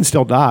 But she can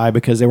still die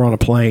because they were on a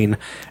plane.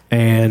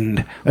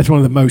 And that's one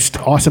of the most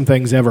awesome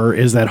things ever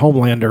is that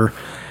Homelander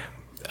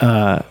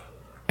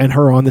and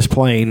her on this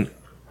plane.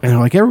 And they're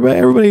like,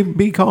 everybody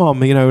be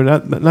calm. You know,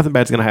 nothing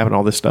bad's going to happen,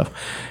 all this stuff.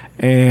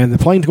 And the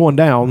plane's going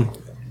down.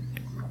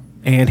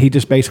 And he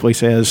just basically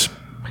says,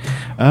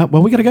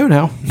 well, we got to go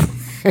now.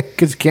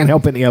 Because he can't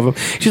help any of them.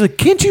 She's like,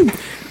 can't you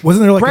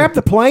Wasn't there like grab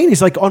the plane?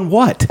 He's like, on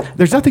what?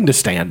 There's nothing to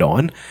stand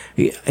on.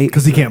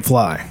 because he can't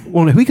fly,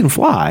 Well, if he can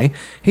fly,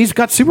 he's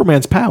got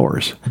Superman's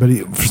powers. but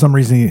for some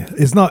reason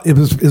it's not.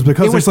 It's because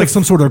was there's like the-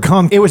 some sort of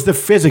It was the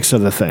physics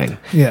of the thing.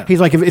 Yeah. He's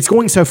like, if it's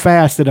going so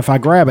fast that if I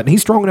grab it, and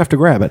he's strong enough to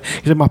grab it,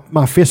 he said,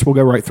 my fist will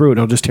go right through it and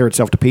it'll just tear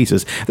itself to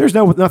pieces. There's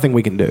nothing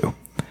we can do.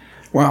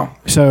 Wow.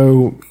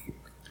 So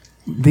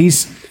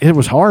it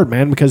was hard,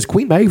 man, because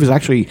Queen Maeve is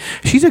actually,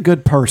 she's a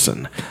good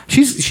person.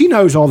 She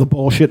knows all the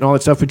bullshit and all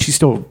that stuff, but she's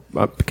still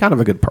kind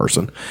of a good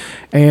person.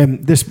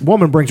 And this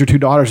woman brings her 2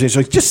 daughters and she's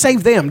like, just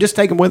save them, just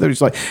take them with her.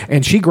 He's like,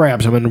 and she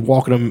grabs them and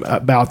walking them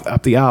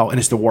up the aisle, and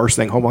it's the worst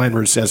thing.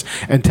 Homelander says,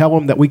 and tell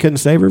them that we couldn't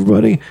save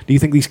everybody. Do you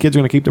think these kids are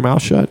going to keep their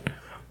mouths shut?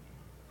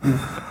 Do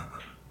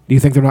you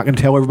think they're not going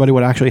to tell everybody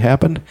what actually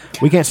happened?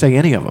 We can't say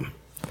any of them.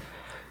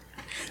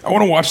 I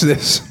want to watch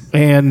this.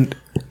 And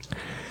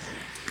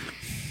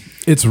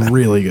it's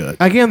really good.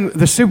 again,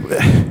 the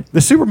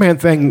Superman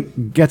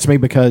thing gets me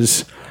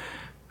because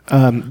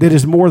it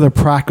is more the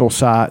practical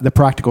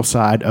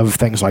side of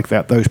things like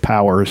that. Those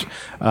powers,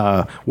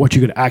 what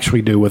you could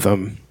actually do with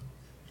them.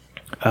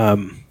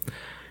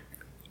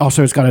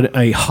 Also, it's got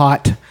a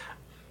hot,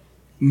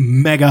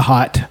 mega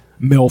hot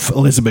MILF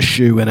Elizabeth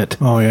Shue in it.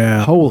 Oh,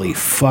 yeah. Holy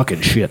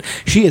fucking shit!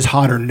 She is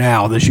hotter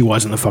now than she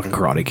was in the fucking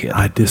Karate Kid.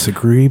 I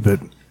disagree, but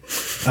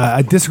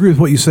I disagree with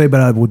what you say, but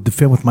I would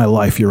defend with my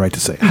life your right to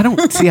say. I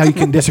don't see how you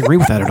can disagree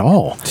with that at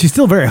all. She's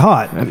still very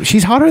hot.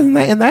 She's hotter in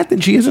that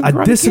than she is in the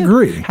Karate I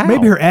disagree. Kid. How?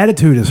 Maybe her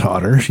attitude is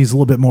hotter. She's a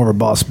little bit more of a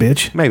boss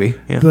bitch. Maybe,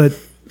 yeah. But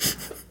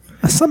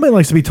somebody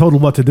likes to be told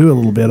what to do a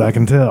little bit, I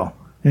can tell.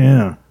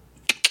 Yeah.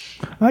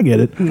 I get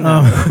it.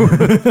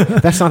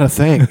 That's not a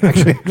thing.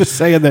 Actually, I'm just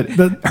saying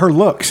that her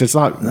looks, it's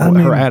not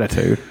her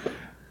attitude.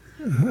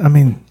 I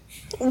mean,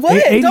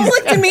 What? 80s Don't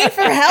look to me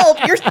for help.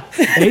 You're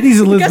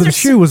 80s Elizabeth are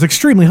Shue was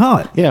extremely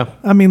hot. Yeah.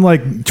 I mean,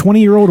 like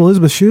 20-year-old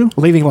Elizabeth Shue.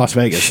 Leaving Las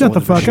Vegas. Shut the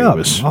Elizabeth fuck Shue up.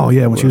 was- Oh,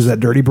 yeah, when she was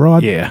that dirty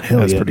broad. Yeah, Hell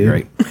that's yeah, pretty dude.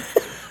 great.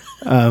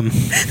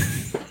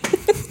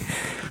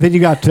 Then you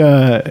got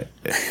the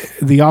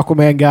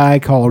Aquaman guy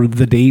called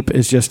The Deep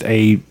is just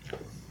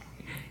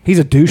he's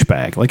a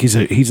douchebag. Like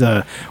he's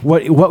a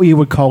what you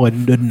would call a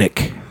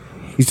nudnik.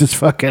 He's just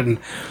fucking.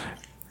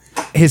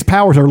 His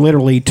powers are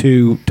literally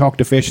to talk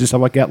to fish and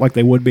stuff like that, like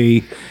they would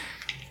be,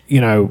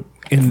 in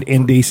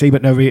DC,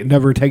 but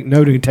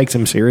nobody takes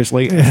him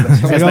seriously.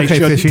 As Like, they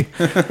okay, shouldn't. fishy.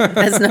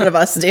 as none of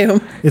us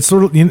do. It's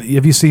sort of.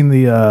 Have you seen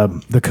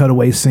the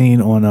cutaway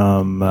scene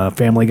on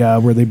Family Guy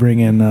where they bring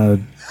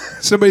in?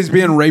 Somebody's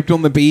being raped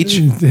on the beach.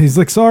 He's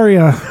like, sorry,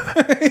 Yeah.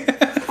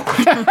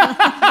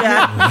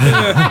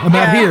 I'm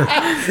out here.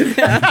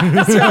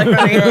 That's really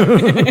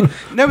funny.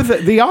 No, but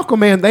the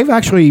Aquaman,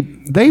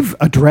 they've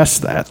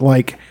addressed that.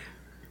 Like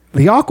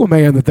the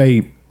Aquaman that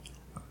they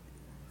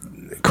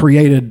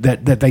created,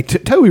 that they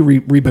totally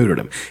rebooted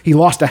him. He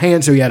lost a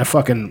hand, so he had a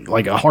fucking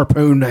like a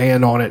harpoon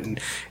hand on it, and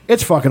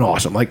it's fucking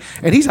awesome. Like,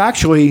 and he's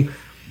actually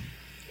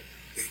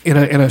in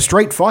a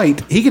straight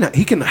fight, he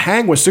can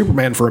hang with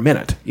Superman for a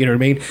minute. You know what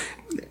I mean?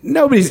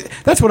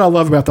 That's what I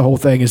love about the whole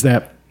thing is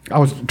that I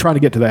was trying to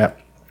get to that.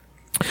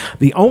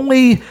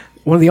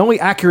 One of the only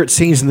accurate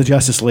scenes in the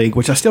Justice League,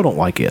 which I still don't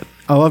like it.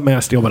 I love Man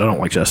of Steel, but I don't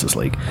like Justice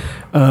League.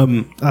 I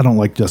don't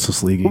like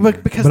Justice League either.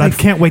 Because but I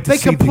can't wait to they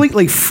see.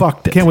 completely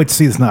fucked it. Can't wait to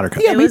see the Snyder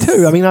Cut. Yeah, me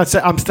too. I mean, I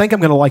think I'm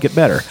going to like it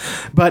better.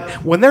 But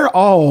when they're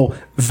all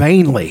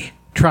vainly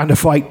trying to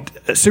fight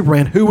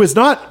Superman, who was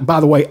not, by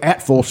the way,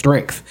 at full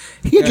strength,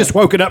 he had just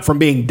woken up from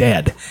being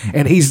dead,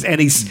 and he's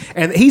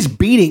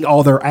beating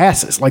all their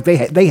asses. Like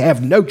they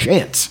have no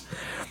chance.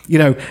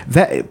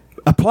 That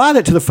apply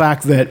that to the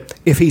fact that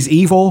if he's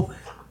evil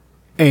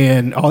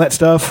and all that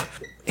stuff,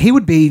 he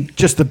would be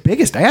just the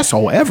biggest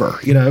asshole ever.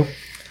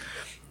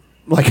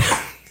 Like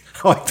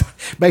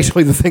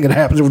basically the thing that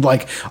happens with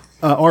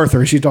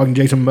Arthur, she's talking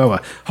to Jason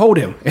Momoa, hold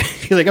him.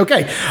 He's like,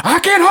 okay, I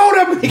can't hold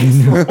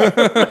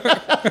him.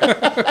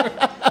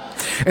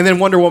 And then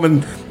Wonder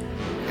Woman,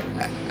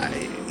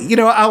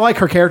 I like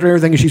her character and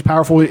everything, and she's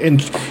powerful.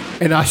 And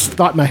I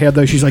thought in my head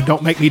though, she's like,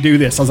 don't make me do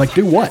this. I was like,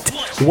 do what?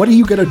 What are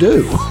you gonna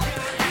do?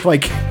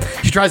 Like,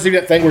 she tries to do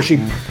that thing where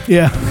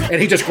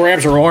and he just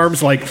grabs her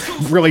arms like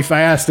really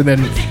fast, and then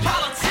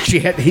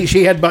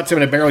she headbutts him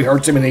and it barely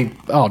hurts him, and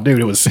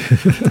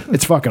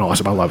it's fucking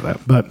awesome. I love that.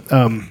 But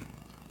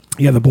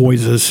yeah, The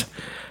Boys is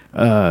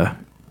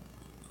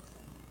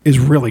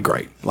really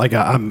great. Like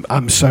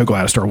I'm so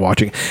glad I started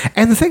watching.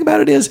 And the thing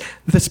about it is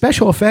the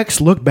special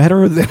effects look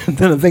better than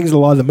the things in a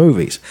lot of the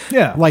movies.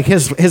 Yeah. Like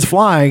his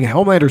flying,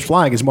 Homelander's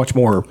flying is much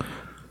more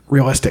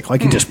realistic.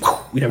 Like he just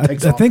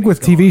takes I off think and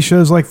with he's gone. TV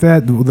shows like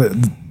that,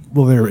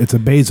 it's a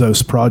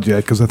Bezos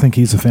project because I think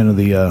he's a fan of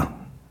the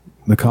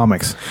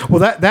comics. Well,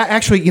 that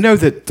actually,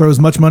 that Throw as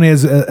much money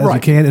as you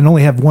Right. can and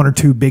only have one or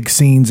two big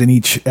scenes in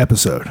each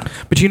episode.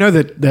 but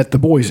that The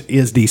Boys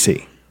is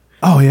DC.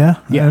 Oh yeah,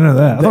 Yeah. I didn't know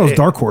that. I thought it was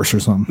Dark Horse or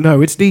something. No,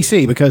 it's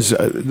DC because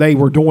they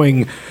were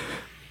doing.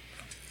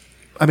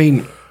 I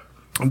mean,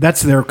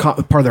 that's part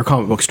of their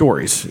comic book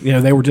stories.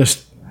 They were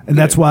just. And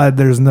that's why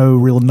there's no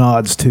real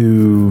nods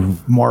to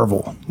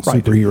Marvel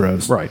Right.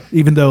 superheroes. Right.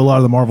 Even though a lot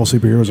of the Marvel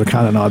superheroes are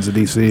kind of nods to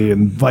DC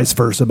and vice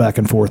versa, back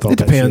and forth. all It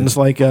that depends. shit.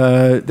 Like,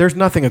 there's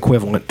nothing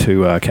equivalent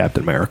to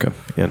Captain America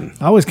in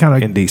I always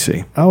kind in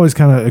DC. I always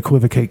kind of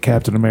equivocate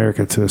Captain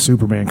America to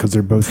Superman because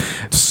they're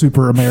both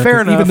super American.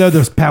 Fair enough. Even though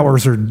those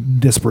powers are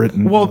disparate.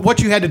 And, Well,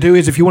 what you had to do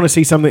is if you want to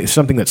see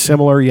something that's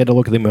similar, you had to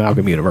look at the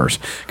Amalgam Universe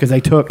because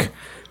they took.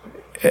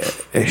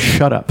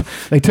 Shut up!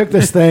 They took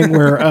this thing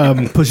where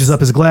pushes up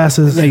his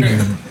glasses.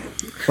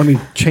 let me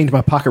change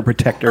my pocket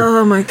protector.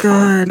 Oh my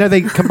god. No,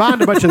 they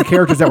combined a bunch of the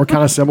characters that were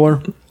kind of similar.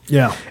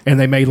 Yeah. And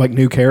they made like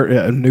new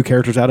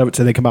characters out of it.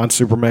 So they combined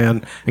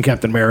Superman and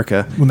Captain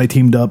America. When they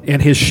teamed up.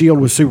 And his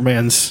shield was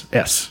Superman's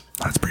S.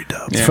 That's pretty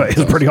dope.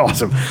 It's pretty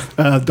awesome.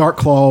 Dark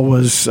Claw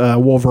was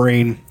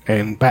Wolverine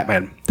and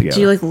Batman together.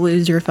 Do you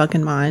lose your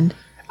fucking mind?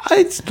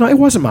 It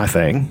wasn't my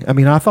thing. I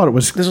mean, I thought it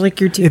was. Those are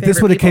like your two. If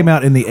this would have came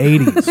out in the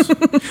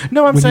 80s.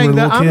 No, I'm when you saying were a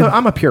that little kid?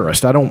 I'm a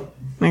purist. I don't.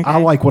 Okay. I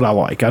like what I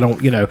like. I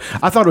don't.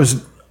 I thought it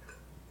was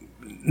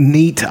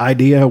neat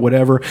idea,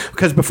 whatever.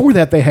 Because before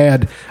that, they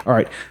had. All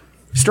right,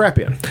 strap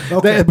in.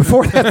 Okay.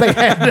 Before that, they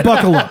had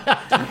Buckle up.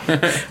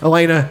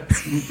 Elena.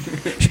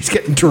 She's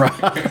getting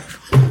dry.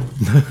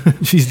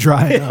 She's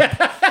drying up.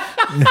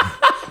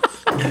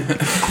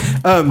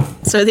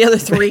 So the other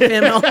three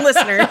female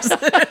listeners.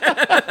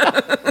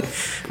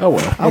 Oh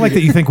well. I like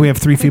that you think we have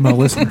 3 female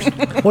listeners.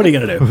 What are you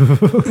gonna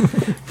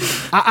do?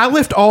 I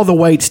lift all the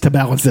weights to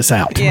balance this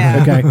out. Yeah.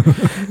 Okay.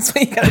 That's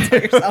what you gotta tell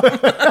yourself.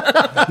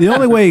 The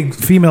only way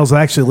females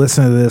actually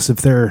listen to this if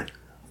they're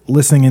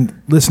listening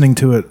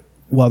to it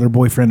while their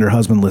boyfriend or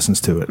husband listens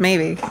to it.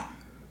 Maybe.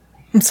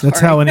 I'm sorry. That's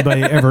how any of them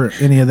I'm ever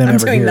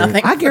doing hear nothing.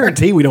 it. I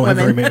guarantee we don't have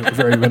Women.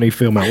 very many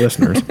female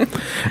listeners.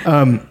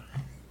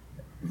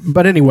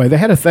 But anyway, they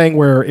had a thing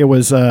where it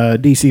was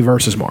DC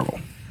versus Marvel.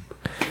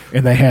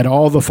 And they had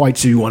all the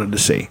fights you wanted to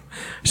see.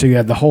 So you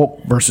had the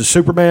Hulk versus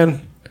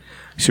Superman.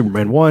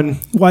 Superman won.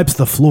 Wipes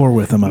the floor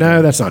with them.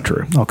 No, that's not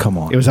true. Oh, come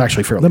on. It was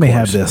actually fairly Let me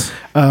close. have this.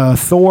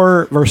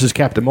 Thor versus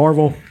Captain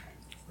Marvel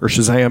or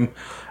Shazam.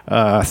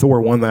 Thor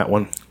won that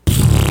one.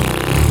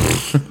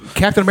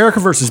 Captain America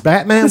versus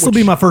Batman. This will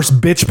be my first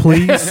bitch,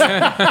 please.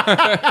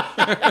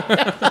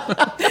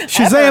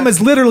 Shazam is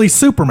literally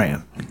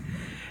Superman.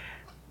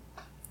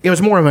 It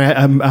was more of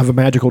a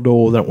magical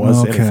duel than it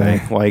was Okay.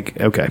 anything. Like,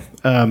 okay.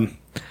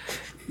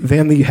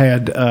 Then you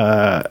had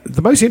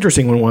the most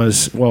interesting one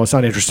was, well, it's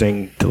not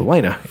interesting to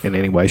Elena in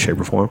any way, shape,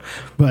 or form,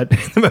 but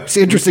the most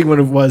interesting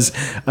one was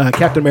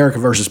Captain America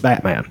versus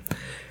Batman.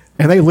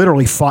 And they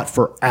literally fought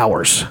for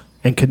hours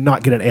and could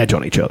not get an edge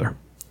on each other.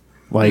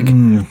 Like,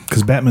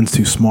 Because Batman's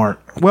too smart.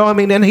 well, I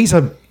mean, and he's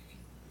a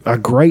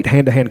great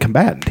hand-to-hand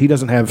combatant. He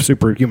doesn't have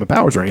superhuman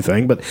powers or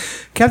anything, but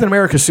Captain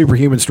America's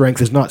superhuman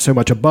strength is not so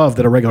much above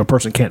that a regular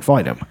person can't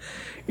fight him.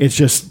 It's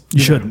just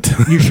You shouldn't.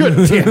 You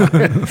shouldn't. Yeah,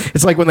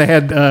 it's like when they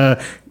had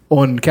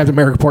on Captain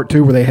America Part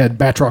 2 where they had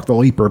Batroc the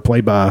Leaper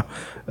played by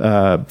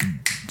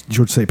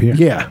George St. Pierre.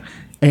 yeah,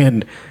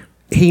 and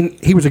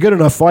he was a good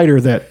enough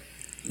fighter that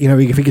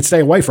if he could stay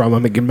away from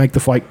him, it can make the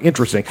fight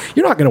interesting.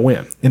 You're not going to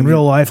win. In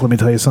real life, let me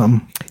tell you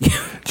something.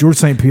 George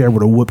St. Pierre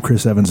would have whooped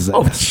Chris Evans' ass.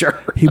 Oh,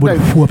 sure. He would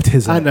have whooped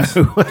his ass.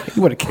 I know. He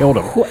would have killed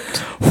him.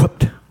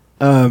 Whooped.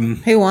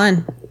 Who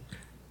won?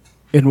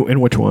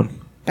 In which one?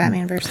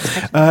 Batman versus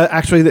Captain.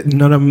 Actually,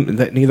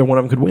 neither one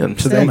of them could win.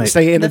 So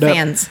they ended the up.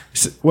 fans.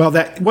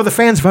 The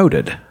fans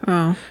voted.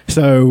 Oh.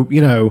 So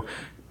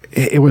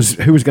it was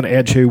who was going to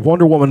edge who.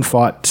 Wonder Woman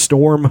fought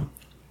Storm.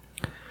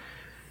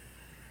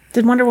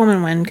 Did Wonder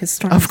Woman win? Because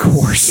Storm's Of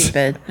course.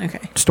 stupid. Okay.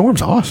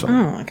 Storm's awesum.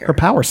 Oh, okay. Her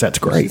power set's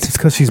great. It's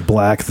because she's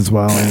black. That's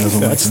why Elena doesn't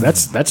like her.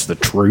 That's the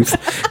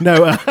truth. No,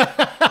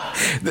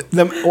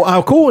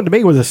 the cool one to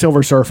me was a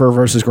Silver Surfer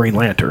versus Green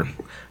Lantern.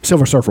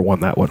 Silver Surfer won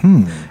that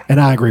one,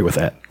 and I agree with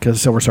that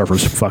because Silver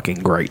Surfer's fucking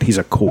great. He's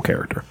a cool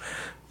character.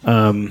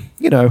 And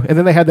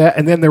then they had that,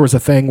 and then there was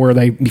a thing where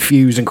they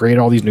fused and created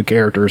all these new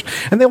characters,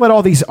 and they let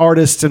all these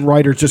artists and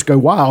writers just go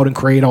wild and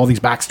create all these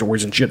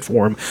backstories and shit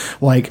for them.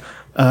 Like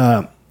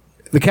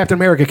the Captain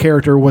America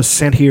character was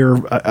sent here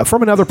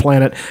from another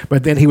planet,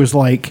 but then he was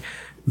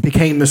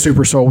became the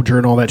super soldier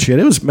and all that shit.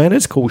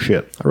 It's cool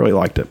shit. I really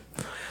liked it.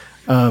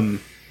 But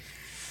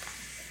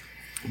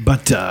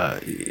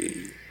I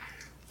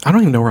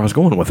don't even know where I was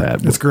going with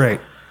that. It's great.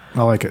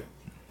 I like it.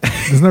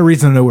 There's no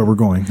reason to know where we're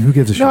going. Who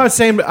gives a shit? No, it's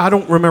saying I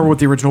don't remember what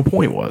the original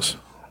point was.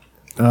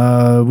 We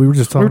were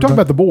just talking. We were talking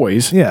about the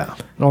boys, yeah,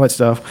 and all that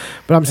stuff.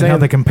 But I'm and saying how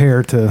they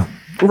compare to.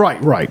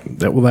 Right.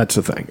 Well, that's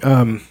the thing.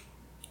 And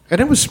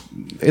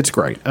it's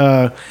great.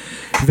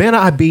 Then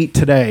I beat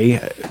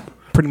today,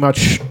 pretty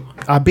much.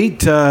 I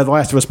beat The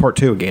Last of Us Part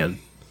 2 again.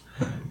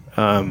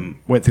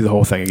 Went through the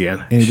whole thing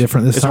again. Any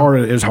different this time?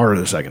 It was harder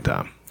the second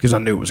time because I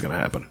knew it was going to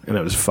happen, and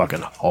it was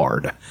fucking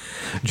hard.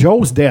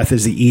 Joel's death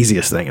is the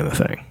easiest thing in the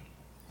thing.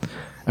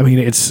 I mean,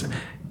 it's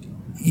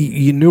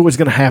you knew it was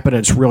going to happen, and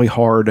it's really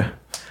hard.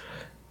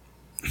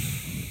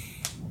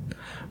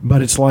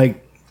 But it's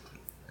like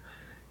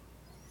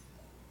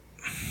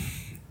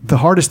the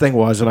hardest thing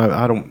was, and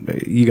I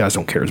don't, you guys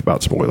don't care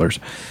about spoilers,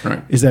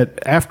 right? Is that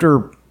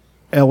after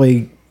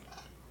Ellie,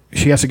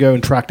 she has to go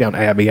and track down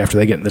Abby after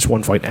they get in this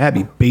one fight.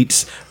 Abby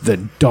beats the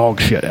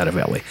dog shit out of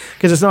Ellie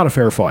because it's not a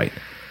fair fight.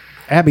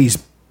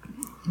 Abby's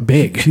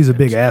big. She's a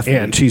big athlete.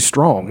 And she's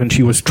strong, and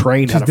she was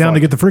trained. She's down to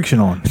get the friction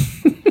on.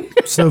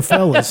 So,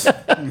 fellas.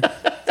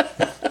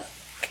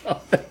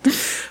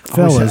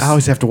 I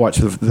always have to watch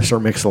the Sir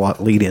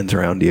Mix-a-Lot lead-ins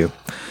around you.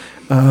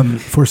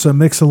 For Sir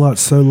Mix-a-Lot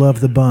so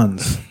loved the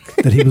buns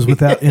that he was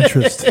without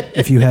interest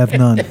if you have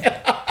none.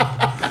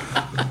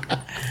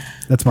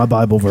 That's my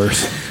Bible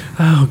verse.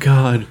 Oh,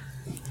 God.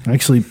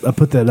 Actually, I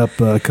put that up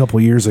a couple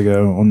years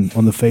ago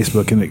on the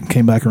Facebook, and it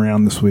came back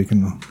around this week,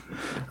 and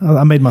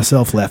I made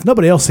myself laugh.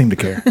 Nobody else seemed to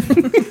care.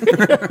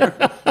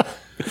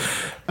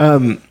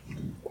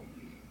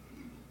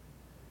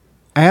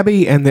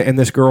 Abby and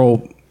this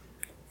girl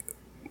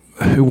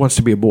who wants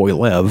to be a boy,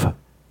 Lev,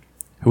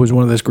 who was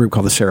one of this group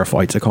called the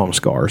Seraphites. They call them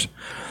Scars.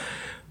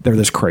 They're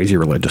this crazy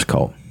religious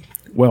cult.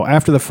 Well,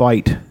 after the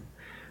fight,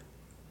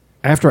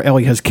 after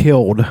Ellie has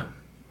killed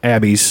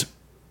Abby's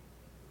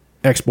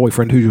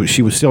ex-boyfriend, who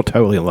she was still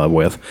totally in love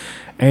with,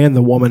 and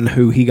the woman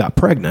who he got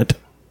pregnant,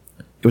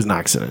 it was an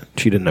accident.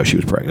 She didn't know she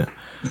was pregnant.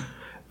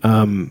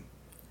 And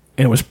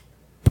it was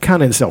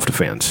kind of in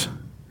self-defense.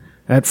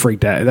 That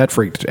freaked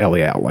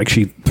Ellie out. Like,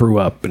 she threw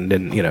up and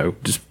then,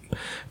 just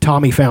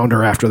Tommy found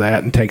her after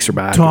that and takes her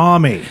back.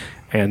 Tommy.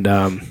 And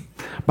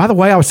by the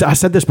way, I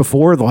said this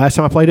before, the last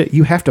time I played it,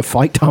 you have to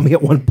fight Tommy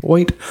at one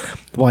point.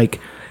 Like,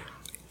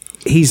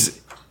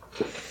 he's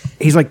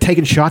like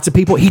taking shots at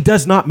people. He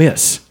does not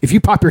miss. If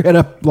you pop your head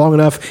up long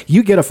enough,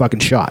 you get a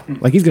fucking shot.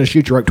 Like, he's going to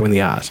shoot you right between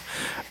the eyes.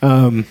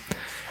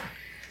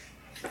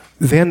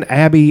 Then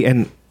Abby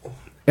and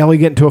Ellie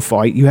get into a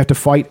fight. You have to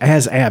fight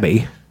as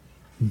Abby,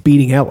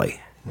 beating Ellie.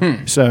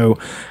 So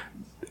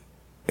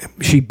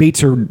she beats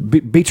her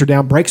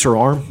down, breaks her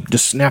arm,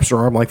 just snaps her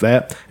arm like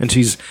that, and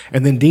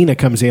then Dina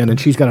comes in and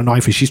she's got a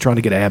knife and she's trying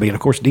to get Abby, and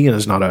of course Dina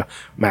is not a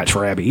match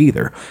for Abby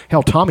either.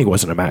 Hell, Tommy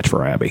wasn't a match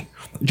for Abby.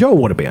 Joe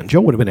would have been.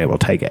 Joe would have been able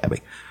to take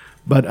Abby,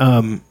 but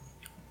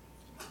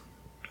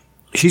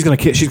she's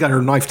got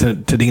her knife to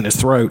Dina's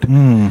throat,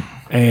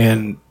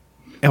 and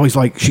Ellie's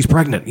like, she's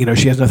pregnant,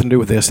 she has nothing to do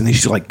with this, and then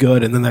she's like,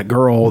 good, and then that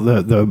girl,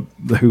 the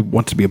who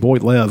wants to be a boy,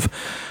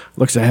 Lev,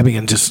 looks at Abby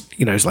and just,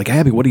 is like,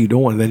 Abby, what are you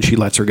doing? And then she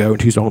lets her go,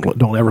 and she's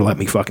don't ever let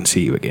me fucking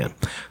see you again.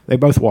 They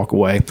both walk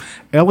away.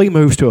 Ellie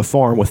moves to a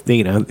farm with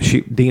Dina.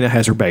 Dina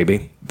has her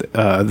baby.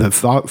 The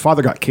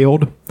father got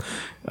killed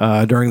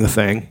during the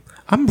thing.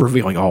 I'm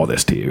revealing all of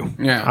this to you.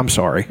 Yeah. I'm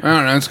sorry. I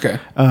don't know. It's okay.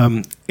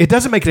 It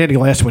doesn't make it any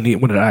less when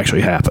it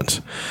actually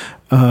happens.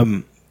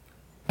 And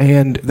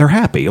they're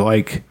happy.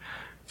 Like,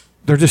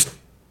 they're just,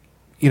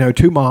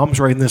 two moms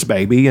raising this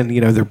baby, and,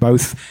 they're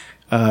both...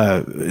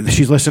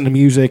 she's listening to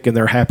music and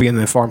they're happy in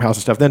the farmhouse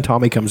and stuff. Then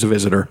Tommy comes to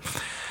visit her,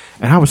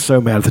 and I was so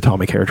mad at the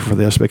Tommy character for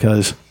this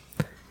because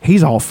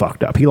he's all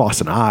fucked up. He lost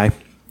an eye.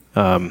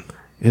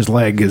 His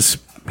leg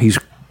he's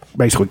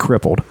basically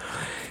crippled.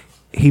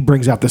 He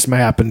brings out this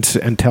map and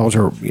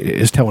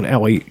telling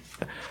Ellie,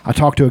 I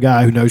talked to a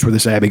guy who knows where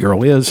this Abby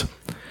girl is.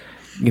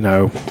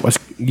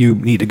 You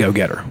need to go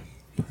get her.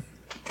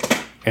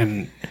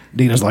 And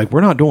Dina's like,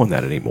 we're not doing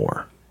that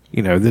anymore.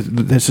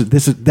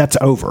 That's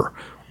over.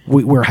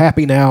 We're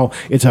happy now.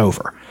 It's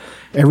over.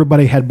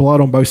 Everybody had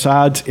blood on both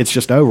sides. It's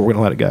just over. We're going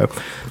to let it go.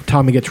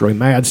 Tommy gets really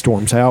mad,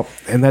 storms out.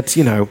 And that's,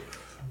 I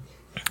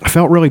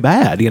felt really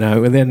bad,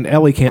 And then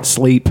Ellie can't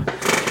sleep.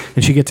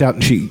 And she gets out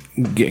and she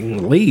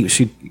leaves.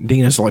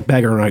 Dina's like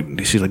begging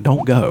her. She's like,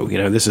 don't go.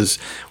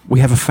 We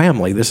have a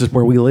family. This is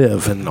where we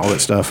live and all that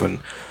stuff. And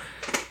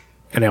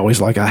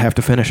Ellie's like, I have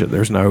to finish it.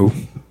 There's no,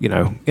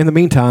 In the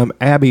meantime,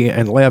 Abby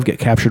and Lev get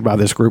captured by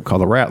this group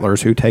called the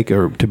Rattlers, who take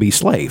her to be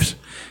slaves.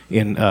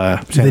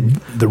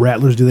 The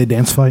Rattlers, do they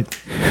dance fight?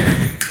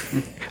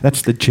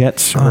 That's the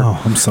Jets. Sir.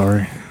 Oh, I'm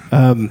sorry.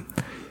 And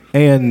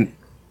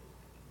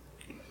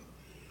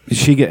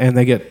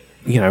they get,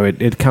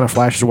 it kind of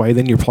flashes away.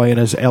 Then you're playing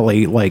as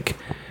Ellie. Like,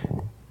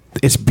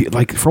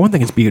 like, for one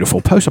thing, it's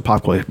beautiful.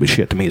 Post-apocalyptic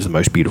shit to me is the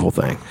most beautiful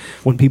thing.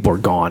 When people are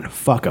gone,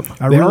 fuck them.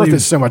 The really- Earth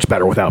is so much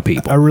better without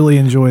people. I really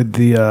enjoyed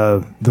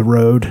the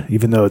road,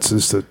 even though it's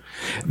just a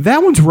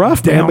That one's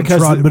rough, Dan,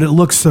 because downtrodden, but it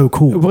looks so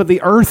cool. well,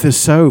 the Earth is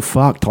so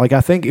fucked. Like, I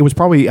think it was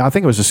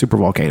a super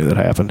volcano that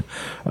happened.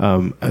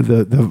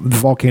 The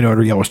volcano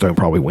under Yellowstone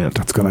probably went.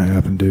 It's gonna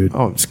happen, dude.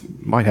 Oh, it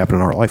might happen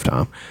in our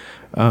lifetime.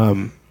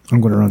 I'm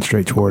gonna run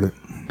straight toward it.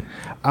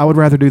 I would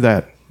rather do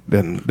that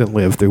than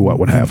live through what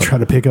would happen. Try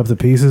to pick up the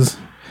pieces.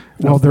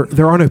 Well,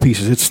 there are no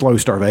pieces. It's slow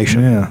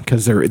starvation. Yeah.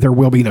 because there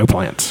will be no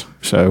plants.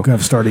 So I'm gonna have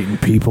to start eating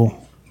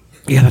people.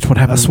 yeah, that's what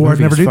happens. I swore I'd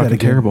never do that Fucking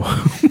again. terrible.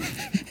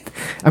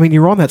 I mean,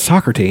 you're on that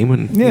soccer team,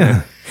 and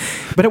Yeah.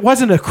 but it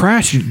wasn't a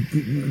crash,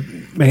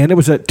 man. It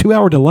was a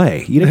 2-hour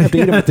delay. You didn't have to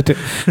eat them at the.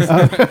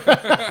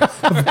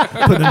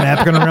 Putting a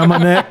napkin around my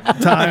neck,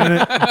 tying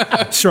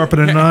it,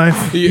 sharpening a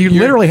knife. You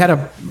literally had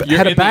a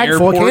in bag the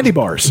full of airport. candy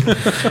bars.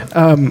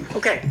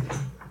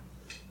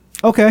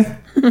 Okay,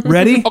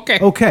 ready?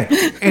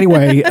 Okay.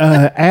 Anyway,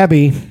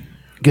 Abby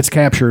gets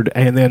captured,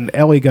 and then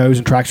Ellie goes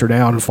and tracks her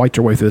down and fights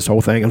her way through this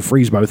whole thing and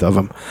frees both of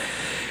them.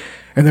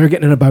 And they're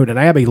getting in a boat, and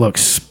Abby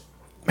looks,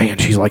 man,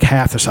 she's like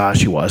half the size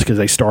she was because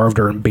they starved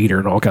her and beat her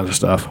and all kinds of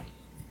stuff.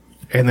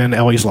 And then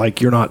Ellie's like,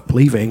 "You're not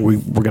leaving. We're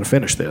going to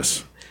finish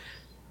this."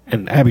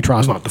 And Abby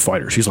tries not to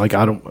fight her. She's like,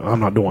 I'm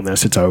not doing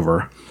this. It's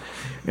over."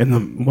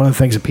 And one of the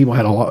things that people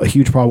had a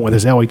huge problem with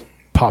is Ellie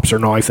pops her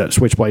knife, that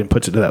switchblade, and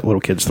puts it to that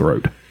little kid's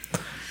throat.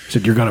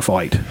 Said, "You're going to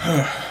fight,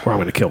 or I'm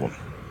going to kill him."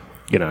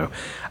 You know,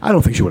 I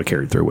don't think she would have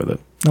carried through with it.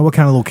 Now, what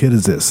kind of little kid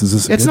is this? Is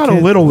this? It's good not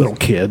kid? a little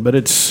kid, but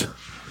it's.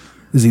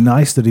 Is he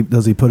nice?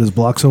 Does he put his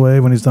blocks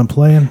away when he's done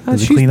playing?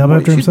 Does he clean up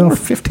after she's more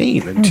himself?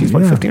 15, and she's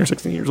like yeah. 15 or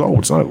 16 years old.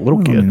 It's not a little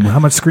I kid. mean, how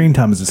much screen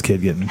time is this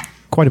kid getting?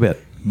 Quite a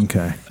bit.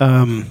 Okay.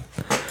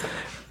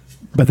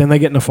 But then they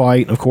get in a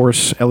fight, and of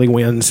course, Ellie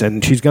wins,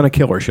 and she's going to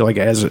kill her. She like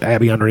has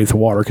Abby underneath the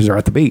water because they're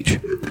at the beach.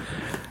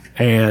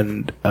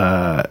 And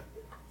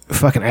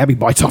fucking Abby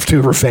bites off 2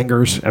 of her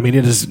fingers. I mean,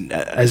 it is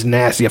as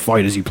nasty a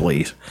fight as you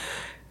please.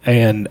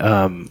 And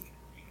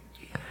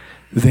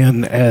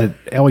then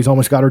Ellie's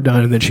almost got her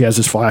done, and then she has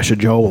this flash of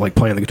Joel like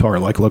playing the guitar,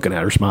 like looking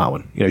at her,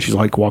 smiling. You know, she's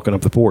like walking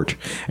up the porch,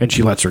 and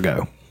she lets her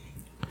go.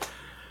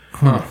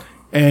 Huh.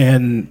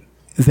 And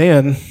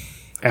then,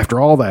 after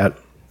all that,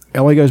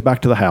 Ellie goes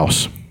back to the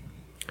house,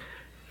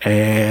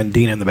 and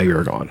Dina and the baby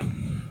are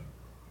gone.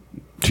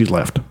 She's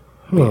left.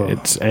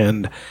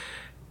 And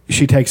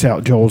she takes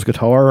out Joel's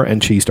guitar,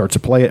 and she starts to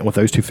play it, and with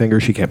those 2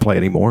 fingers, she can't play it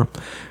anymore.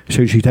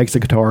 So she takes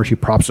the guitar, she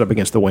props it up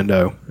against the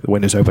window, the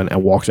window's open,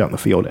 and walks out in the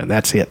field, and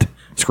that's it.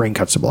 Screen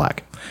cuts to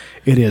black.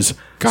 It is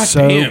God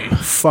so damn.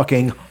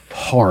 fucking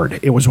hard.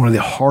 It was one of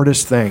the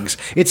hardest things.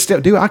 It's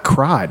still, dude, I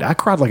cried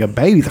like a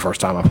baby the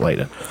first time I played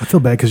it. I feel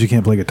bad because you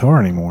can't play guitar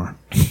anymore.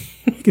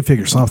 You can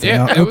figure something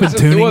Yeah, out. it Open was-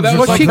 tuning. well, that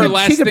was like her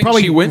last thing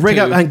probably she went rig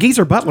to. up. And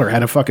Geezer Butler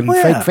had a fucking Well,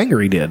 yeah. fake finger.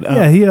 He did.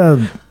 Yeah,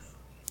 he.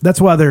 That's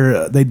why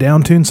they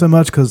down tuned so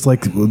much because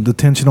like the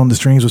tension on the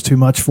strings was too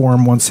much for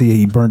him. Once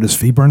he burned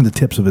the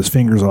tips of his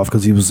fingers off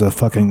because he was a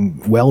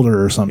fucking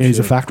welder or something. He's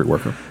a factory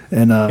worker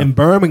and in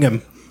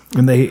Birmingham.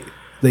 and they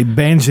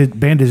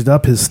bandaged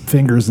up his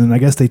fingers, and I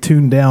guess they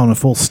tuned down a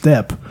full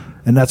step,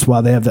 and that's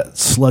why they have that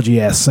sludgy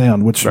ass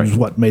sound, which is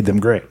what made them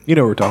great. You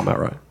know what we're talking about,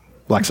 right?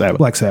 Black Sabbath.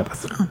 Black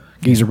Sabbath.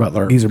 Geezer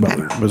Butler. Geezer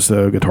Butler. Was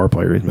the guitar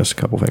player. He missed a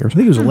couple fingers. I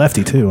think he was a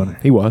lefty too.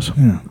 Wasn't He was.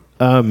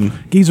 he?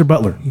 Geezer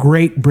Butler,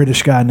 great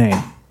British guy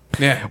name.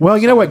 Yeah. Well,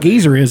 you know what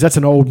Geezer is? That's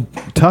an old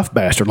tough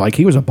bastard. Like,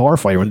 he was a bar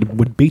fighter and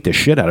would beat the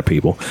shit out of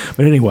people.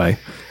 But anyway,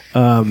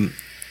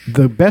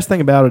 the best thing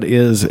about it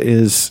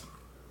is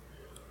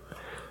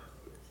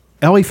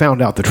Ellie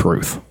found out the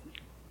truth.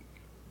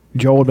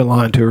 Joel had been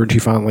lying to her, and she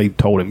finally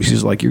told him.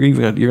 She's like, "You're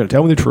going to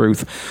tell me the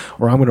truth,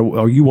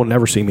 or you will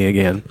never see me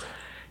again."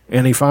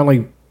 And he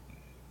finally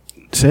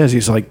says,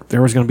 he's like,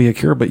 "There was going to be a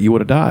cure, but you would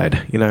have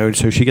died." You know.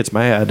 So she gets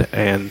mad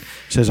and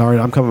says, "All right,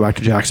 I'm coming back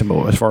to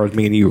Jacksonville. As far as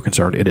me and you are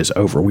concerned, it is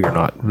over.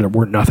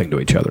 We're nothing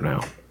to each other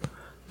now."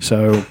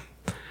 So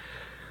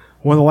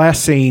one of the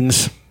last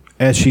scenes,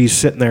 as she's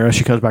sitting there, as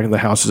she comes back into the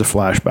house, is a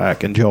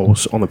flashback, and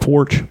Joel's on the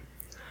porch,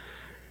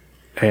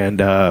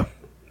 and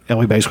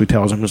Ellie basically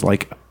tells him, "Is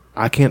like,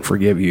 I can't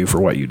forgive you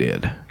for what you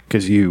did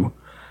because you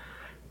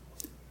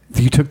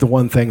took the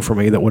one thing from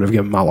me that would have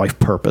given my life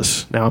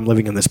purpose. Now I'm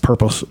living in this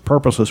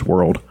purposeless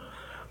world.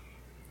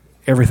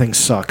 Everything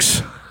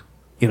sucks.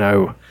 You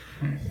know,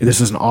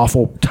 this is an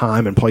awful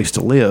time and place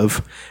to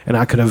live, and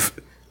I could have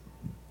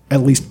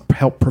at least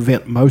helped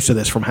prevent most of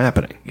this from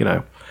happening, you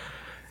know."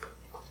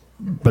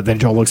 But then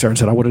Joel looks at her and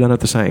said, "I would have done it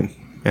the same."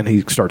 And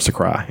he starts to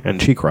cry, and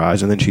she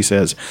cries, and then she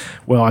says,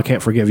 "Well, I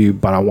can't forgive you,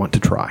 but I want to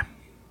try."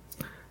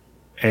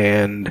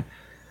 And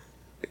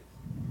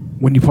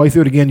when you play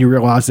through it again, you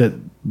realize that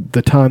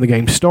the time the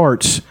game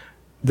starts,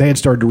 they had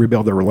started to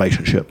rebuild their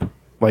relationship.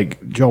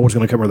 Like, Joel was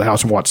going to come over to the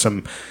house and watch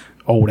some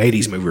old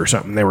 80s movie or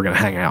something. They were going to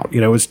hang out.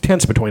 You know, it was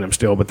tense between them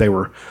still, but they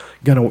were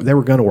going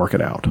to work it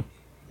out.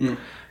 Mm.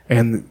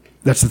 And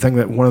that's the thing,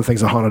 that one of the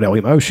things that haunted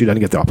Ellie most, she doesn't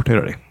get the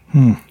opportunity.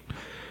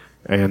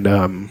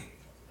 And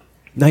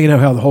Now you know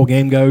how the whole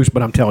game goes,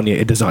 but I'm telling you,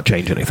 it does not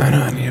change anything. I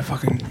know. I need to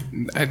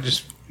fucking.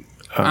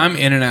 I'm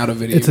in and out of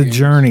video. It's a games.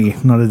 journey,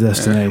 not a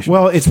destination.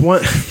 Well, it's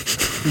one.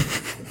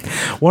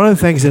 One of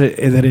the things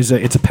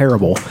it's a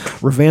parable.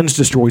 Revenge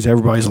destroys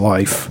everybody's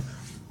life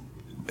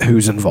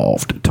who's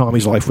involved.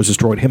 Tommy's life was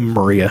destroyed. Him and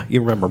Maria.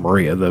 You remember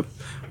Maria, the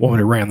woman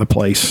who ran the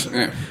place?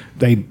 Yeah.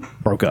 They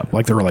broke up.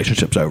 Like, their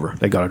relationship's over.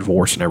 They got a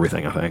divorce and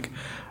everything, I think.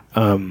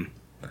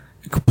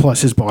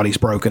 Plus, his body's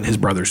broken. His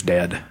brother's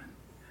dead.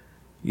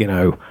 You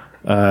know,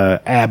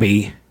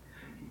 Abby,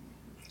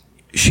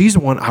 she's the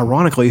one,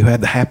 ironically, who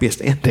had the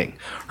happiest ending.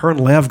 Her and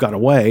Lev got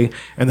away,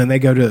 and then they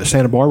go to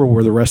Santa Barbara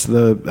where the rest of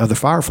the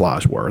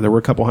fireflies were. There were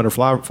a couple hundred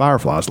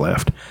fireflies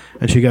left,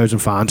 and she goes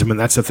and finds them, and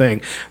that's the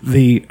thing.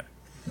 The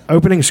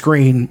opening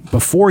screen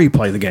before you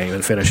play the game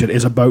and finish it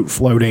is a boat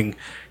floating,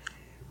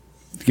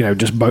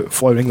 just boat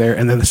floating there,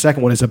 and then the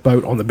second one is a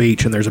boat on the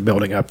beach, and there's a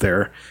building up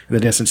there. In the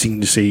distance, you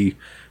can see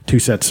two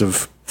sets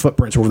of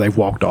footprints where they've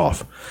walked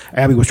off.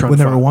 Abby was trying to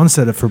there were one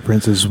set of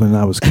footprints is when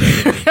I was a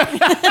kid.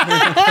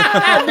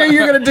 I knew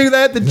you were going to do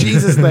that, the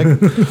Jesus thing.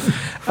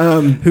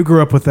 Who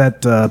grew up with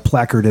that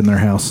placard in their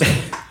house?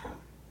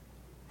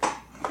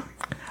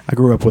 I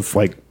grew up with,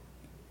 like,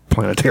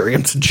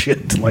 planetariums and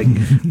shit,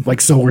 like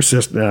solar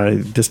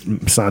system,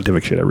 just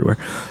scientific shit everywhere.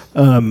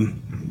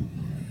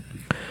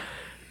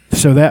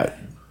 So that,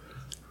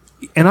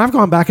 and I've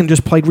gone back and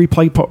just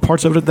replayed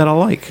parts of it that I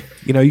like.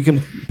 You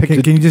can pick.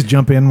 Can you just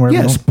jump in where?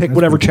 Yes, pick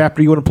whatever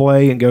chapter you want to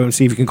play and go and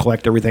see if you can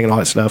collect everything and all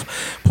that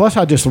stuff. Plus,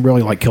 I just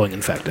really like killing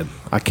infected.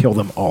 I kill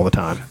them all the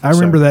time. I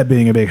remember that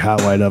being a big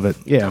highlight of it.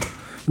 Yeah.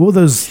 What were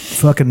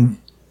those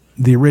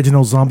the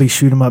original zombie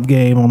shoot 'em up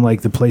game on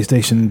like the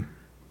PlayStation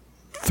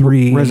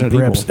 3 Resident and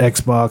perhaps Evil.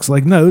 Xbox?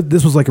 Like, no,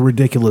 this was like a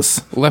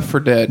ridiculous Left 4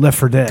 Dead. Left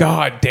 4 Dead.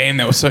 God damn,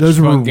 that was such Those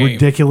a were fun game.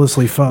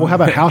 ridiculously fun. Well, how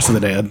about House of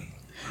the Dead?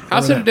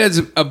 House of the Dead's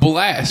a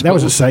blast. That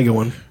was a Sega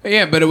one.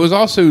 Yeah, but it was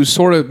also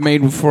sort of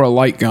made for a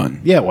light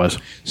gun. Yeah, it was.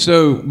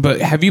 So, but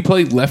have you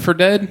played Left 4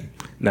 Dead?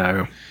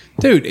 No.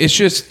 Dude, it's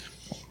just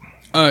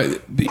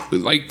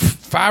like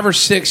 5 or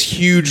 6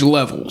 huge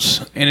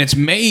levels, and it's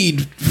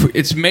made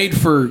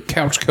for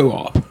couch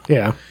co-op.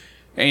 Yeah.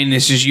 And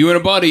it's just you and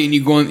a buddy, and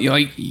you're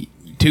like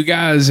 2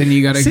 guys, and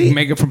you got to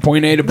make it from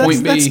point A to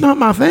point B. That's not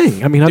my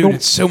thing. I mean, Dude,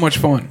 it's so much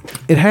fun.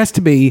 It has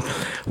to be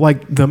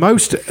like the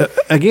most.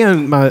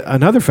 Again, my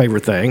another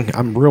favorite thing.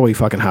 I'm really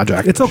fucking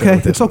hijacking. It's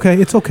okay. It's okay.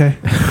 It's okay.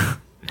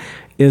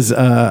 Is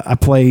I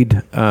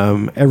played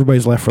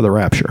Everybody's Left for the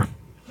Rapture.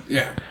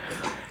 Yeah.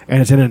 And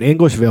it's in an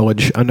English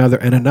village.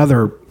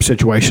 Another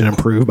situation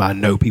improved by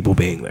no people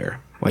being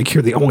there. Like,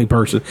 you're the only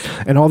person,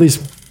 and all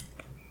these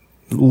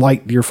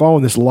light. You're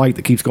following this light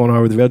that keeps going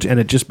over the village, and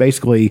it just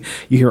basically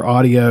you hear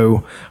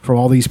audio from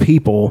all these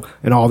people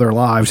and all their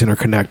lives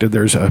interconnected.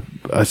 There's a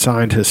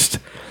scientist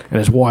and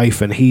his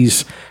wife, and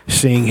he's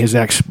seeing his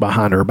ex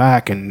behind her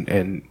back,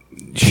 and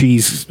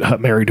she's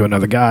married to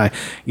another guy.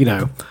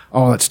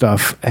 All that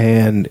stuff,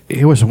 and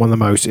it was one of the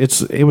most.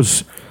 It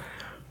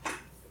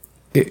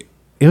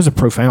was a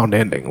profound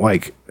ending.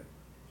 Like,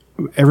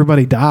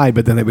 everybody died,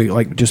 but then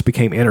they just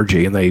became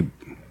energy, and they.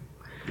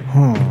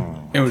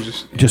 It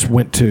was just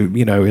went to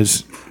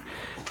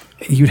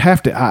you'd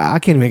have to. I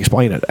can't even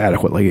explain it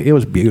adequately. It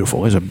was beautiful.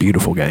 It was a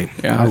beautiful game.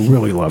 Yeah. I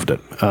really loved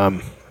it.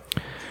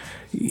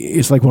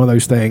 It's like one of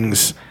those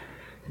things.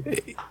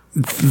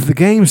 The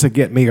games that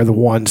get me are the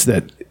ones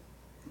that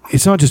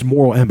it's not just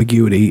moral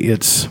ambiguity.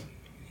 It's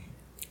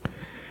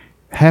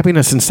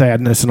happiness and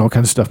sadness and all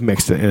kinds of stuff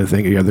mixed in a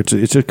thing together.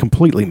 It's a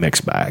completely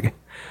mixed bag.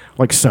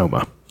 Like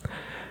Soma.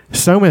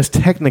 Soma is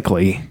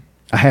technically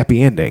a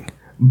happy ending,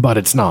 but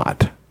it's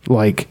not.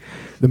 Like,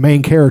 the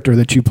main character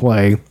that you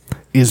play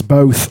is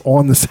both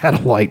on the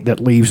satellite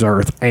that leaves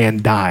Earth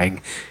and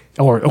dying,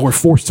 or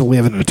forced to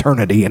live an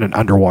eternity in an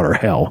underwater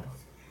hell.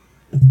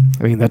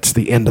 I mean, that's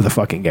the end of the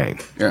fucking game.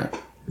 Yeah.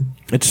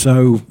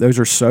 Those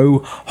are so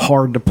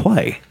hard to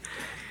play.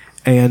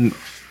 And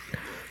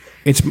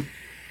it's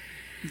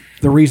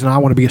the reason I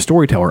want to be a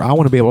storyteller. I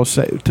want to be able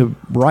to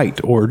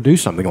write or do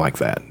something like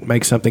that.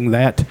 Make something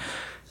that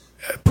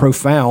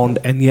profound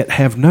and yet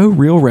have no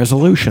real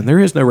resolution. There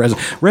is no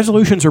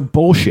resolutions are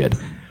bullshit.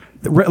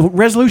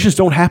 Resolutions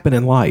don't happen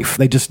in life.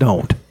 They just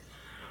don't.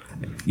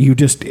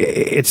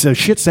 It's a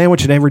shit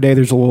sandwich, and every day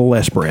there's a little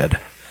less bread.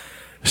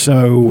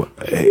 So,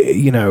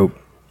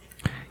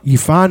 you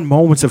find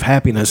moments of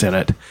happiness in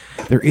it.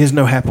 There is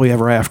no happily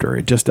ever after.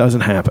 It just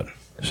doesn't happen.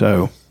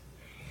 So,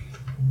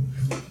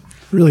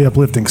 really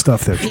uplifting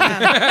stuff there.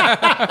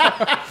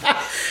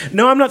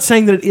 no, I'm not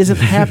saying that it isn't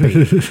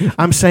happy.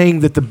 I'm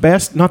saying that the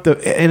best, not the,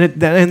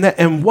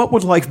 and what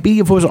would life be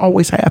if it was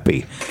always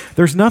happy?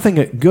 There's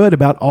nothing good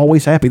about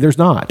always happy. There's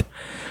not.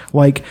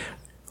 Like,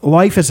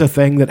 life is a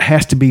thing that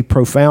has to be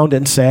profound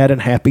and sad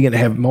and happy and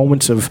have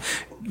moments of,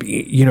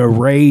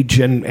 rage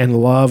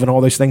and love and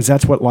all those things.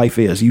 That's what life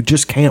is. You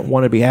just can't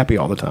want to be happy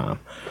all the time.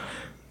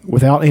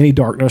 Without any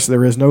darkness,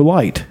 there is no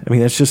light. I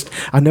mean, it's just,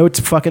 I know it's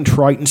fucking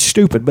trite and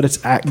stupid, but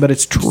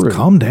it's true. Just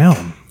calm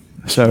down.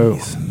 So,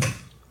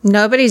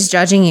 Nobody's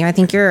judging you. I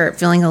think you're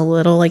feeling a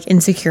little like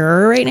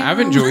insecure right now. I've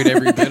enjoyed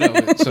every bit of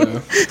it. So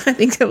I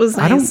think it was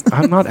nice.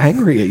 I'm not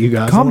angry at you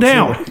guys. Calm I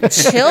don't down. feel-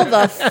 Chill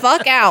the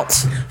fuck out.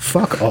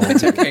 Fuck all.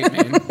 it's okay,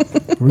 man.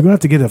 We're gonna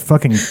have to get a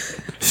fucking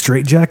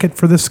straight jacket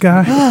for this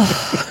guy.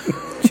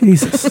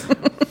 Jesus.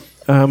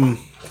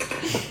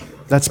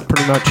 That's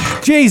pretty much.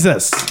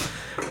 Jesus.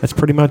 That's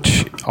pretty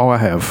much all I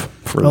have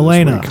for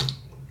Elena. This week.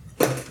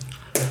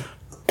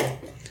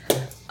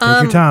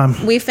 Take your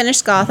time. We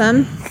finished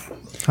Gotham.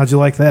 How'd you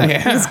like that?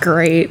 It was Yeah,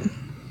 great.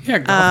 yeah,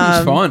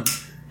 Gotham's fun.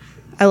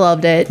 I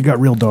loved it. It got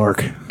real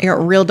dark. It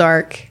got real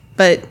dark,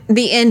 but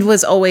the end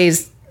was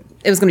always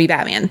it was going to be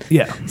Batman.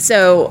 Yeah.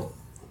 So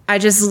I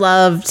just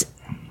loved.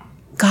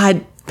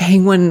 God,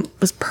 Penguin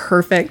was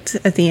perfect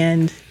at the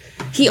end.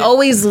 He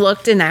always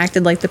looked and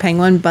acted like the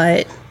Penguin,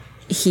 but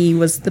he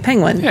was the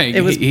Penguin. Yeah,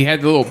 he had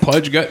the little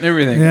pudge gut and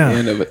everything Yeah. at the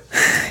end of it.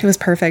 It was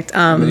perfect.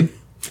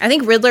 I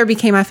think Riddler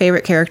became my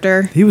favorite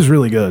character. He was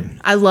really good.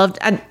 I loved.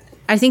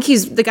 I think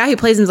he's the guy who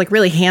plays him is like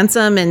really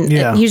handsome and,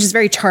 Yeah. and he's just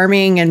very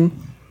charming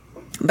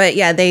but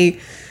yeah, they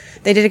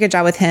did a good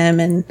job with him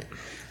and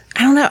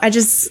I don't know.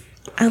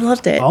 I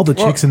loved it. All the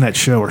chicks in that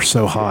show are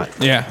so hot.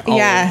 Yeah, all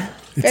yeah,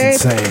 It's very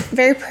insane.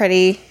 very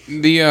pretty.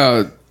 the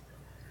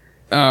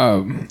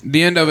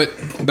end of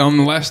it on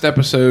the last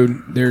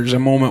episode, there's a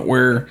moment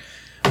where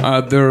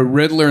the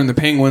Riddler and the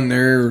Penguin,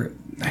 they're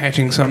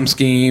hatching some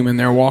scheme and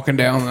they're walking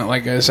down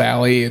like this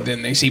alley, and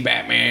then they see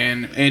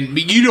Batman,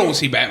 but you don't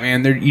see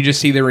Batman, you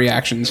just see their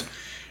reactions,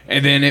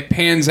 and then it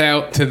pans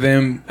out to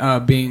them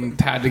being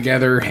tied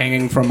together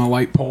hanging from a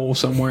light pole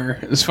somewhere.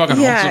 It's fucking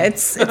Yeah,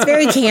 awesome. it's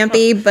very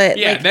campy, but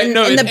Yeah, like in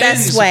the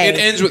best way. It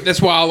ends with,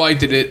 that's why I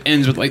liked it. It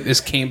ends with like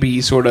this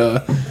campy sort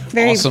of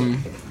Very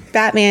awesome,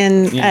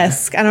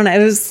 Batman-esque. I don't know.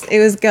 It was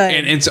good.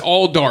 and it's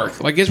all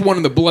dark. Like it's one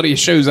of the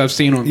bloodiest shows I've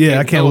seen on. Yeah,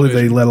 I can't believe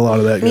they television. let a lot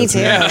of that go. Me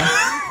through. too.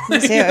 Me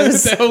too. It What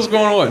was the hell's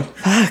going on?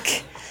 fuck.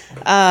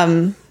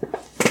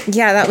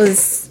 Yeah, that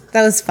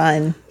was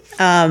fun.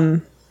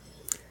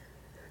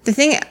 The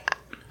thing,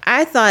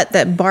 I thought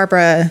that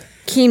Barbara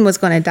Keene was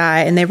going to die,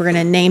 and they were going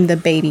to name the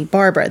baby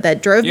Barbara.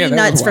 That drove Yeah, me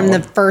that was nuts from the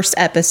wild. first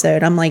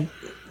episode. I'm like,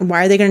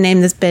 why are they going to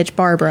name this bitch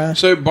Barbara?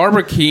 So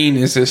Barbara Keene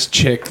is this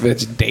chick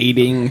that's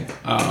dating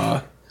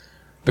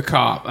the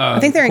cop. I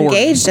think they're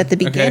engaged at the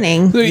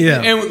beginning.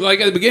 Yeah. And like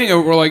at the beginning,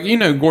 we're like,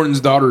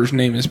 Gordon's daughter's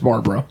name is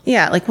Barbara.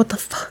 Yeah, like what the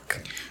fuck?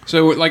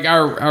 So like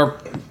our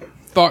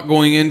thought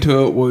going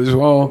into it was,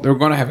 well, they're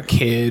going to have a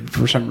kid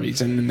for some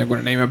reason, and they're going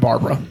to name it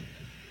Barbara.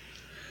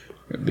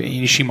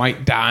 She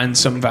might die in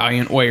some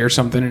valiant way or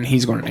something, and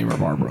he's going to name her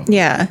Barbara.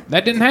 Yeah.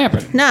 That didn't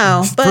happen.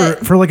 No,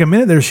 but For like a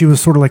minute there, she was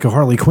sort of like a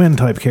Harley Quinn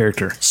type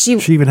character. She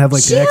even had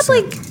like she the had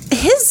accent. like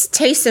his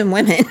taste in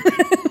women.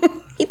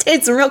 He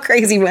dated some real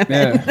crazy women.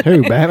 Yeah.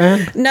 Who,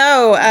 Batman?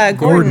 No,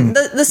 Gordon.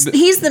 Gordon.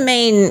 He's the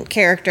main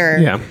character.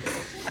 Yeah.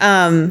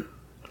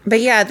 But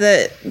yeah,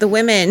 the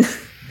women,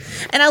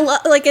 and I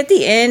love like at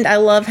the end. I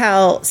love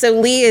how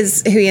Lee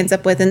is who he ends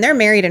up with, and they're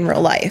married in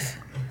real life.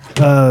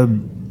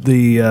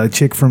 The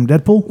chick from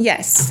Deadpool.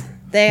 Yes,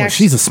 they. Well,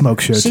 actually, she's a smoke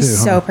show too.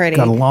 she's so pretty.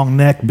 Got a long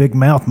neck, big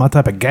mouth, my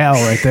type of gal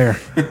right there.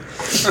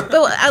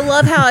 But I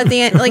love how at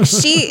the end, like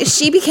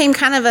she became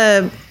kind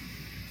of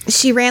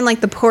she ran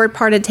like the poor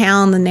part of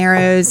town, the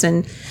Narrows,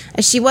 and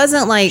she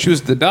wasn't like She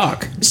was the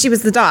doc. she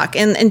was the doc,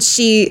 and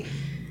she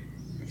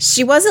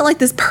wasn't like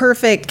this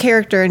perfect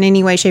character in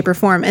any way, shape, or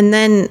form. And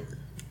then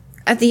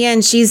at the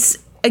end, she's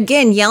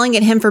again yelling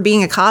at him for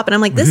being a cop, and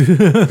I'm like, this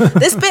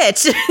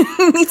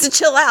bitch needs to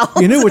chill out.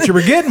 You knew what you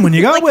were getting when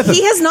you got Like, with him.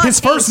 he has not His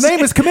first changed. name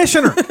is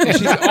Commissioner. And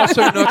she's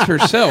also nuts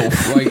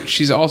herself. Like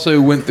she's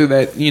also went through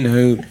that,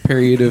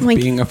 period of Like,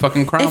 being a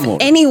fucking crime If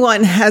lord.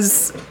 anyone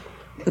has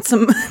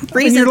some And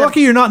reason, you're lucky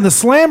you're not in the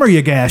slammer,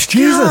 you gash.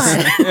 Jesus.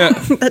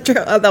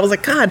 that was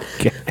like God.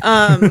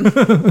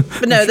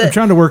 But no, I'm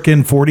trying to work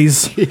in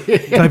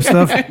 40s type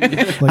stuff.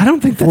 Like I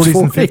don't think that's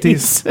 40s and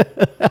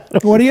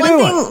 50s. What are you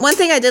doing? One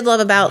thing I did love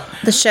about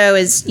the show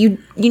is you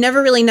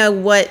never really know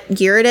what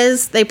year it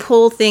is. They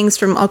pull things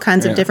from all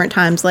kinds of different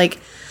times, like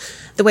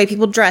the way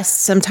people dress.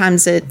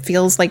 Sometimes it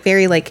feels like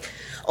very like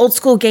old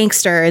school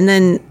gangster,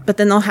 but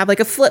then they'll have like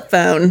a flip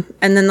phone,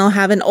 and then they'll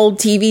have an old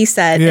TV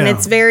set, and Yeah.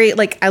 it's very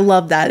like I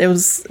love that. It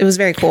was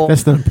very cool.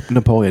 That's the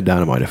Napoleon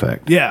Dynamite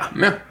effect. Yeah.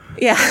 Yeah.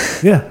 Yeah,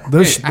 Yeah.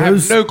 Those, Hey, I have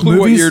those no clue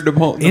what movies, year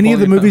any of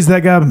the Napoleon movies that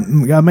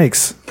guy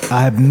makes,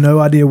 I have no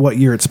idea what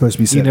year it's supposed to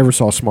be set. You never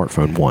saw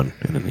Smartphone 1.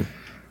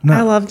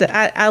 I loved it.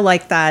 I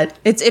like that.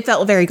 It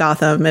felt very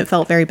Gotham. It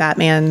felt very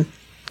Batman,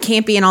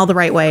 campy in all the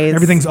right ways.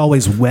 Everything's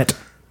always wet.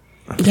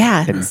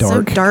 yeah, and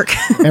so dark. dark.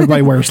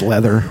 Everybody wears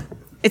leather.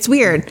 It's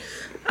weird.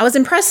 I was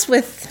impressed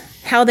with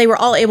how they were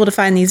all able to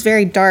find these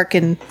very dark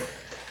and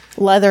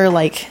leather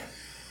like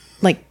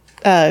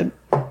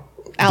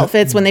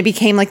outfits when they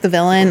became like the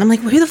villain. I'm like,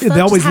 who the fuck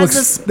They always just look.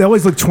 has this? They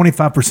always look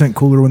 25%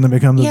 cooler when they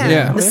become the. Yeah,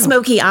 Yeah. the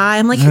smoky eye.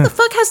 I'm like, who the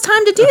fuck has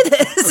time to do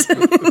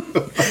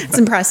this? It's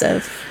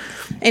impressive.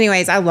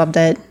 Anyways, I loved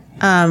it.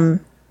 I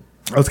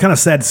was kind of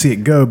sad to see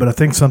it go, but I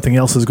think something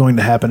else is going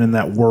to happen in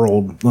that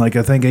world. Like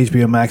I think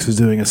HBO Max is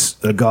doing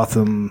a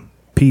Gotham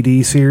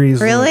PD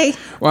series. Really?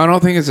 Well, I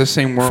don't think it's the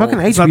same world. Fucking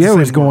not the HBO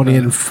is same going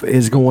one,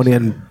 is going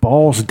in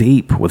balls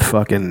deep with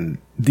fucking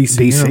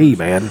DC,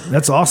 man.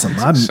 That's awesome.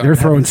 They're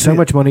throwing so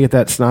much money at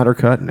that Snyder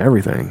cut and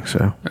everything.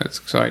 So That's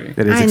exciting.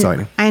 it is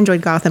exciting. I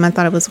enjoyed Gotham. I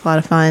thought it was a lot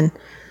of fun.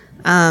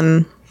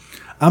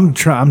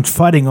 I'm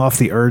fighting off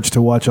the urge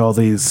to watch all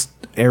these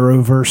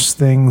Arrowverse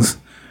things.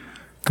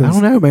 I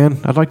don't know, man.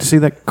 I'd like to see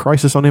that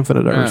Crisis on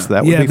Infinite Earths.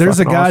 That would Yeah, be there's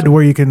a fucking guide awesome.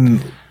 where you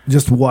can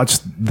just watch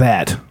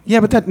that, Yeah,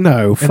 but and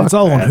it's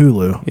all on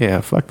Hulu.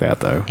 Yeah, fuck that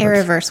though.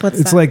 Arrowverse. What's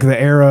It's that? like the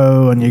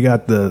Arrow, and you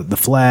got the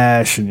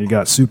Flash, and you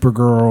got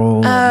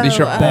Supergirl. and These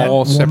are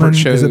all Batwoman. separate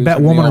shows. Is it and they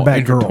Batwoman or all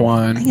Batgirl?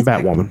 intertwine.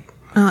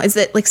 Batwoman. Is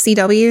it like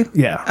CW?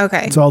 Yeah.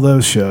 Okay. It's all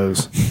those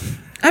shows.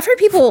 I've heard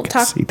people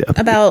talk CW.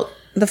 about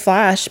The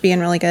Flash being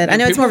really good. I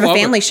know it's more of a People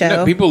love family it. show.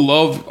 No, people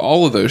love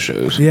all of those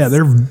shows. Yeah,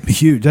 they're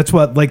huge. That's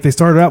what, like, they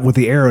started out with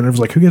the Arrow, and it was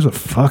like, who gives a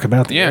fuck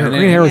about the Yeah, Arrow? and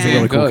Green Arrow's a Yeah.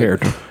 really cool Good.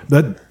 character.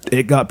 But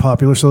it got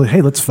popular, so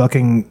hey, let's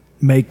fucking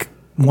make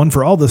one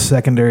for all the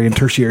secondary and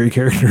tertiary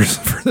characters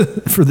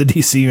for the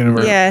DC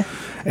universe. Yeah.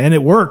 And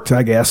it worked,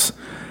 I guess.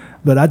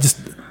 But I just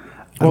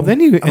Well, then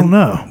you I don't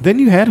know. Then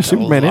you had a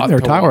Superman lot in there.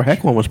 to Tyler watch.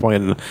 Hoechlin was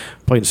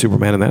playing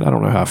Superman in that. I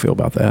don't know how I feel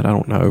about that. I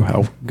don't know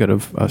how good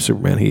of a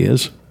Superman he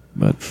is,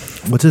 but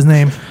What's his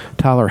name?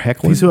 Tyler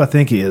Hoechlin. He's who I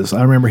think he is.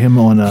 I remember him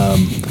on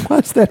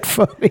What's that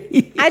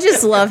funny? I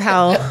just love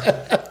how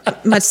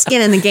much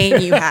skin in the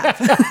game you have.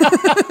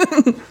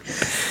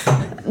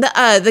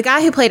 The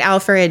guy who played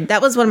Alfred,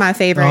 that was one of my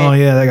favorite. Oh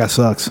yeah, that guy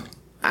sucks.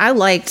 I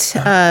liked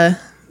that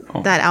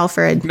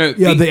Alfred. No,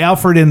 Yeah, the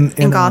Alfred in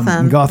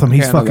Gotham. Gotham,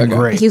 he's Yeah, I know fucking that guy.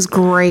 great. He's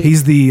great.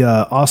 He's the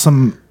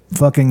awesome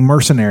fucking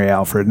mercenary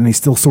Alfred, and he's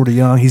still sort of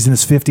young. He's in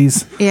his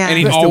 50s. Yeah. and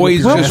he Well,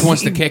 always well, just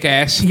wants to kick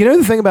ass. You know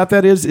the thing about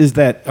that is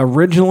that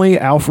originally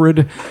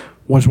Alfred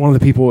was one of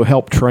the people who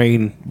helped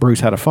train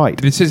Bruce how to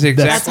fight. This is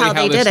exactly how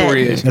how they the did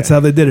story it. is. That's how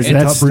they did it. They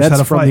That's- taught Bruce how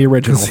that's to from fight the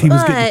original. 'cause he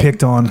was But getting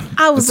picked on.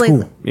 I was That's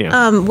like, cool.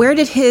 Yeah. where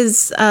did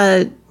his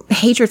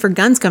hatred for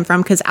guns come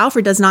from? Because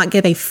Alfred does not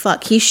give a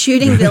fuck. He's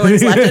shooting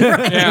villains left and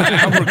right. Yeah,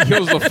 Albert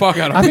kills the fuck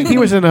out of I him. think he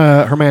was in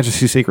Her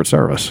Majesty's Secret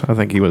Service. I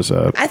think he was.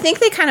 I think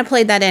they kind of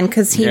played that in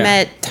because he Yeah.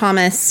 met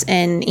Thomas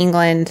in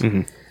England.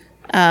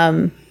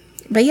 Mm-hmm.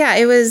 But yeah,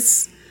 it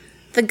was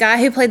the guy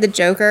who played the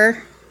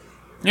Joker.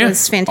 Yeah.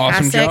 was fantastic.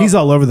 Awesome job. He's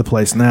all over the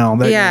place now.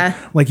 Yeah.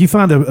 Like you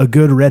find a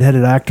good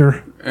redheaded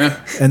actor,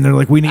 and they're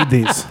like, we need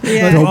these.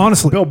 Yeah. Like,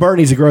 honestly, Bill Burr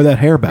needs to grow that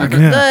hair back.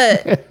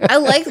 I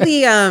like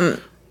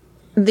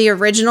the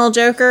original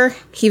Joker.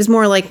 He was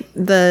more like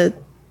the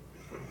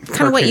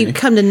kind of what you Cartoony.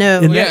 come to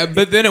know. Yeah,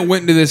 but then it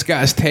went to this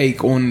guy's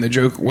take on the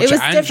joke, which It was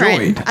I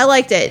different. enjoyed. I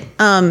liked it.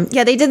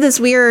 Yeah, they did this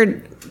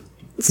weird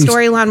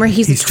storyline where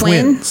he's a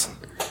twin. twins.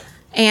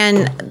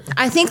 And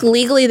I think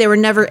legally they were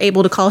never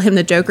able to call him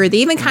the Joker. They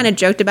even kind of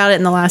joked about it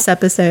in the last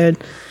episode.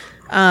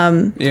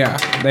 Yeah,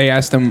 they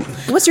asked him.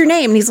 What's your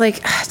name? And he's like,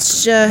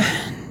 it's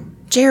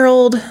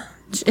Gerald.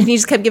 And he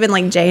just kept giving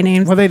like J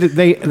names. Well,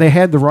 they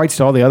had the rights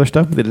to all the other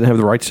stuff, but they didn't have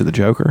the rights to the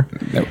Joker.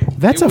 No,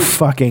 That's it a was-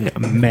 fucking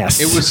mess.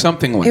 It was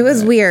something like It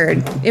was that.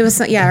 weird. It was,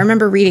 yeah, I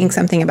remember reading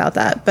something about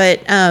that. But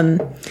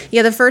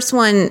yeah, the first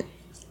one,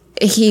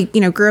 he,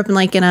 grew up in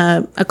like in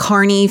a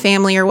Carney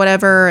family or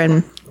whatever.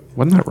 And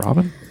Wasn't that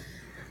Robin?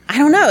 I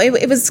don't know.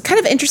 It was kind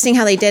of interesting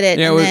how they did it.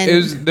 Yeah, and then, it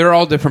was. They're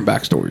all different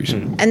backstories.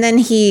 and then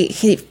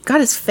he got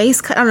his face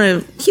cut. I don't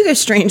know. Hugo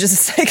Strange is a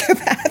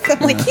psychopath.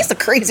 I'm like, he's the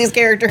craziest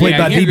character. Played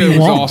by Hugo DB was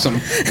Wong.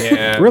 awesome.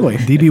 Yeah, Really?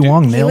 DB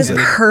Wong He nails was it.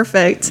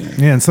 perfect.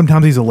 Yeah, and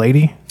sometimes he's a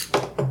lady.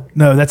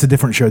 No, that's a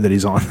different show that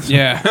he's on.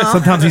 Yeah.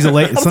 Sometimes he's a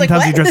lady. like,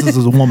 Sometimes he what? dresses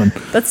as a woman.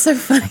 That's so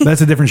funny.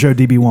 That's a different show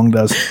DB Wong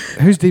does.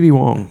 Who's DB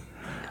Wong?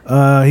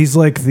 He's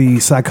like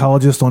the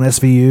psychologist on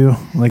SVU,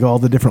 like all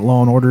the different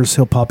Law and Orders.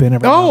 He'll pop in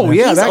every now Oh, and then.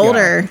 yeah. He's that guy.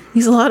 older.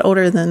 He's a lot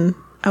older than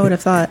I would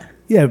have thought.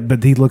 Yeah,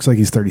 but he looks like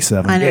he's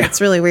 37. I know. It's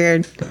really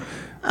weird.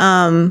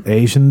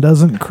 Asian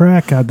doesn't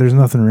crack. There's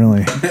nothing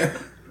really.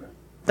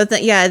 But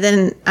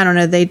then I don't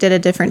know. They did a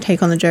different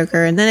take on the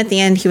Joker, and then at the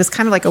end, he was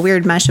kind of like a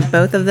weird mesh of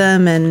both of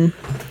them.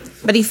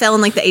 But he fell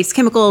in like the Ace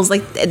Chemicals.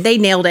 Like they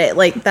nailed it.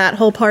 Like that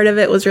whole part of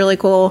it was really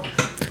cool.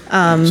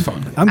 It's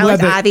fun. I'm I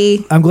like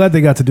Abby. I'm glad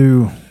they got to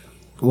do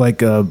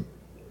like an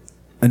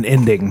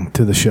ending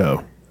to the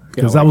show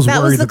because I was That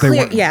worried was the that they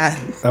clear. weren't. Yeah,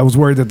 I was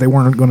worried that they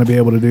weren't going to be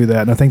able to do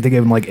that, and I think they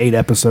gave them like 8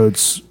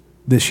 episodes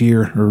this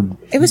year or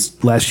it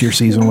was last year's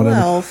season, whatever.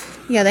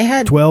 12. Yeah, they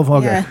had 12?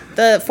 Okay. Yeah.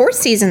 The 4th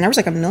season, there was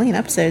like 1 million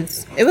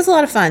episodes. It was a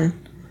lot of fun.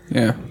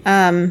 Yeah.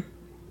 I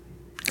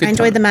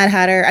enjoyed the Mad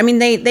Hatter. I mean,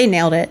 they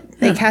nailed it.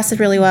 They casted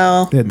really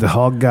well. They had the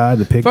hog guy,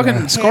 the pig Fucking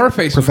guy.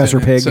 Scarface. was Professor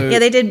in it, Pig. so Yeah,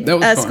 they did that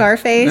was fun.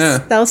 Scarface. Yeah.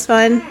 That was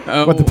fun.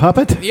 What, the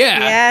puppet?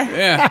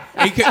 Yeah,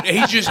 Yeah.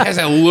 He just has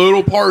a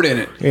little part in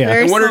it. Yeah.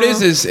 Very And what it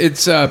small. is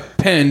it's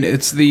penned.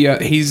 It's the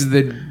he's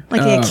the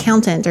Like the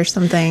accountant or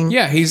something.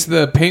 yeah, he's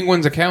the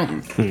Penguin's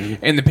accountant,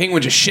 and the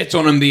Penguin just shits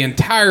on him the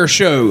entire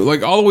show,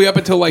 like all the way up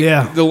until like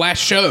Yeah. the last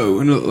show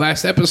and the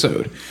last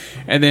episode,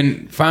 and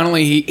then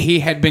finally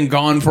he had been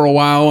gone for a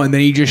while, and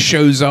then he just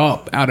shows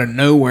up out of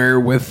nowhere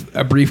with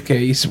a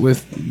briefcase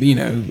with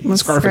With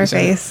Scarface. in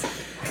it. Scarface.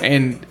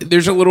 And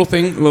there's a little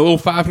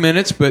 5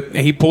 minutes, but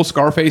he pulls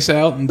Scarface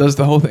out and does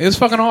the whole thing. It's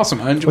fucking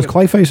awesome. I enjoy Was it.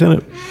 Clayface in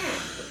it?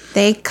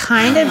 They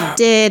kind of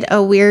did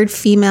a weird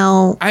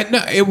female.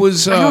 It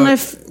was. I don't know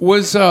if-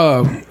 was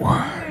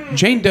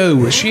Jane Doe.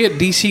 Was she a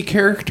DC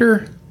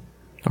character?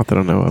 Not that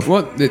I know of.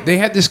 Well, they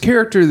had this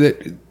character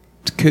that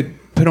could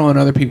put on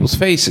other people's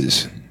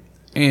faces,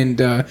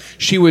 and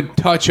she would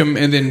touch them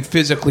and then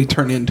physically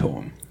turn into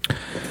them.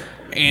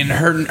 And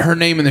her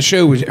name in the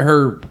show was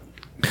her.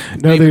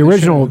 No, the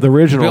original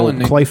villain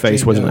named Clayface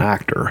Jane was an Doe.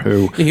 actor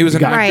who Yeah, he was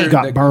an got, actor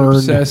got that got burned.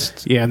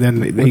 obsessed Yeah, and then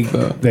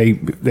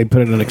they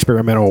put in an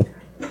experimental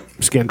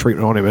skin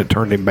treatment on him. It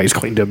turned him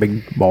basically into a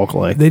big ball of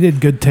clay. They did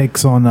good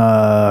takes on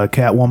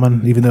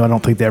Catwoman, even though I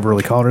don't think they ever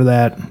really called her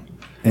that.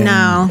 And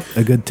No.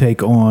 a good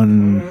take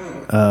on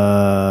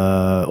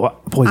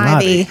Poison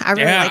Ivy. I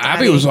really Yeah, like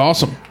Abby was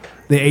awesome.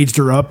 They aged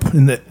her up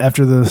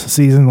after the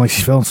season, like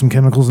she fell in some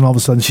chemicals, and all of a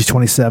sudden she's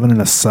 27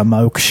 in a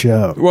smoke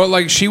show. Well,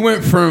 like she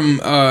went from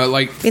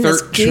Being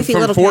this goofy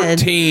from little kid.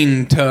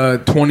 14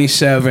 to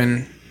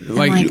 27.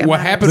 Like like, what about-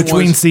 happened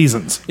Between was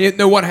seasons.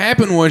 what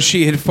happened was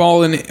she had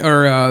fallen,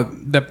 or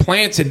the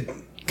plants had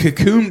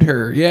cocooned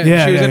her. Yeah,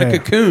 Yeah, she was yeah, in a yeah.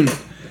 cocoon,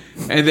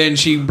 and then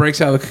she breaks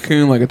out of the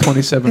cocoon like a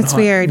 27. It's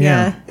weird,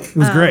 yeah. It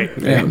was great.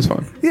 Yeah, it was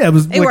fun. Yeah, it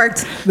was. It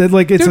worked.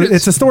 Like it's Dude,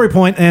 it's a story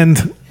point, and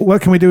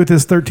what can we do with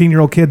this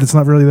 13-year-old kid that's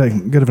not really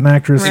that good of an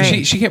actress?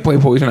 Right. She can't play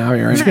Poison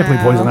Ivy, right? She can't play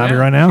Poison Ivy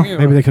right now.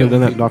 Maybe they could have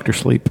done that in Doctor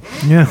Sleep.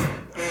 Yeah,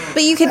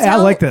 But you could Hey, I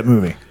tell like that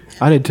movie,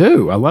 I did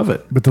too. I love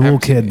it. but the little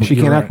kid, She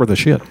you're can't right. act worth a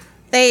shit.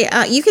 they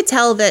you could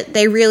tell that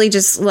they really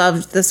just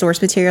loved the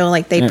source material.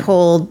 Like they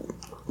pulled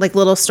like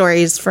little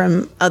stories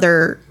from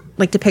other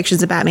like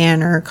depictions of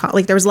Batman or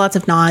like there was lots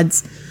of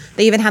nods.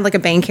 They even had like a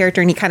Bane character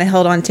and he kind of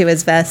held onto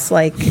his vest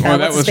like Well,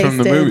 that was from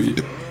the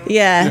movie.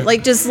 Yeah,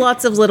 like just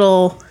lots of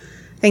little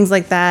things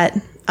like that.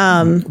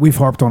 We've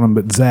harped on him,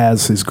 but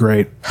Zaz is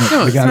great.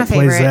 The guy my that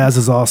plays favorite. Zaz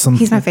is awesome.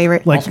 He's my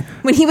favorite. Like,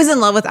 When he was in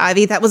love with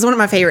Ivy, that was one of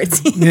my favorite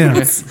scenes. yeah,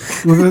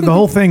 well, the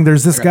whole thing.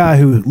 There's this guy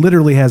who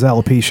literally has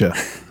alopecia.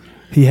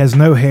 He has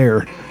no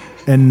hair,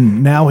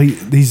 and now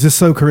he's just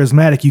so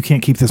charismatic. You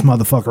can't keep this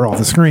motherfucker off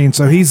the screen.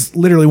 So he's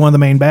literally one of the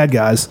main bad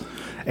guys,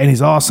 and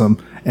he's awesome.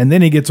 And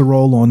then he gets a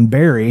role on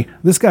Barry.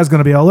 This guy's going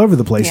to be all over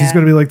the place. He's Yeah.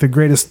 going to be like the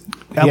greatest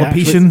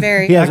alopecian.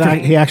 Very He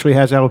actually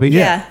has alopecia.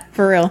 yeah,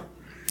 for real.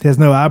 He has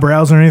no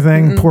eyebrows or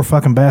anything. Poor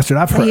fucking bastard.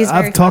 I've But he's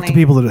very I've talked to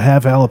funny. people that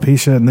have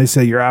alopecia, and they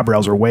say your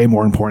eyebrows are way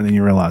more important than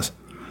you realize.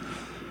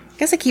 I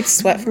guess it keeps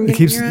sweat from It getting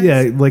keeps, in your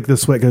eyes. yeah, like the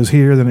sweat goes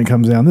here, then it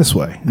comes down this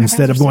way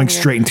instead of are so going weird.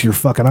 straight into your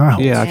fucking eye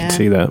hole. Yeah, I Yeah. can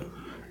see that.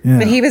 Yeah.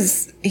 But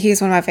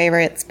he's one of my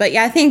favorites. But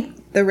yeah, I think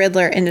the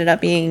Riddler ended up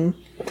being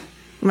one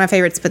of my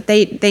favorites. But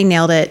they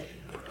nailed it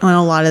on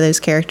a lot of those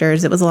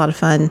characters. It was a lot of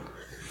fun.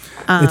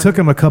 It took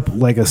him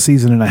a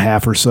season and a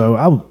half or so.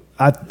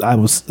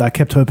 I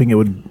kept hoping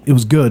it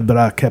was good, but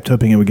I kept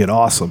hoping it would get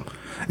awesome,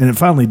 and it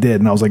finally did.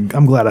 And I was like,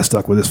 I'm glad I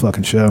stuck with this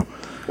fucking show.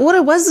 What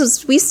it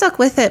was we stuck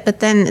with it, but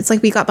then it's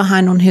like we got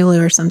behind on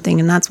Hulu or something,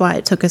 and that's why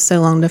it took us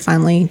so long to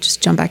finally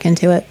just jump back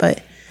into it.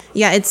 But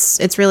yeah,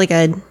 it's really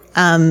good.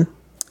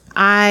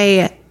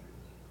 I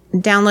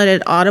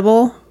downloaded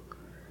Audible,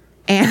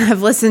 and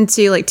I've listened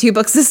to like 2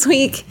 books this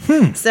week.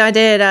 So I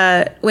did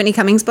Whitney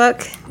Cummings'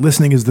 book.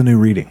 Listening is the new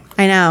reading.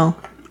 I know.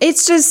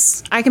 It's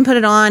just I can put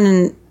it on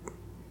and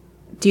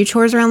do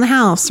chores around the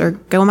house or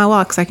go on my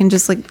walks. I can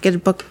just like get a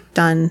book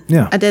done.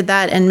 Yeah. I did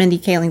that and Mindy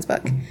Kaling's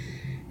book.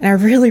 And I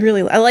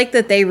really I like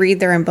that they read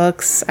their own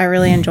books. I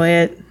really enjoy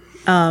it.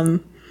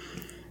 It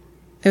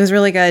was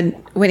really good.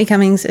 Whitney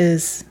Cummings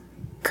is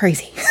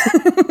crazy.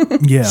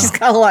 Yeah, She's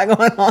got a lot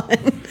going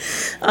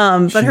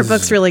on. But her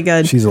book's really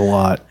good. she's a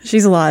lot.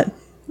 She's a lot.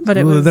 But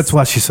it Well, was that's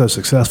why she's so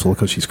successful,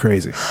 because she's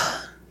crazy,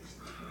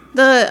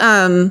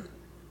 the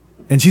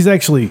and she's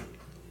actually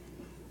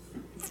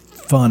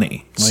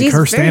funny. Like She's her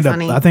very stand up.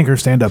 funny. I think her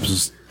stand up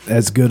is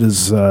as good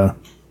as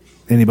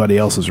anybody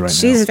else's right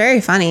she's now.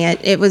 very funny.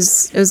 It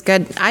was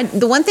good.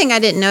 The one thing I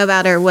didn't know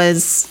about her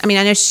was, I mean,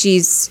 I know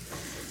she's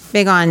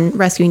big on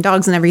rescuing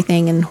dogs and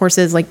everything and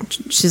horses. Like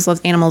she just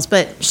loves animals,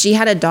 but she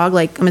had a dog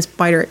like almost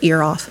bite her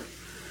ear off.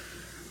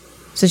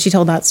 So she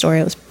told that story.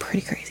 It was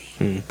pretty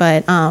crazy.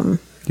 But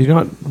Did you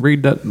not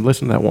read that?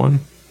 Listen to that one.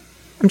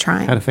 I'm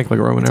trying. How to Think Like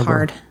a Roman It's Emperor.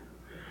 hard.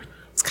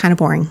 It's kind of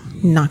boring.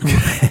 Not gonna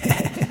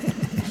lie.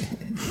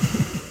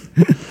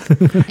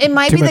 It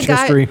might Too be the much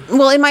guy. history.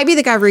 Well, it might be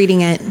the guy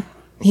reading it.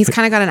 He's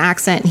kind of got an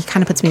accent. And he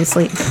kind of puts me to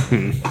sleep.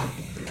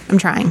 I'm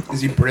trying.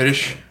 Is he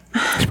British?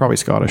 He's probably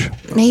Scottish.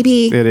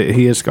 Maybe.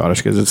 He is Scottish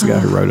because it's the guy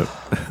who wrote it.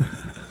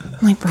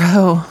 I'm like,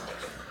 bro,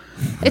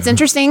 it's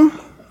interesting.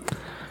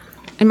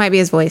 It might be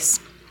his voice,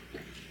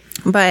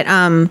 but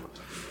I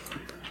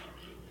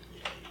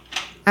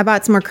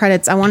bought some more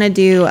credits. I want to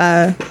do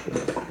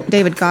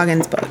David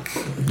Goggins' book.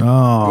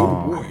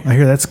 Oh, I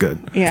hear that's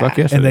good. Yeah, Fuck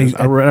yes, And it they- is.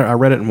 I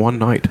read it in one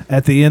night.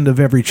 At the end of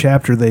every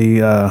chapter, they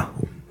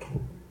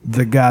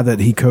the guy that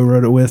he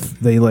co-wrote it with,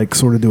 they like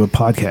sort of do a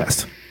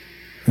podcast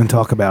and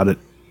talk about it,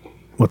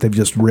 what they've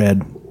just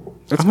read.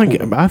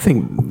 I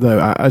think though,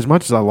 as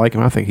much as I like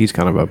him, I think he's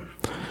kind of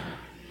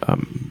a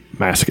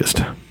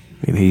masochist.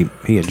 I mean,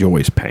 he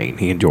enjoys pain.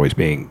 He enjoys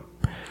being.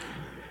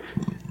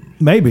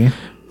 Maybe.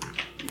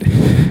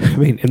 I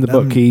mean, in the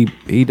book, he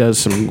does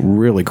some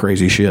really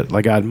crazy shit.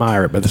 Like, I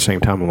admire it, but at the same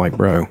time, I'm like,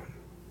 bro,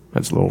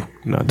 that's a little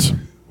nuts.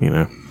 You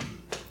know.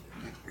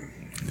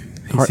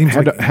 seems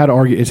Hard to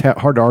argue. It's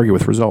hard to argue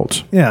with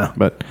results. Yeah.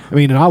 But I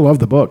mean, and I love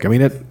the book. I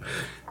mean,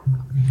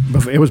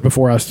 it was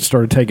before I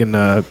started taking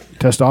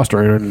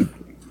testosterone,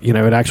 and you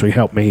know, it actually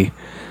helped me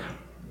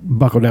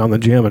buckle down the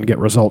gym and get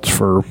results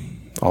for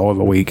all of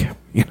the week.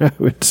 You know, it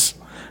was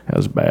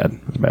bad.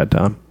 It was a bad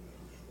time.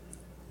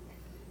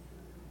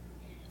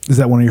 Is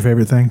that one of your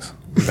favorite things?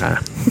 Nah.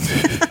 I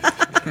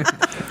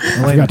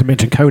forgot to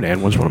mention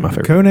Conan was one of my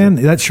favorite. Conan,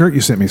 that shirt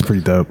you sent me is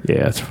pretty dope.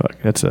 Yeah,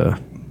 that's a.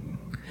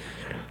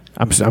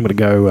 I'm going to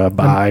go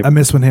buy. I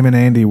miss when him and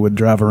Andy would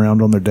drive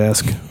around on their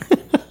desk.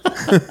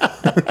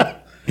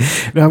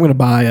 No, I'm going to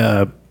buy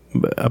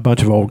a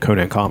bunch of old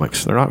Conan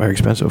comics. They're not very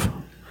expensive.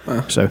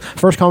 So,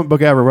 first comic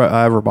book I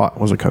ever bought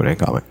was a Conan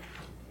comic.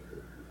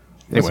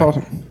 That's Anyway,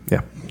 awesome.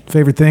 Yeah.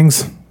 Favorite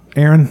things,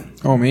 Aaron?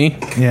 Oh, me?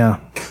 Yeah.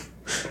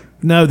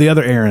 No, the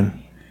other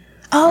Aaron.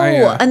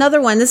 Oh, another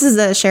one. This is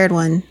a shared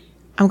one.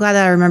 I'm glad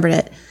that I remembered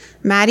it.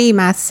 Maddie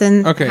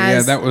Matheson. Okay,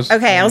 yeah, that was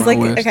Okay, I on was my like,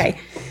 list. okay.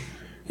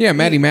 Yeah,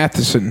 Maddie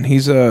Matheson.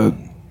 He's a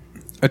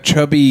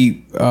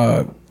chubby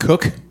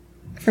cook.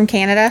 From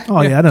Canada.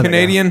 Oh, yeah, I know that guy.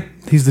 Canadian.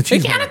 He's the He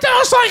cheese. kind of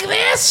talks like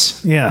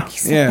this. Yeah.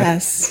 Yeah.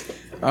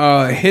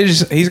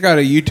 Yes. He's got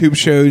a YouTube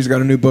show. He's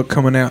got a new book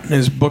coming out, and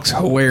his book's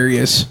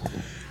hilarious.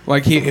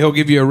 Like he'll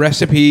give you a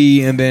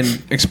recipe and then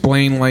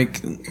explain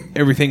like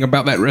everything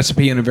about that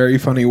recipe in a very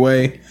funny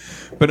way.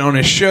 But on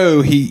his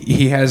show,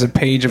 he has a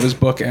page of his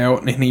book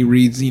out and he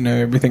reads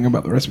everything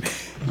about the recipe.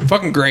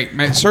 Fucking great.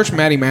 Search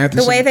Maddie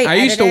Matheson. The way they I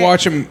used to edit it.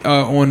 watch him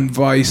on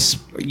Vice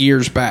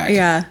years back.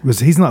 Yeah.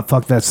 He's not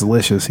Fuck That's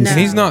Delicious. He's, No.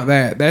 He's not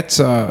that. That's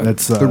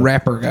the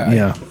rapper guy.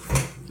 Yeah.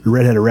 The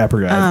redheaded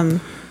rapper guy.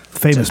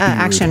 Famous B.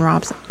 Action Rude.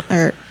 Robson.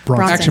 Or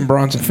Bronson. Action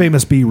Bronson.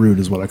 Famous B. Rude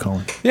is what I call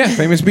him. Yeah,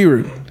 famous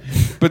B-Root.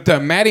 But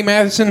Maddie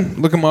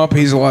Matheson, look him up.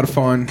 He's a lot of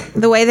fun.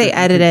 The way they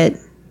edit it,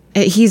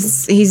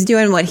 he's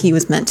doing what he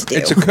was meant to do.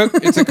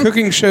 It's a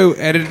cooking show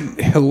edited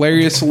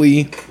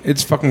hilariously.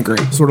 It's fucking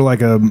great. Sort of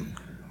like a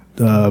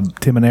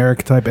Tim and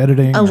Eric type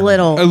editing. a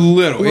little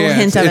Yeah,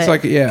 hint of it's it.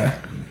 like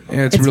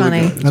it's really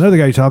funny. good. I know the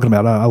guy you're talking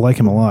about. I like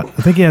him a lot.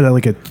 I think he had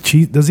like a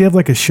cheese. Does he have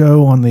like a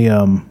show on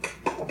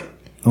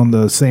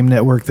the same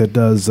network that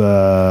does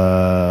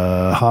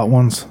Hot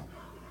Ones?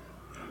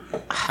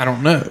 I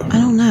don't know. I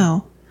don't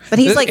know, but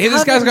he's like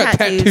this covered guy's in got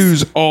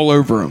tattoos all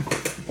over him.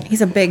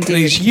 He's a big dude. And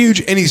he's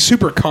huge and he's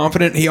super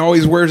confident. He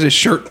always wears his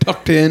shirt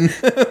tucked in.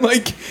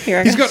 Like Here,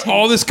 I he's got got you.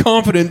 all this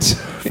confidence.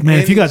 Man,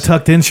 if you got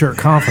tucked in shirt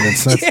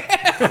confidence, that's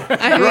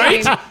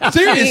right?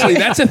 Seriously,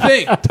 that's a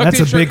thing. Tucked that's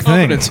in a shirt big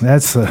confidence. thing.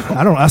 That's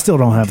I still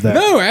don't have that.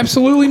 No,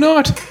 absolutely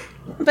not.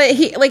 But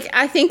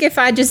I think if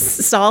I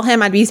just saw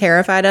him, I'd be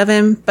terrified of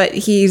him. But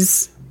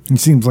he's He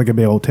seems like a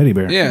big old teddy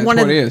bear. Yeah, that's one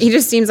what of. he is. He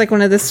just seems like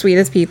one of the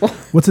sweetest people.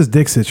 What's his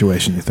dick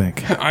situation? You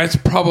think? It's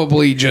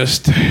probably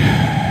just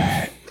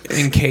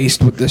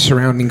encased with the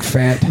surrounding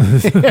fat.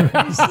 So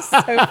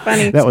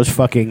funny. That was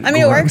fucking. I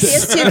mean, it works. He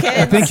has 2 kids.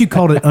 I think you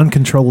called it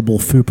uncontrollable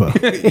fupa.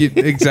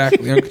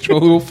 Exactly,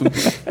 uncontrollable food.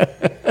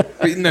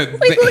 But, no,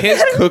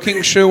 his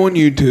cooking show on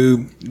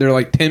YouTube, they're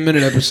like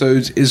 10-minute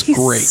episodes, is He's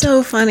great.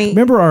 so funny.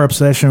 Remember our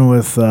obsession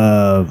with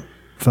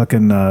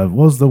fucking what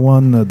was the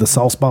one the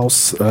Sauce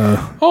Boss Epic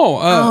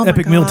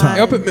my Mealtime?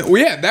 God. Well,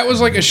 yeah, that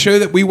was like a show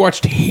that we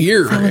watched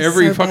here was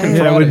every so fucking bad.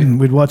 Yeah, Friday.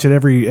 we'd watch it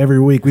every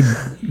week.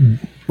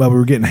 While we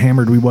were getting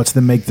hammered, we watched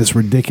them make this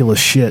ridiculous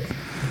shit,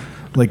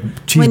 like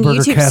cheeseburger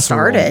YouTube casserole.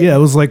 started. Yeah, it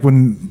was like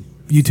when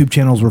YouTube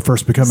channels were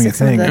first becoming a 6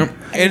 of thing. them.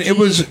 And it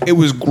was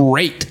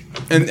great.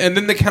 And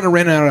then they kind of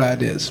ran out of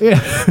ideas. Yeah,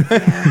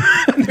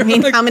 I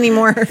mean, how many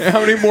more?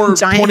 How many more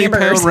Giant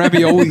 20-pound hamburgers.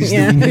 raviolis do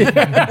Yeah. we need?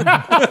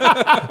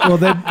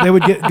 well, they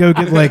would go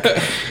get like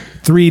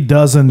 3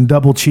 dozen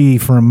double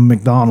cheese from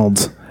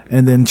McDonald's,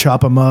 and then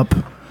chop them up,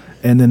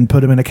 and then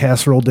put them in a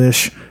casserole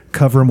dish,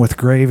 cover them with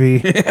gravy,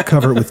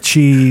 cover it with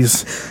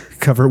cheese,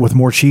 cover it with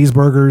more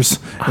cheeseburgers,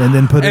 and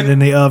then put it in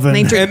the oven.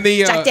 They drink And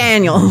the, Jack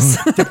Daniels.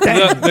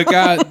 the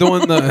guy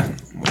doing the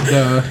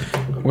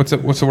what's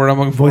the word I'm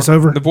looking for?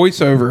 Voiceover? The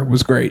voiceover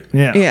was great.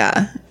 Yeah,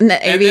 Yeah. And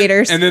the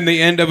aviators. And then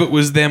the end of it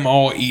was them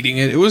all eating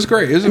it. It was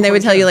great. It was a and they fun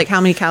would tell you show. like how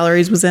many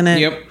calories was in it.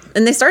 Yep.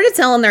 And they started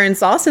selling their own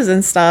sauces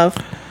and stuff.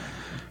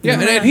 Yeah,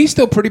 and he's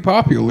still pretty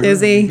popular.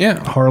 Is he?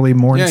 Yeah. Harley Yeah,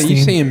 Morgenstein. you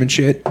see him and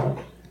shit.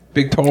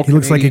 Big tall. He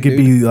looks like it could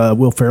be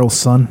Will Ferrell's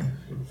son.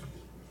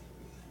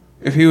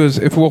 If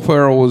Will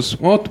Ferrell was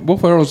Will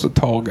Ferrell's a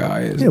tall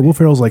guy. Isn't Yeah, Will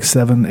Ferrell's like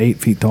 7-8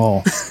 feet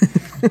tall,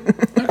 he?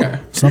 Okay.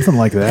 something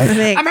like that.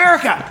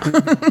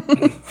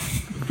 America.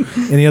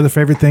 Any other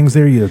favorite things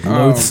there? You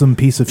loathsome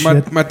piece of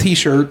shit. My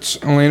t-shirts.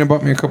 Elena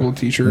bought me a couple of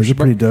t-shirts. Those are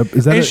pretty dope.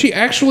 Is that and a- she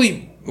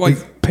actually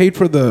like paid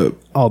for the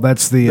Oh,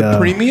 that's the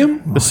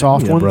premium. The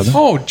soft yeah, ones. brother.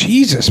 Oh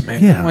Jesus,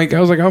 man! Yeah. Like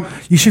I was like,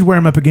 You should wear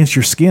them up against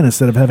your skin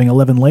instead of having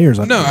 11 layers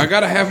on. no, I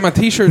gotta have my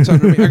t-shirts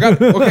under me. I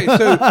got okay. So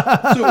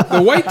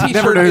the white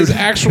t-shirt is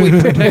actually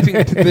protecting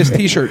this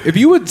t-shirt. If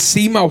you would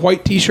see my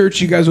white t-shirts,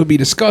 you guys would be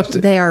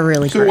disgusted. They are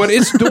really So gross. what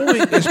it's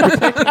doing is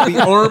protecting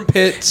the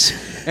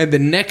armpits and the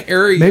neck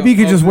area. Maybe you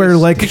could of just wear this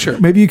like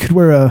t-shirt. maybe you could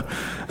wear a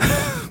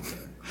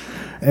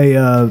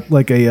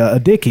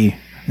dickie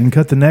and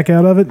cut the neck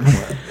out of it.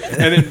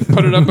 and then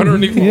put it up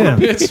underneath the Yeah.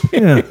 armpits.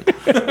 Yeah.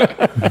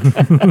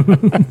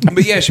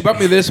 But yeah, she bought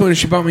me this one.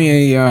 She bought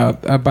me a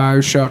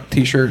BioShock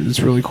t-shirt. It's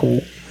really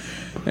cool,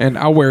 and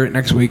I'll wear it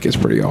next week. It's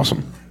pretty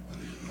awesome.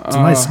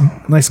 It's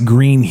a nice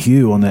green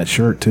hue on that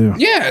shirt too.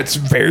 Yeah, it's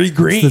very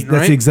green, That's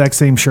right? the exact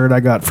same shirt I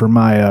got for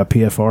my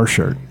PFR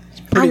shirt.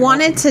 I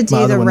wanted to My do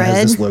other the one has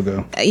red. this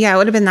logo. Yeah, it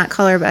would have been that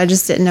color, but I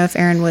just didn't know if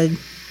Aaron would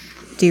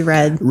do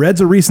red.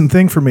 Red's a recent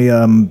thing for me.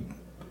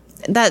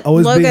 That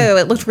Always logo,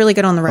 be- it looked really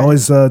good on the red.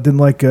 Always didn't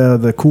like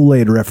the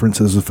Kool-Aid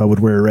references if I would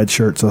wear a red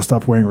shirt, so I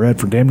stopped wearing red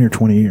for damn near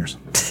 20 years.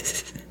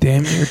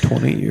 Damn near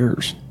 20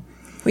 years.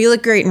 Well, you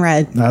look great in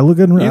red. I look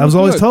good in red. You I was look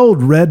always good.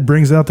 told red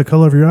brings out the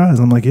color of your eyes.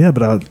 I'm like, yeah,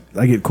 but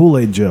I get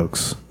Kool-Aid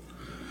jokes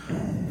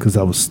because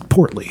I was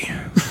portly.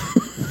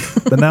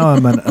 But now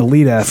I'm an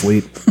elite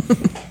athlete.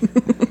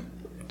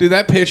 Dude,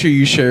 that picture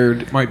you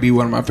shared might be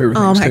one of my favorite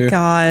Oh things my too.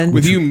 God.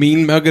 With you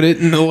mean mugging it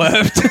in the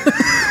left.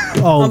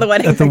 Oh, the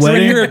wedding at the picture.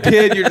 When you're wedding,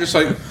 a kid, you're just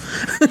like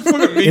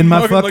fucking mean In my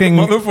mugging fucking-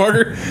 like a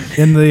motherfucker.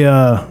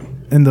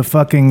 in the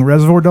fucking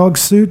Reservoir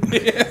Dogs suit.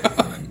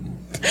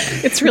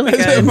 It's really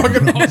That's a good.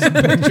 fucking awesome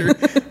picture.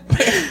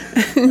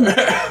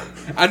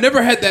 I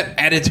never had that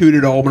attitude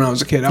at all when I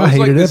was a kid. I was like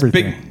hated this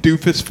everything. big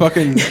doofus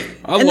fucking.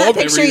 I In that love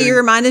picture, everything. you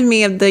reminded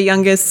me of the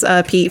youngest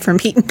Pete from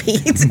Pete and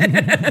Pete.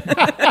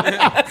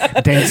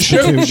 Dance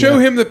Show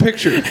him the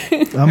picture.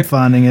 I'm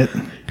finding it.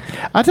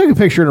 I took a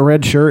picture in a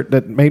red shirt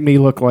that made me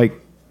look like.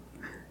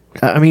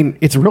 I mean,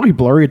 it's really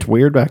blurry. It's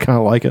weird, but I kind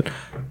of like it.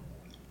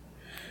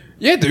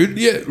 Yeah, dude.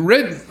 Yeah,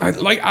 red. I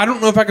don't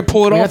know if I could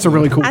pull it off. That's a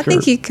really cool I shirt.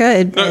 think you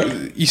could.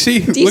 You see?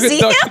 you Look see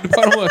at Duck him? at the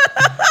bottom left.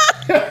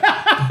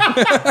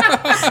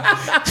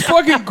 It's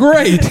fucking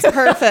great.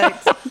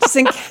 Perfect. Just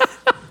in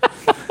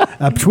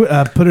I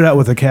put it out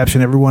with a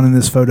caption: "Everyone in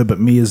this photo but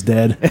me is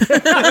dead."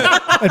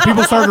 And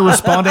people started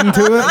responding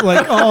to it,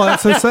 like, "Oh,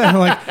 that's so sad." I'm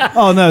like,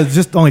 "Oh no, it's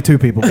just only two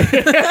people."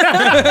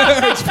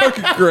 It's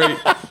fucking great.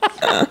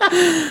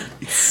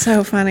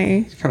 so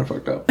funny. Kind of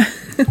fucked up.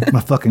 My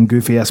fucking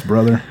goofy ass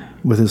brother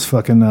with his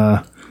fucking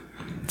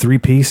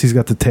 3-piece. He's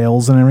got the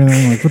tails and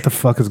everything. Like, what the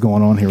fuck is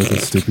going on here with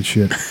this stupid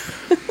shit?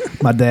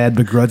 My dad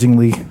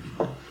begrudgingly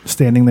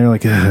standing there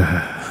like,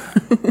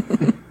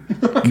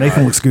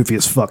 Nathan looks goofy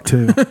as fuck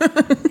too.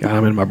 God,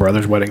 I'm in my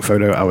brother's wedding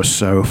photo. I was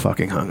so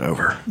fucking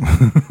hungover.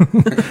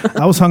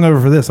 I was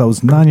hungover for this. I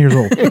was 9 years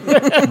old.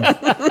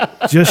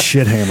 Just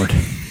shit hammered.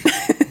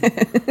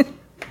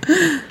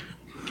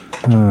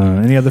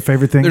 Any other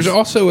favorite things? There's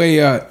also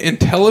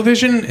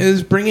Intellivision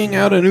is bringing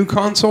out a new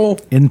console.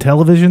 In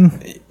television?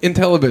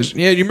 Intellivision.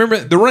 Yeah, you remember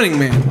The Running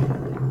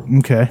Man?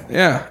 Okay.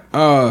 Yeah.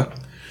 I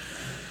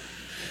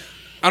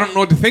don't know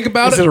what to think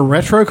about Is it a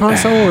retro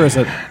console or is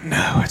it?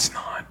 No, it's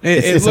not.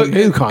 It's a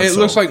new console. It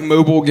looks like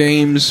mobile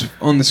games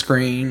on the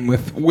screen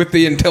with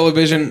the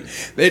Intellivision.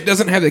 It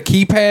doesn't have the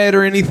keypad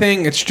or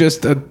anything. It's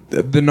just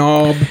the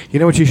knob. You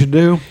know what you should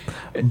do?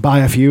 Buy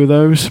a few of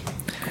those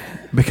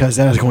because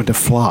that is going to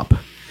flop.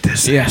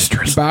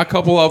 Disastrous. Buy a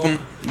couple of them.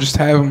 Just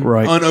have them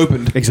Right.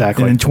 unopened.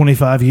 Exactly. And in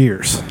 25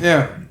 years.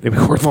 Yeah. They'd be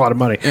worth a lot of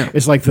money. Yeah.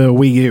 It's like the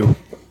Wii U.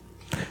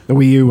 The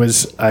Wii U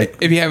was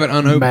If you have it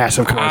unopened,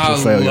 Massive commercial I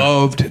failure.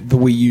 loved the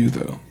Wii U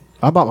though.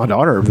 I bought my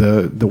daughter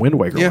the Wind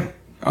Waker Yeah. one.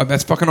 Oh,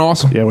 that's fucking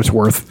awesome. Yeah, it's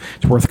worth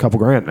a couple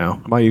grand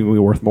now. It might even be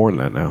worth more than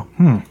that now.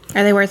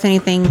 Are they worth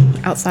anything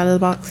outside of the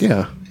box?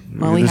 Yeah.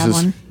 Well, we This have is-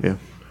 one. Yeah.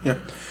 Yeah.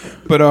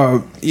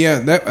 But yeah,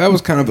 that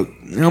was kind of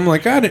I'm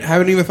like,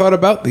 haven't even thought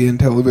about the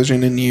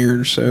Intellivision in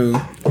years, so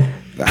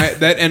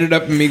that ended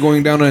up in me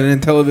going down an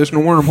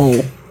Intellivision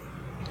wormhole.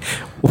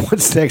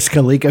 What's next,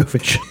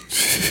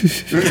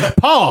 ColecoVision?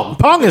 Pong.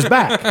 Pong is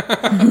back.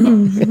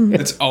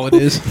 That's all it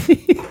is.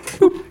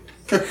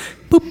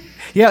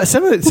 Yeah,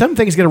 some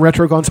things get a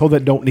retro console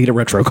that don't need a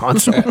retro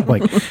console.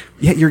 Like,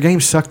 yeah, your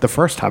game sucked the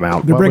first time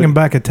out. They're Why bringing would-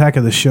 back Attack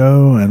of the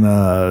Show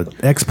and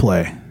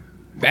X-Play.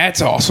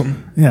 That's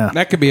awesome. Yeah.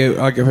 That could be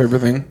like a favorite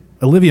thing.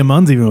 Olivia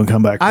Munn's even going to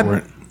come back for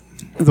it.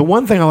 The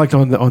one thing I liked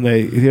on the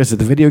is it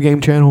the video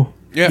game channel?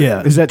 Yeah.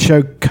 Yeah. Is that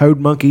show Code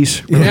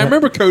Monkeys? Yeah, I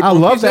remember Code I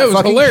Monkeys. love that That was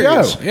fucking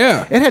hilarious. show.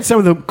 Yeah. It had some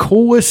of the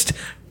coolest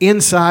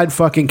inside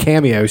fucking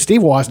cameos.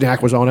 Steve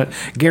Wozniak was on it.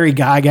 Gary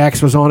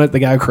Gygax was on it. The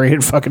guy who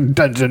created fucking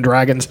Dungeons and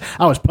Dragons.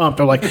 I was pumped.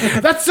 I'm like,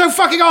 that's so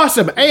fucking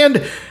awesome.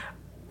 And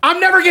I'm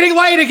never getting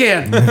laid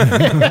again.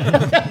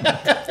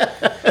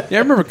 Yeah,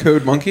 I remember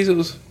Code Monkeys. It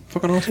was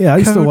fucking awesome. Yeah, I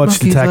used to Code watch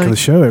Monkeys, Attack of the like-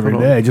 Show every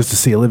Hold on. day just to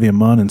see Olivia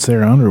Munn and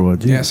Sarah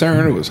Underwood. Yeah, Sarah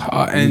Underwood was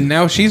hot, and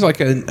now she's like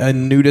a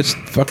nudist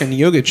fucking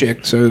yoga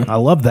chick. So I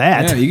love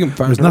that. Yeah, you can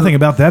find There's her. nothing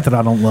about that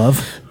I don't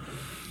love.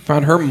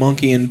 Find her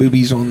monkey and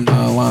boobies on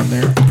line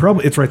there.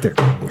 Probably it's right there.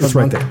 It's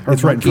right there.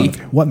 It's right in front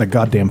of you. What in the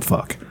goddamn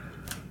fuck? What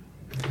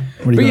are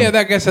you But doing? yeah,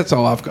 I guess that's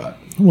all I've got.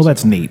 Well,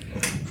 that's neat.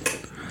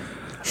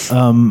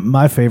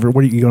 My favorite.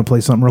 What are you going to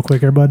play something real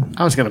quick, everybody?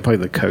 I was going to play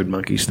the Code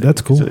Monkeys theme.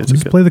 That's cool. It's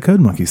Just play the Code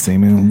Monkeys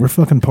theme, and we're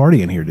fucking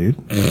partying here, dude.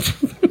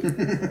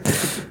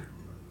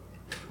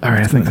 All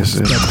right, I think this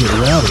is it. Let's get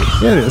rowdy.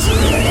 Yeah, it is.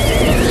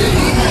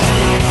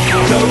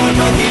 Code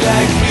monkey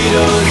likes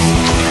Beatles.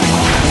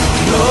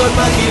 Code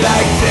monkey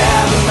likes to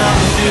have a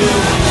Mountain Dew.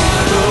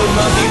 Code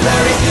monkey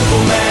very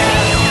simple man.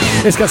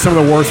 It's got some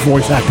of the worst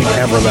voice acting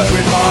ever, though.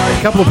 A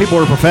couple of people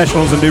are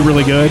professionals and do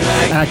really good.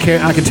 And I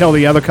can tell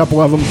the other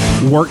couple of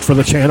them worked for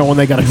the channel and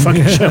they got a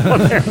fucking show on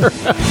there.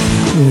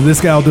 Yeah,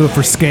 this guy will do it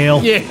for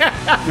scale. Yeah.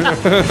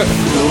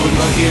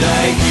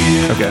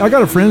 Okay. I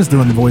got a friend who's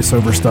doing the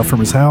voiceover stuff from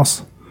his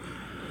house.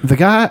 The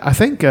guy, I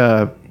think,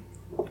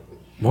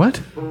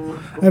 what?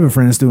 I have a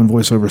friend that's doing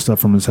voiceover stuff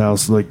from his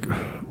house, like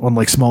on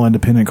like small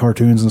independent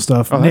cartoons and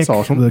stuff. Oh, that's Nick,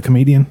 awesome. The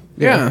comedian.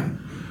 Yeah.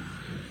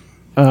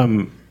 I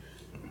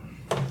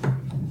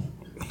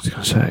was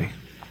going to say,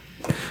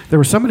 there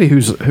was somebody who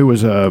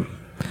was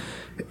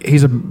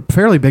he's a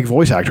fairly big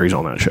voice actor. He's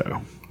on that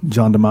show.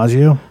 John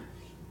DiMaggio.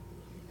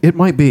 It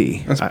might be.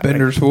 That's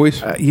Bender's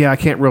voice. Yeah, I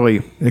can't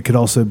really. It could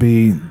also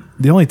be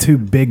the only two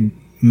big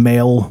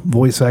male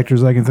voice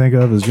actors I can think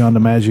of is John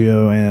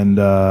DiMaggio and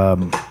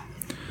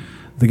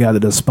the guy that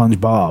does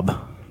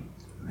SpongeBob.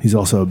 He's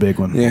also a big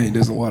one. Yeah, he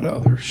does a lot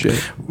of other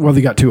shit. Well,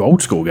 they got two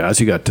old school guys.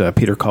 You got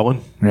Peter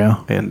Cullen,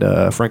 Yeah. and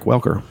Frank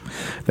Welker.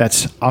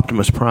 That's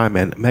Optimus Prime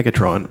and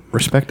Megatron,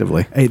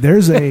 respectively. Hey,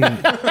 there's a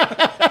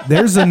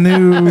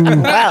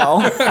new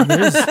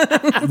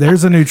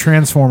there's a new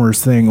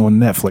Transformers thing on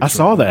Netflix. I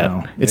saw right that.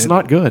 now. It's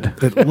not good.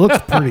 It looks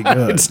pretty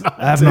good.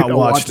 I have not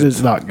watched it.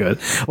 It's not good.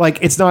 Like,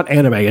 it's not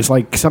anime. It's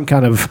like some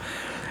kind of.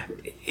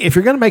 If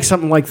you're going to make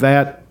something like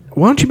that,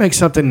 why don't you make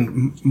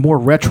something more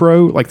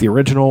retro, like the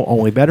original,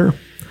 only better?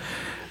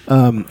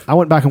 I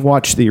went back and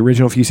watched the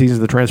original few seasons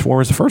of the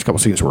Transformers. The first couple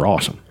seasons were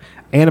awesome.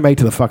 Anime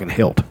to the fucking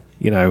hilt.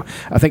 You know,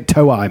 I think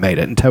Toei made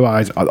it, and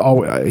Toei's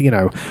all, you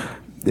know.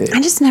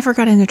 I just never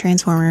got into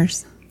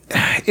Transformers.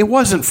 It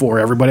wasn't for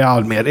everybody, I'll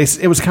admit.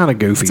 It was kind of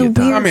goofy a at times.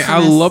 weird I mean, I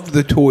premise. loved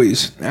the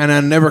toys, and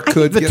I never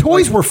could. The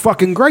toys were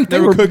fucking great. They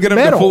never were could get them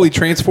metal. to fully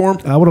transform.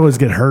 I would always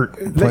get hurt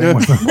playing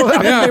with them. Well, I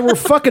mean, Yeah. they were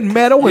fucking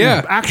metal and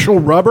Yeah. actual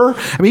rubber.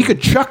 I mean, you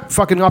could chuck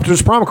fucking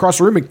Optimus Prime across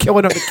the room and kill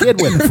another kid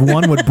with it. If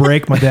one would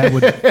break, my dad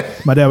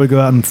would go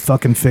out and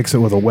fucking fix it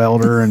with a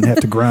welder and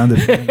have to grind it.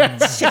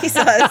 Jesus.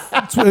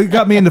 That's what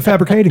got me into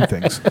fabricating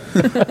things.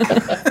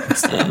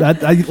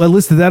 I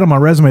listed that on my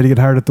resume to get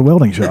hired at the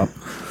welding shop,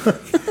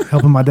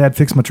 helping my dad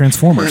fix my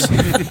Transformers.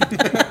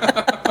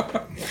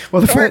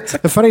 Well,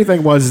 the funny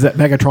thing was that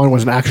Megatron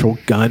was an actual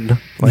gun.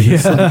 Like,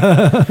 it's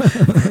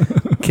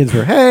like, kids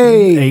were,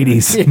 hey,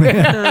 80s.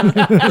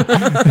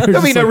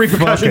 there'll be no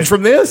repercussions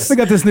from this. They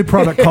got this new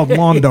product called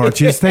lawn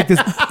darts. You just take this,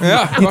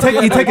 you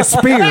take a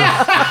spear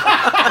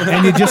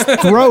and you just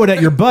throw it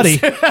at your buddy.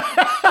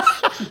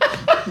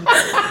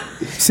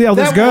 See how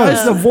this That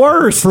goes. was the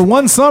worst. For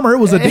one summer, it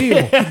was a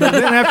deal. But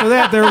then after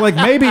that, they were like,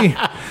 maybe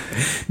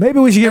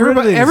we should get rid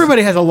of these.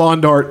 Everybody has a lawn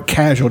dart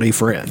casualty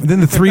friend. Then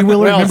the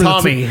three-wheeler. Well, remember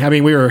Tommy. I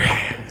mean, we were.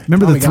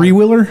 remember Tommy the got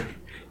three-wheeler?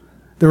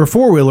 There were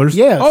four-wheelers.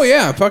 Yes. Oh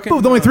yeah, fucking. But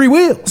with only three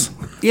wheels.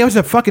 Yeah, it was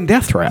a fucking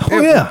death trap. Oh,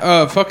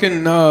 yeah.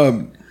 Fucking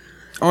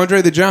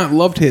Andre the Giant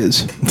loved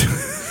his.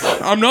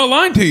 I'm not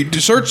lying to you.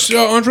 To search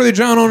Andre the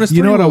Giant on his.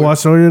 You know what I three-wheeler.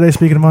 watched earlier today,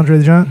 speaking of Andre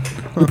the Giant?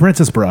 The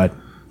Princess Bride.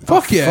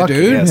 Fuck yeah, Fuck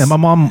dude. yes. Yeah, my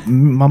mom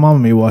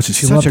and me watched it.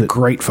 She Such loved a it.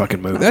 great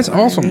fucking movie. That's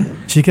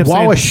awesome. She kept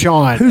Wallace saying,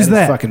 Shawn. "Who's at his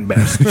that?" fucking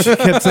best. She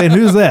kept saying,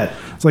 "Who's that?"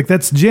 It's like,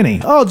 that's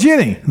Jenny. Oh,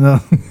 Jenny.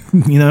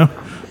 You know,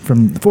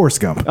 from Forrest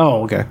Gump.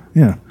 Oh, okay.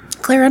 Yeah,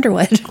 Claire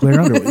Underwood.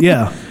 Claire Underwood.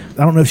 Yeah,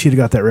 I don't know if she'd have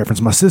got that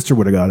reference. My sister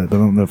would have got it, but I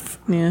don't know if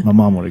Yeah. my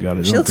mom would have got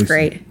it. She I don't looks think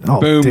great. Oh,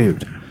 Boom.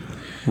 dude,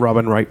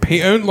 Robin Wright.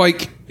 He owned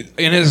like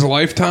in his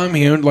lifetime.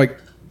 He owned like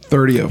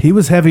 30 of them. he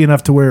was heavy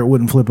enough to where it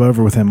wouldn't flip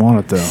over with him on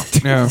it, though.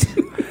 Yeah.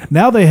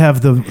 Now they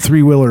have the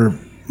three-wheeler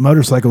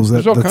motorcycles that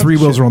There's all the kinds three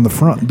of wheels shit. are on the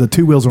front. The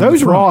two wheels are on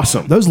Those the are front.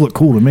 awesome. Those look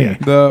cool to me.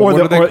 What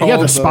are they yeah,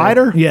 called? the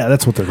spider. Yeah,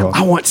 that's what they're called.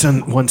 I want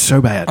one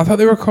so bad. I thought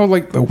they were called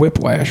like the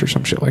Whiplash or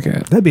some shit like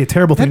that. That'd be a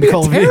terrible thing That'd be to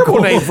call a terrible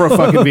vehicle. name for a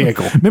fucking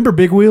vehicle. Remember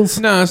Big Wheels?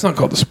 No, it's not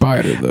called the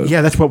Spider though.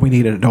 Yeah, that's what we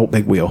need, an adult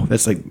big wheel.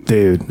 That's like,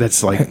 Dude.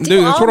 that's like,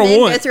 Dude, that's All what I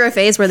men want. go through a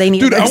phase where they need.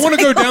 Dude, I want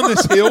to go motorcycles. down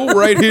this hill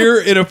right here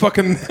in a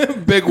fucking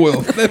big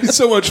wheel. That'd be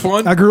so much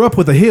fun. I grew up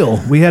with a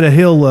hill. We had a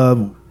hill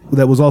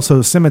that was also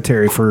a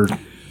cemetery for.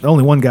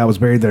 Only one guy was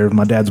buried there.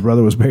 My dad's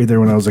brother was buried there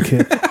when I was a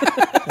kid.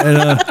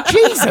 And,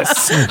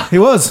 Jesus. he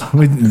was.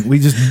 We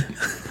just.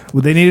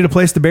 They needed a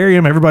place to bury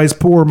him. Everybody's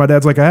poor. My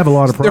dad's like, I have a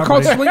lot of They're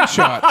called property.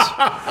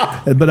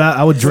 slingshots. But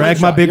I would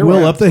drag my big You're wheel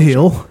right. up the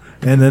hill,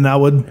 and then I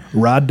would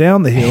ride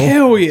down the hill.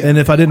 Hell yeah. And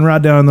if I didn't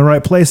ride down in the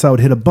right place, I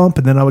would hit a bump,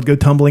 and then I would go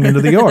tumbling into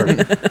the yard.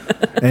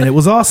 And it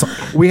was awesome.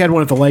 We had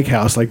one at the lake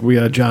house. Like, we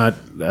had a giant.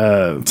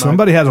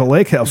 Somebody has a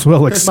lake house.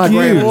 Well, excuse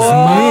me.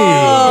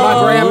 My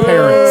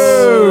grandparents.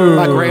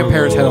 My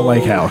grandparents had a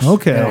lake house.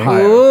 Okay. In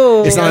Ohio.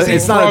 Oh, It's not.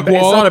 It's not. frog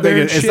It's wall not a up there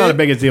big. and It's not a shit.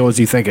 big a deal as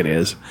you think it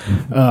is.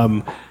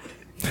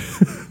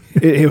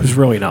 It was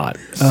really not.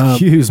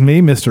 Excuse me,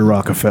 Mr.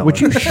 Rockefeller.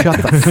 Would you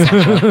shut the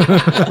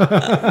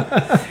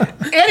fuck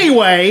up?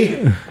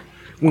 Anyway,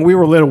 when we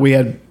were little,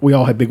 we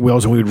all had big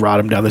wheels, and we would ride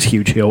them down this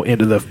huge hill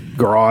into the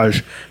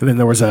garage, and then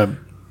there was a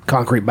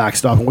concrete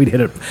backstop, and we'd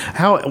hit it.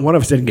 How one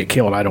of us didn't get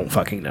killed, I don't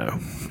fucking know.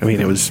 I mean,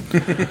 it was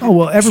Oh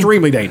well,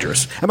 extremely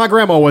dangerous. And my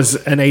grandma was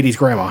an '80s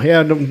grandma.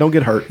 Yeah, don't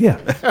get hurt. yeah,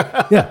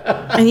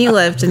 yeah. And you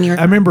lived and you were.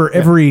 I remember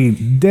every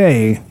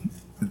day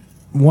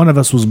one of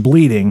us was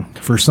bleeding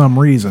for some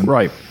reason.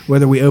 Right.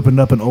 Whether we opened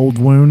up an old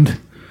wound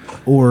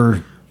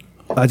or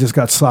I just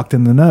got socked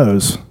in the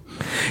nose.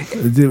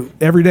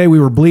 Every day we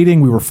were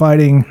bleeding, we were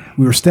fighting,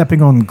 we were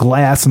stepping on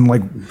glass and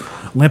like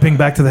limping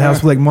back to the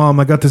house. Like, Mom,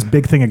 I got this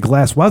big thing of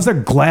glass. Why is there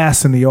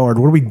glass in the yard?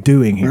 What are we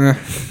doing here?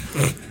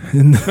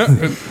 And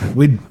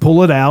we'd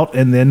pull it out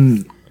and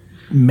then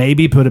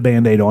maybe put a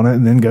Band-Aid on it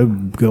and then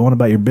go on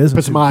about your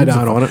business. Put some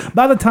iodine on it.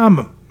 By the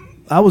time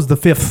I was the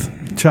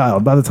fifth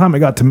child, by the time it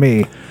got to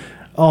me,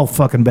 all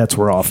fucking bets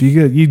were off.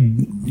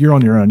 You're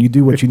on your own. You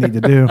do what you need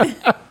to do.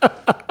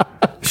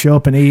 Show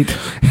up and eat.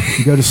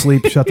 You go to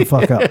sleep. Shut the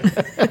fuck up.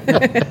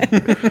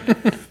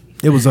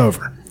 It was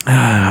over.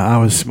 I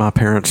was my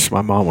parents.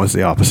 My mom was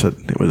the opposite.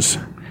 It was,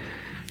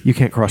 you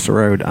can't cross the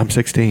road. I'm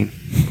 16.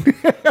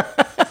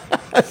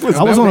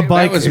 I was on a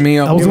bike. That was me.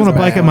 I was on a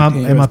bike at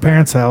my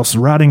parents' house,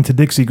 riding to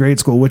Dixie Grade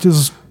School, which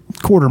is a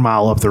quarter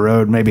mile up the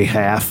road, maybe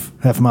half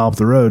a mile up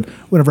the road.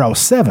 Whenever I was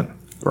 7.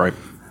 Right.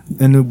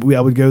 And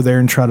I would go there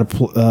and try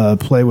to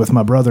play with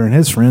my brother and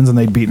his friends, and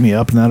they'd beat me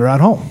up, and then I'd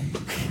ride home.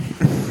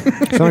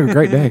 Sounded like a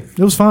great day. It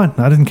was fine.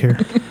 I didn't care.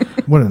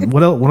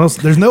 What else?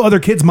 There's no other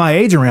kids my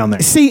age around there.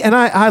 See, and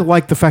I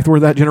like the fact that we're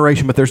that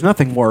generation, but there's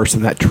nothing worse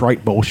than that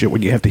trite bullshit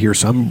when you have to hear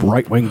some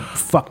right-wing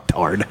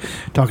fucktard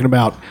talking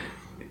about,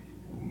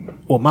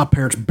 well, my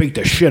parents beat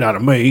the shit out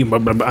of me.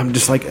 But I'm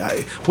just like,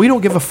 we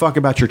don't give a fuck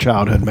about your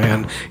childhood,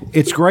 man.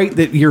 It's great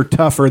that you're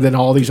tougher than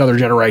all these other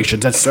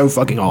generations. That's so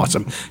fucking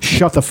awesome.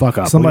 Shut the fuck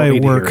up. Somebody We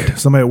at don't need to hear work. it.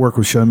 Somebody at work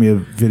was showing me a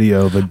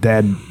video of a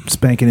dad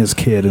spanking his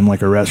kid in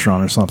like a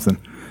restaurant or something.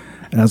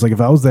 And I was like,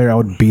 if I was there, I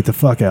would beat the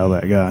fuck out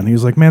of that guy. And he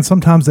was like, man,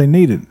 sometimes they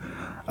need it.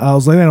 I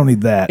was like, they don't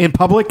need that. In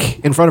public,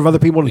 in front of other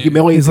people, and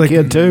humiliate He's the like,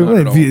 kid too.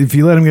 "Well, if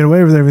you let him get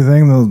away with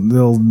everything,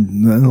 they'll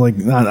like,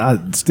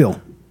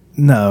 still.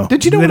 No.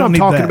 Did you know They what don't I'm need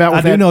talking that. about? With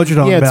I do that? know what you're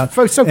talking yeah, about.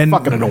 It's so And-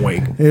 fucking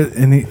annoying.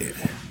 And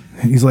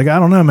he's like, I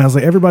don't know, man. I was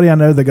like, everybody I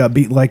know that got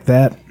beat like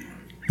that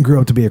grew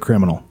up to be a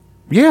criminal.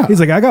 Yeah. He's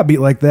like, I got beat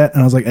like that.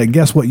 And I was like, hey,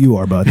 guess what you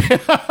are, bud?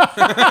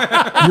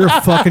 You're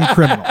a fucking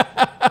criminal.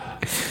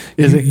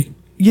 Is it?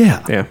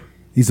 Yeah. Yeah.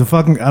 He's a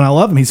fucking, and I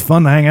love him. He's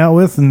fun to hang out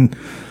with, and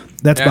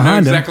that's Yeah, I know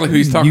behind exactly him. who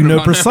he's talking You know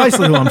about.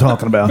 precisely who I'm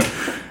talking about.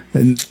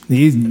 And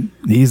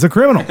he's a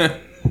criminal.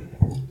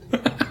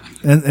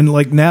 And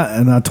like now,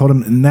 and I told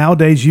him,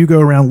 nowadays you go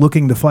around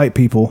looking to fight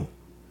people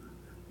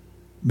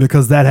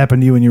because that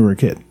happened to you when you were a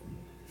kid.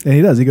 And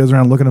he does. He goes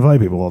around looking to fight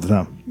people all the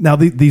time. Now,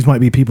 these might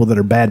be people that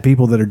are bad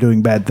people that are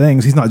doing bad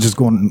things. He's not just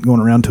going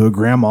around to a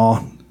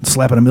grandma,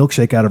 slapping a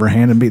milkshake out of her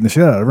hand and beating the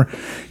shit out of her.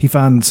 He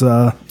finds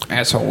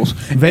Assholes.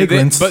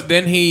 Vagrants. But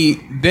then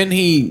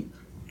he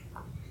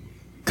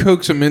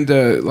coax him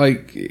into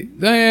like,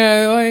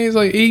 yeah, he's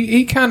like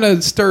he kind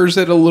of stirs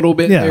it a little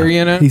bit there,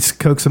 you know. He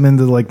coaxes him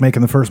into like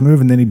making the first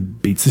move, and then he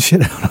beats the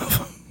shit out of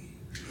him.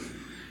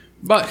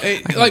 But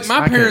like my I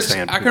can't parents,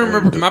 stand I can people.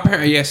 remember my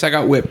parents. Yes, I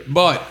got whipped,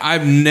 but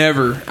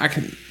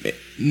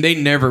they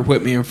never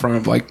whipped me in front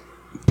of like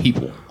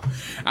people.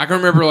 I can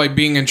remember like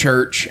being in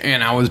church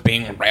and I was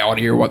being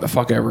rowdy or what the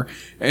fuck ever,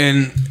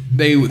 and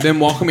they then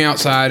walking me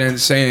outside and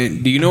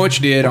saying, "Do you know what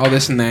you did? All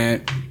this and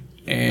that."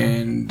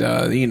 And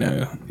you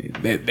know,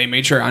 they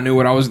made sure I knew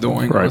what I was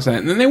doing, Right.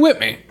 and then they whipped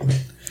me.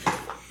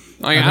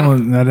 Like I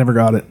never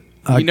got it.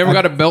 You never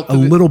got a belt to A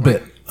the- little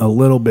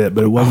bit,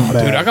 but it wasn't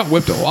bad. dude, I got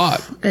whipped a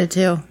lot. I did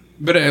too.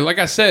 But like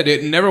I said,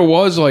 it never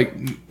was like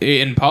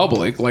in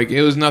public. Like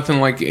it was nothing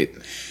like it.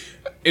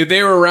 If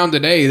they were around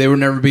today, there would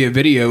never be a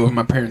video of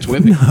my parents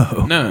whipping.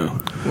 No.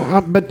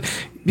 Well, but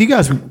you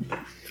guys,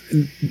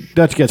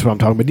 Dutch gets what I'm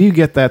talking about. Do you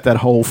get that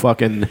whole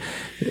fucking?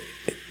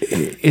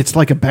 It's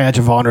like a badge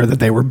of honor that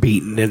they were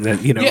beaten and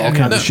that Yeah, all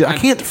kinds no, of shit. I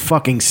can't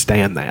fucking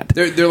stand that.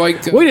 They're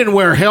like We didn't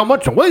wear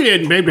helmets. We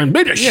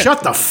didn't.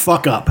 Shut the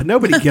fuck up.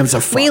 Nobody gives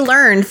a fuck. We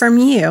learned from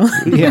you.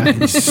 Yeah,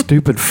 you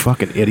stupid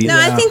fucking idiot. No,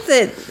 I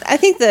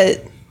think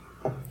that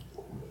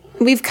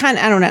we've kind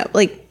of, I don't know,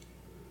 like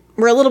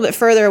we're a little bit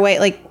further away.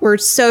 Like we're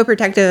so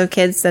protective of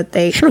kids that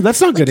they Sure,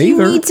 that's not good you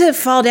either. need to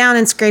fall down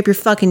and scrape your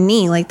fucking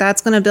knee. Like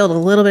that's going to build a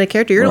little bit of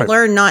character. You're Right. going to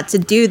learn not to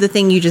do the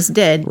thing you just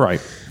did. Right.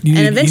 You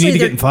And need, eventually you need to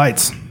they're- get in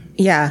fights.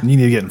 Yeah, You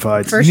need to get in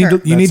fights. For you sure.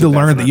 Need to, you need That's to a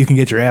learn definite. that you can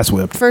get your ass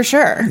whipped. for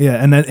sure.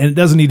 Yeah, and it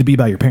doesn't need to be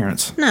by your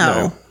parents.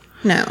 No.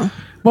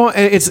 Well,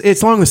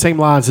 it's along the same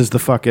lines as the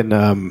fucking.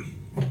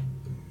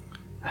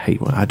 I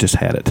hate when I just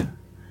had it.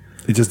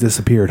 It just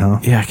disappeared, huh?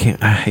 Yeah, I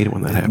can't. I hate it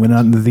when that happens. Went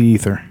out into the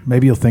ether.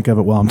 Maybe you'll think of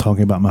it while I'm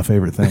talking about my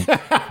favorite thing.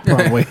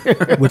 Probably.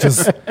 Which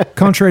is,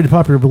 contrary to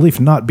popular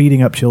belief, not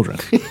beating up children.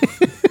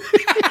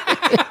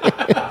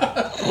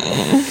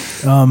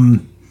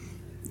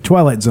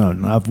 Twilight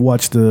Zone. I've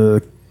watched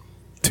 2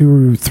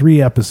 or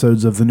 3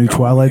 episodes of the new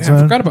Twilight I Zone.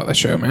 forgot about that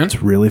show, man.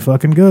 It's really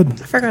fucking good.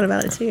 I forgot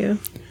about it too.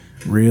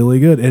 Really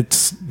good.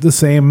 It's the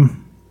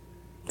same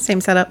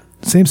Setup.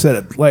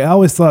 setup. Like I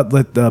always thought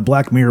that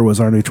Black Mirror was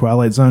our new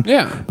Twilight Zone.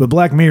 Yeah. But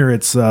Black Mirror,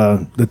 it's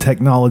the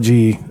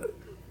technology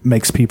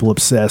makes people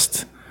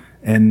obsessed,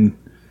 and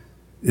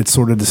it's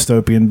sort of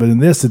dystopian. But in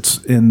this,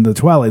 it's in the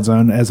Twilight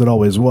Zone as it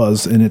always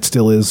was, and it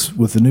still is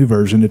with the new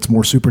version. It's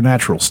more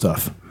supernatural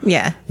stuff.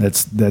 Yeah.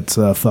 That's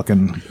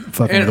fucking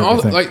And all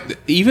everything. like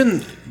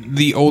even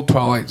the old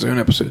Twilight Zone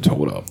episodes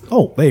hold up.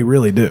 Oh, they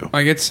really do.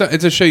 Like it's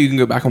a show you can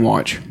go back and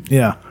watch.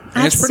 Yeah.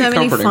 I have it's pretty so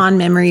many comforting. fond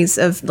memories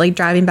of like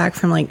driving back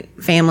from like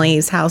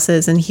families'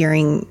 houses and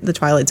hearing the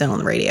Twilight Zone on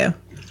the radio.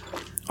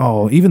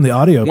 Oh, even the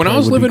audio. When play I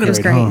was would be living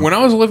in great, huh? when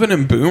I was living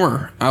in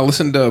Boomer, I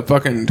listened to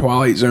fucking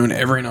Twilight Zone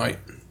every night.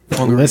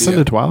 On the Listen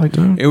radio. to Twilight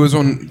Zone. It was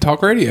on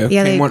talk radio.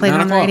 Yeah, they Came played it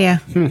 9 on the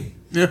o'clock.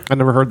 radio. I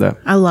never heard that.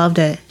 I loved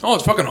it. Oh,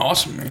 it's fucking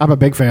awesome, man. I'm a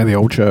big fan of the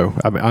old show.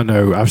 I mean, I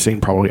know I've seen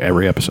probably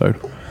every episode.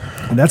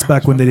 And that's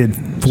back when they did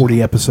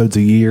 40 episodes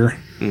a year,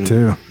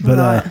 too.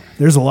 But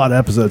there's a lot of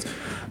episodes.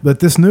 But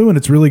this new one,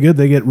 it's really good.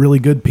 They get really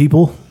good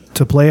people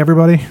to play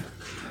everybody.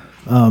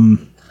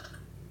 I'm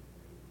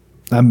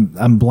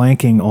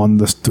blanking on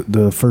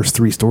the first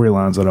 3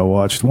 storylines that I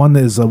watched. One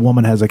is a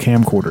woman has a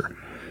camcorder,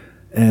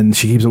 and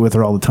she keeps it with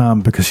her all the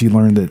time because she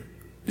learned that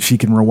she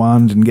can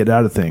rewind and get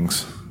out of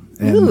things.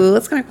 And, Ooh,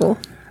 that's kind of cool.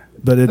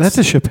 but it's That's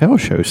a Chappelle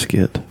Show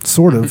skit.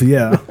 sort of,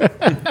 yeah.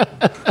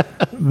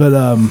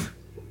 But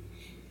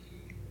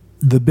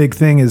the big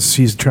thing is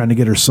she's trying to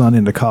get her son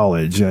into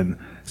college, and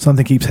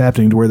something keeps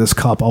happening to where this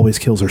cop always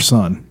kills her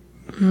son.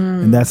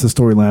 And that's the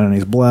storyline, and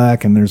he's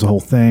black, and there's a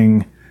whole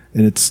thing,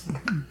 and it's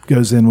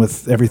goes in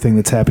with everything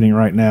that's happening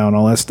right now and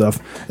all that stuff.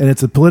 And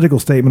it's a political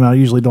statement. I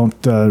usually don't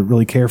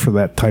really care for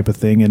that type of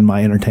thing in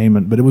my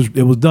entertainment, but it was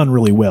done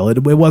really well. It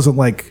wasn't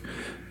like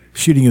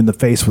shooting you in the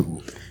face with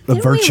a Didn't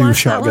we virtue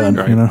watch that shotgun,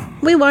 one? you know.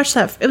 We watched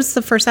that. It was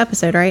the first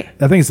episode, right?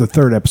 I think it's the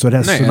 3rd episode. It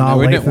has Sanaa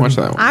we didn't Lathan. watch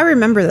that one. I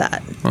remember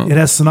that. It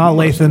has Sanaa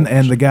Lathan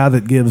and the guy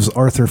that gives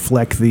Arthur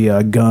Fleck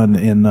the gun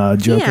in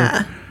Joker.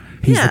 Yeah.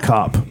 He's Yeah. the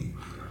cop.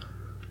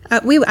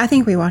 I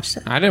think we watched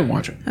it. I didn't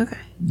watch it. Okay.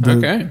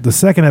 Okay. The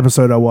second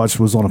episode I watched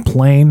was on a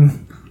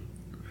plane,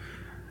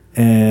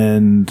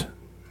 and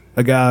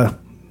a guy.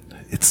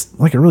 It's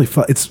like a really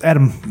fun. It's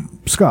Adam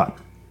Scott.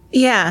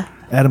 Yeah.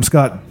 Adam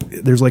Scott.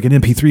 There's like an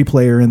MP3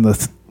 player in the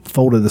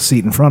fold of the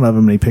seat in front of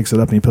him, and he picks it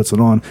up and he puts it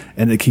on,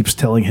 and it keeps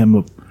telling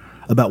him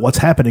about what's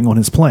happening on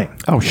his plane.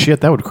 Oh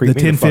shit, that would creep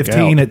The me the fuck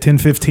 10:15 out. at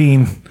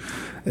 10:15,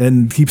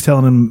 and keeps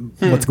telling him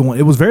what's going.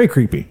 It was very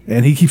creepy,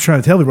 and he keeps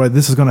trying to tell everybody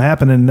this is going to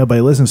happen, and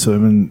nobody listens to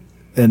him,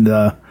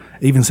 and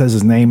even says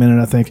his name in it.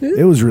 I think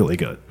it was really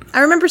good. I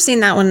remember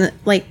seeing that one,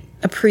 like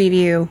a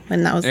preview,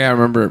 and that was. Yeah, I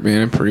remember it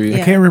being in preview. I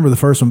can't remember the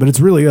first one, but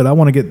it's really good. I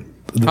want to get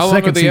the How long are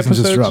second the season just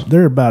episodes? dropped.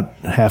 They're about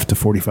half to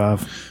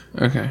 45.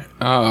 Okay.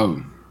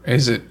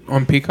 Is it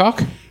on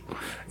Peacock?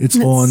 It's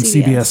It's on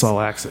CBS. CBS All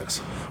Access,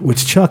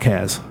 which Chuck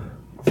has,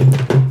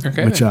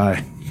 Okay. which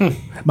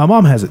my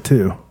mom has it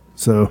too.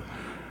 So,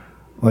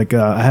 like,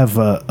 I have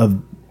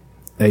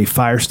a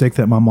Fire Stick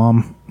that my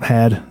mom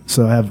had,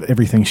 so I have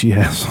everything she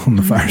has on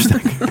the Fire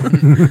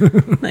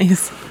Stick.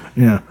 Nice.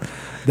 Yeah,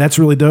 that's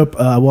really dope.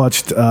 I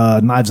watched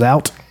Knives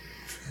Out.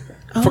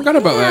 Forgot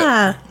about that.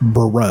 Yeah.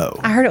 Bro,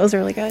 I heard it was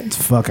really good. it's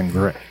fucking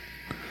great.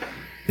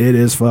 It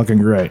is fucking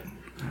great.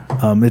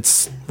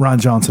 It's Ron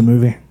Johnson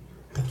movie.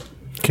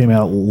 Came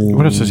out.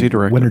 What else has he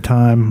directed?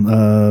 Wintertime.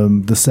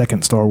 The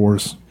second Star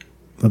Wars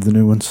of the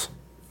new ones.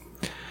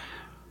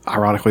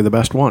 Ironically, the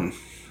best one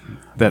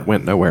that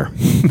went nowhere.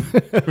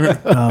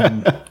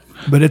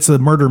 But it's a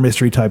murder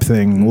mystery type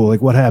thing. Well,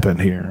 like what happened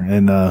here,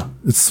 and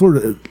it's sort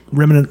of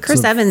remnants. Chris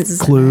of Evans is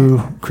in Clue.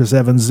 Chris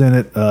Evans is in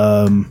it.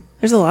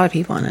 There's a lot of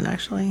people in it,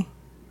 actually.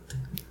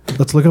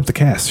 Let's look up the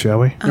cast, shall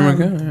we? Oh my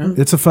God, yeah.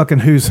 It's a fucking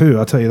who's who.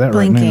 I'll tell you that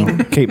right now.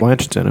 Blinking. Kate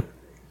Blanchett's in it.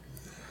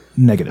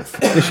 Negative.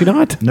 Is she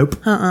not? Nope.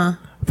 I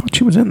thought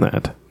she was in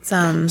that. It's,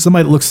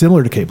 Somebody that looks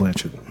similar to Kate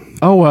Blanchett.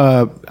 Oh,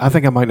 I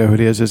think I might know who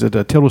it is. Is it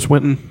Tilda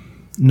Swinton?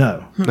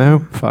 No. No?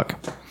 Fuck.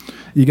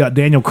 You got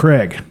Daniel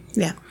Craig,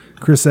 yeah.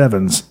 Chris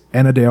Evans,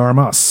 Ana de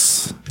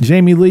Armas,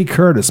 Jamie Lee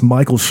Curtis,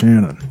 Michael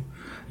Shannon,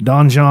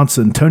 Don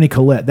Johnson, Tony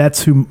Collette.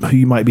 That's who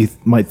you might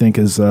think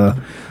is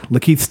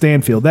Lakeith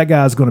Stanfield. That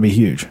guy's going to be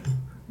huge.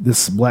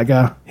 This black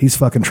guy, he's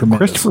fucking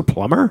tremendous. Christopher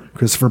Plummer?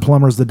 Christopher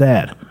Plummer's the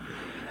dad,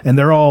 and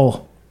they're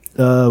all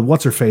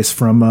what's her face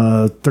from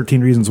 13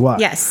 Reasons Why.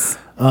 Yes.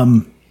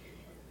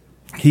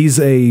 He's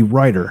a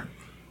writer,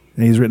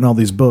 and he's written all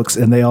these books,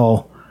 and they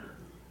all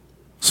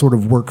sort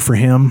of work for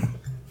him,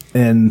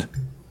 and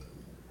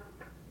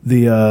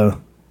he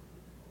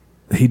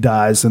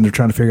dies, and they're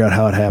trying to figure out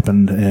how it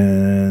happened,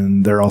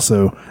 and they're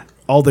also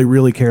all they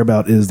really care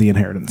about is the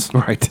inheritance.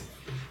 Right.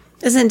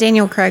 Isn't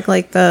Daniel Craig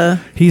like the.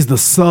 He's the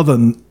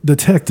Southern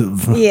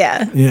detective.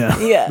 Yeah. Yeah.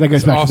 Yeah. That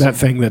goes back awesome. to that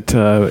thing that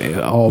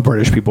all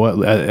British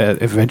people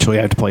eventually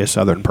have to play a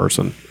Southern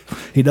person.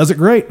 He does it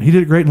great. He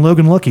did it great in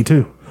Logan Lucky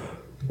too.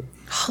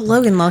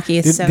 Logan Lucky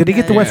is so Did he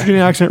get the good. West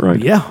Virginia accent right?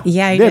 Yeah.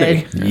 Yeah, he Did did.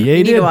 he? Yeah, he You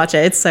need did. to watch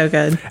it. It's so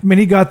good. I mean,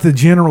 he got the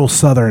general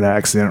Southern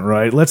accent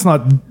right. Let's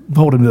not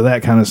hold him to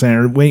that kind of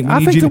standard. I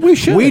think you that we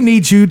should. We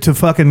need you to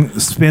fucking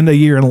spend a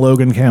year in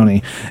Logan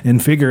County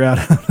and figure out.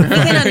 You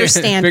can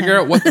understand Figure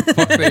him. out what the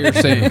fuck they are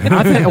saying.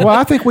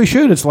 I think we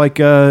should. It's like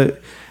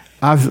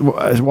I've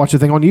watched a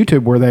thing on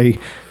YouTube where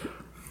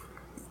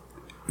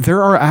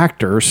there are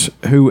actors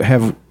who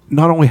have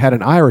not only had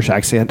an Irish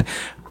accent,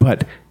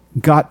 but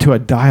got to a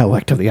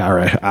dialect of the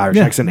Irish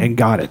Yeah. accent and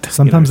got it.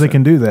 Sometimes they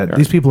can do that.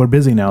 These people are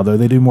busy now, though.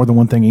 They do more than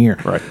one thing a year.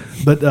 Right.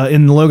 But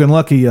in Logan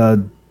Lucky,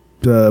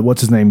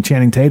 what's his name?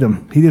 Channing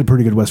Tatum. He did a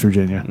pretty good West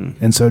Virginia,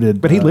 and so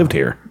did. But he lived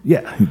here.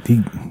 Yeah,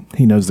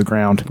 he knows the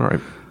ground. Right.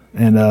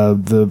 And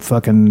the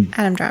fucking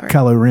Adam Driver.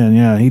 Kylo Ren.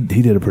 Yeah, he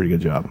did a pretty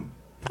good job.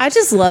 I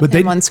just love But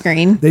him they- on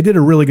screen. They did a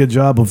really good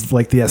job of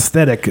like the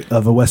aesthetic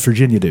of a West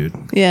Virginia dude.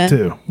 Yeah.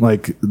 Too.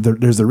 Like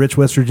there's the rich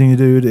West Virginia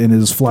dude in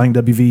his flying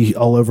WV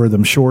all over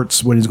them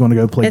shorts when he's going to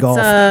go play It's, golf.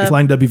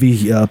 Flying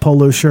WV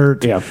polo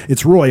shirt. Yeah.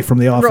 It's Roy from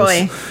The Office.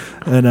 Roy.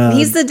 And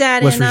He's the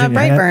dad West in, Virginia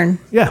hat. Brightburn.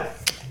 Yeah.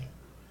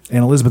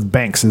 And Elizabeth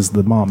Banks is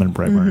the mom in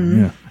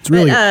Brightburn. Yeah. It's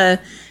really But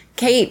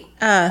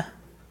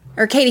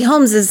Katie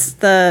Holmes is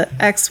the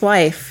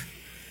ex-wife.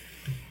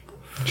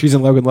 She's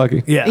in Logan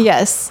Lucky. yeah.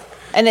 Yes.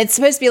 And it's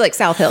supposed to be like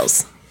South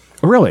Hills.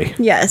 Really?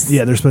 Yes.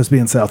 Yeah, they're supposed to be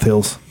in South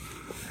Hills.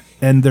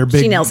 And their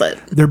big She nails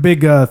it. Their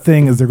big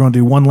thing is they're going to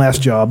do one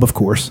last job, of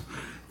course,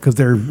 because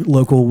they're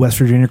local West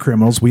Virginia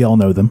criminals. We all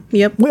know them.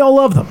 Yep. We all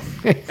love them.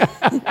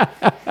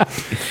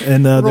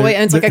 And Roy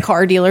owns like a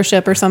car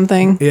dealership or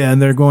something. Yeah, and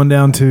they're going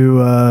down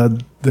to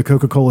the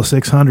Coca-Cola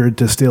 600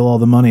 to steal all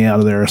the money out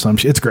of there or some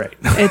shit. It's great.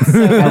 It's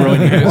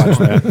so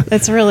good.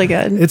 It's really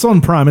good. It's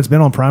on Prime. It's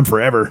been on Prime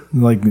forever.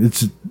 Like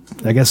it's,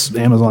 I guess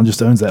Amazon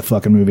just owns that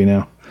fucking movie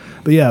now.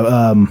 But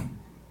yeah,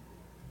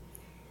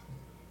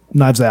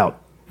 Knives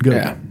Out. Good.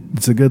 Yeah.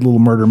 It's a good little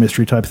murder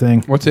mystery type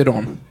thing. What's it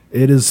on?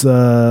 It is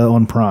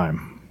on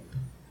Prime.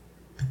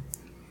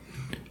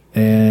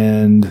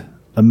 And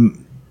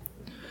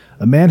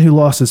a man who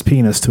lost his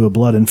penis to a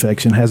blood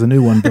infection has a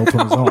new one built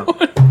on his arm.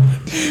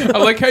 I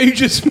like how you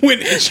just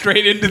went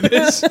straight into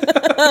this.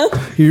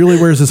 He really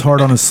wears his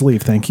heart on his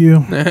sleeve. Thank you.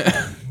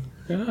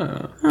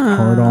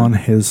 Heart on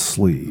his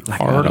sleeve.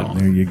 Hard on.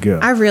 There you go.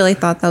 I really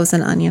thought that was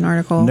an Onion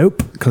article.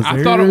 Nope. Because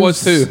I thought it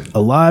was too. A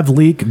live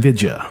leak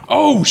vidya.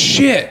 Oh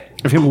shit!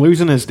 Of him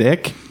losing his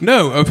dick?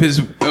 No, of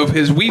his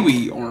wee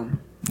wee arm.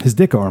 His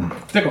dick arm.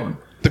 Dick arm.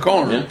 The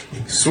arm. Yeah.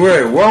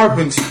 Swear, what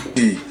happened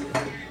to you?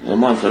 Well,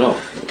 mine fell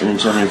off. An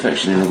internal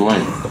infection in the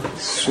groin.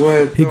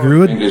 Swear, He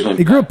grew it.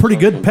 He grew a pretty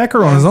good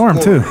pecker on his arm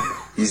too.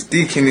 his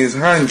dick in his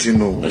hand, you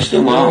know. It's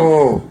still my arm.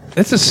 Oh,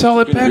 That's a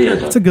solid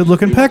pecker. It's a good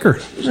looking pecker.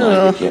 It's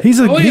not a dick yet. He's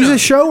a Oh, he's yeah. a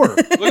shower. Look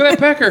at that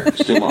pecker.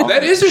 Still my arm.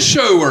 That is a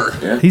shower.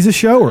 Yeah. He's a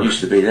shower.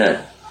 Used to be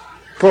there.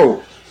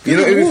 bro, you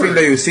know everything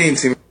that you're saying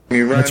to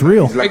me right That's now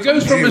real. is like It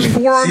goes from his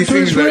dreaming. forearm See to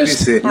his things like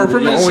wrist, this, or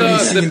from I his, only the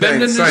seen that bend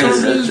in in his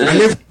science. arms. I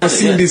never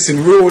seen this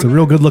in real It's a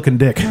real good looking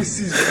dick. This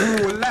is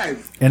real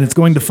life. And it's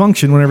going to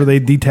function whenever they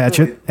detach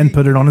it and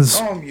put it on his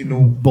You know.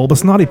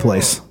 bulbous naughty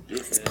place.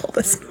 Let's pull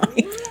this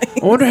money.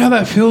 I wonder how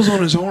that feels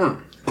on his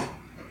arm.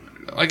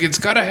 Like it's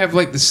got to have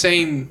like the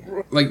same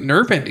like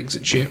nerve endings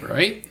and shit,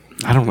 right?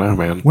 I don't know,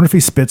 man. Wonder if he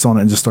spits on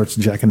it and just starts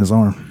jacking his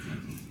arm.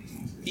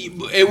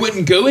 It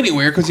wouldn't go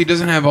anywhere because he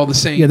doesn't have all the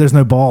same. Yeah, there's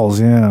no balls.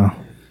 Yeah.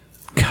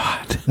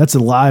 God, That's a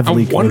live I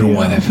leak wonder video.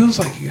 why that feels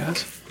like, you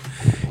guys.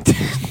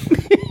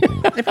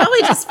 It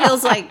probably just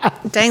feels like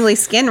dangly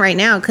skin right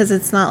now because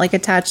it's not like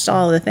attached to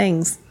all the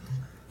things.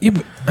 Yeah,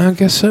 but I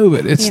guess so,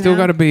 but it's You still know?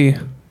 got to be.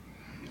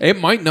 It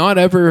might not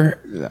ever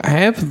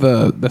have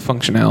the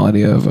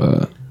functionality of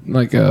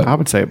like a I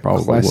would say it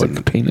probably classic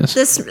wouldn't. penis.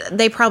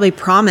 They probably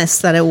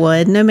promised that it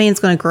would. No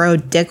man's going to grow a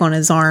dick on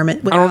his arm. I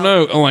don't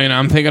know, Elena.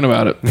 I'm thinking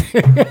about it.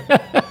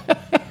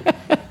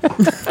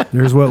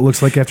 There's what it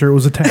looks like after it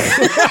was attacked.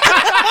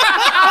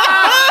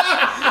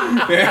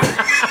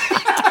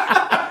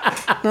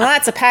 Well,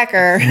 that's a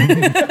pecker.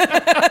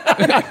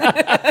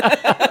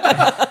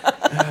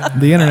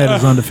 The internet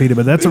is undefeated,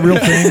 but that's a real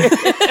thing.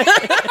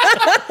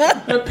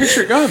 That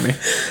picture got me.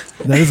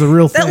 That is a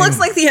real thing. That looks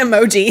like the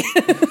emoji.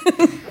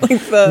 Like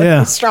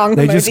the strong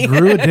They emoji. just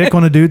grew a dick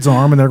on a dude's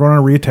arm, and they're going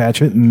to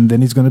reattach it, and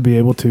then he's going to be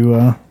able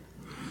to.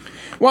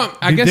 Well,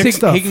 I Do guess dick he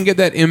stuff. can get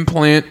that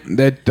implant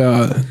that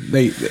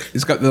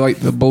it's got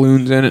the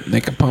balloons in it, and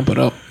they can pump it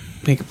up.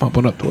 He can pump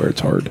it up to where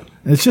it's hard.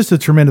 It's just a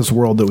tremendous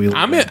world that we live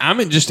in.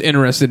 I'm just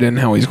interested in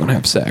how he's going to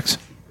have sex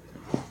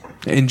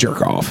and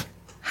jerk off,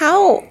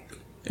 How?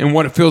 and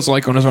what it feels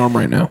like on his arm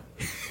right now.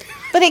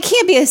 But it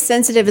can't be as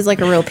sensitive as like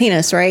a real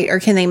penis, right? Or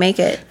can they make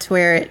it to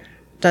where it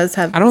does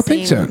have? I don't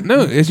think so.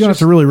 No, it's He's going to have just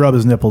to really rub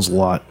his nipples a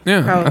lot.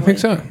 yeah. Probably. I think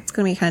so. It's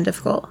going to be kind of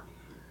difficult.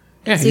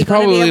 Yeah, So he's you're gonna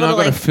be probably able not to,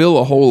 going to like- feel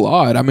a whole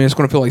lot. I mean, it's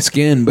going to feel like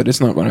skin, but it's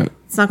not going to.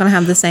 It's not going to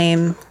have the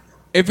same.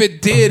 If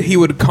it did, he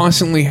would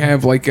constantly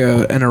have like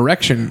an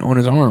erection on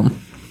his arm,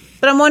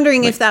 But I'm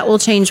wondering if that will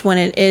change when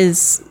it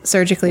is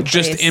surgically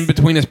placed. just in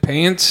between his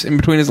pants, in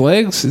between his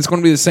legs. It's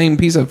going to be the same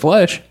piece of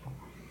flesh.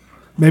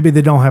 Maybe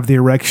they don't have the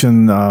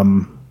erection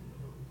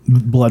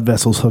blood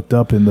vessels hooked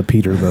up in the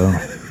Peter, though.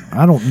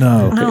 I don't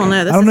know. I don't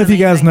know. This I don't know is if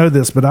you guys amazing. know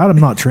this, but I'm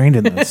not trained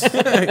in this.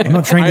 I'm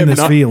not trained in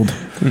this field.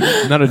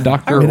 Not a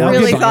doctor. I or a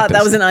really thought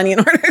that scientist. was an Onion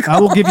article. I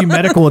will give you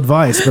medical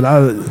advice,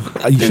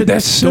 but you should.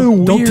 that's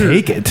so don't weird.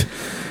 take it.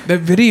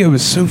 That video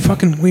is so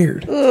fucking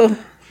weird.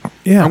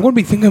 Yeah, I'm going to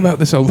be thinking about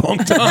this a long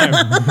time.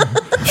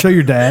 show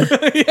your dad.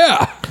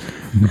 Yeah.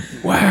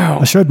 Wow.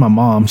 I showed my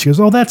mom. She goes,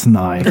 "Oh, that's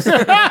nice."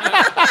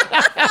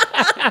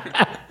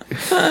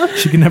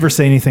 She can never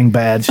say anything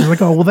bad. She's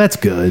like, "Oh, well, that's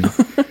good."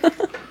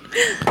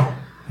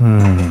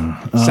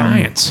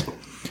 Science.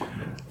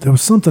 There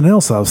was something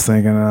else I was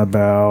thinking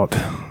about.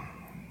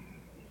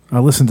 I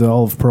listened to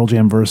all of Pearl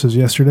Jam verses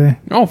yesterday.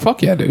 Oh,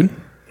 fuck yeah, dude.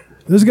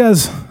 Those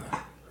guys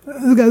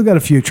got a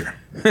future,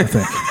 I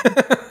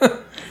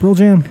think. Pearl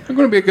Jam. I'm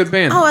going to be a good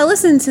band. Oh, I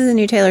listened to the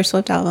new Taylor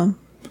Swift album.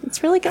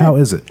 It's really good. How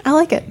is it? I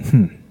like it.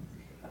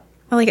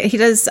 I like it. He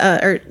does,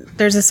 or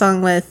there's a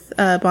song with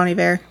Bon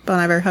Iver,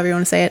 however you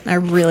want to say it. I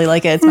really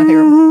like it. It's my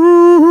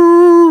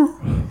favorite.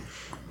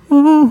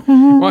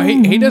 Well,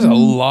 he does a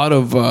lot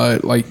of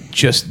like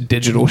just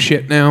digital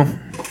shit now.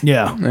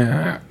 Yeah.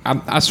 Yeah,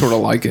 I sort of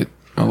like it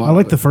a lot. I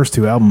like the first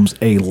two albums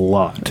a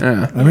lot.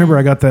 Yeah. I remember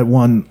I got that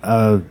one.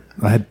 I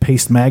had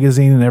Paste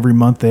Magazine, and every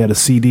month they had a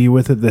CD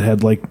with it that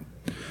had like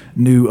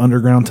new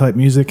underground type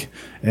music,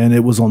 and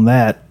it was on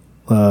that.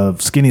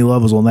 Skinny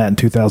Love was on that in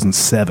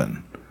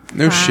 2007.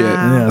 No shit.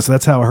 Yeah, so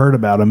that's how I heard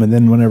about him. And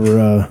then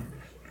whenever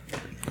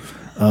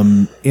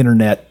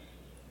internet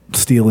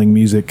stealing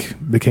music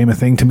became a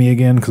thing to me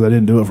again, because I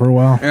didn't do it for a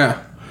while,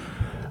 Yeah.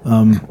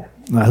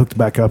 I hooked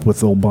back up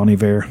with old Bon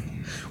Iver.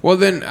 Well,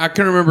 then I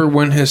can remember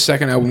when his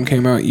second album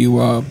came out.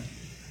 Your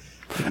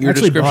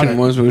Actually bought description it.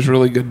 was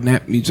really good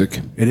nap music.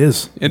 It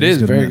is. It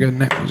is very nap. good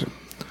nap music.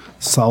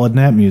 Solid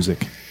nap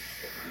music.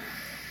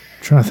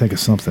 Trying to think of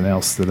something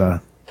else that I.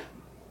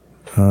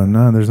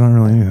 No, there's not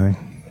really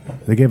anything.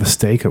 They gave a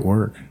steak at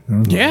work. That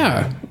was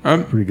Yeah.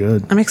 pretty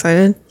good. I'm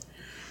excited.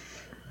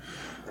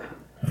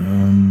 Do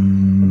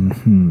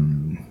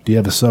you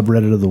have a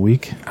subreddit of the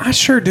week? I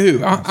sure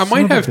do. I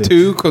might of a have bitch.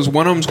 two because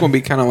one of them's going to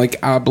be kind of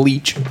like eye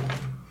bleach.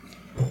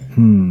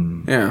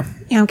 Yeah.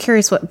 Yeah, I'm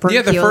curious what broke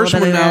Yeah, the you a first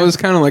little one bit I of was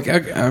kind of like,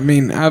 I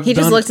mean, I've He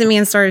just done- looked at me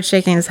and started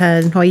shaking his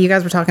head while you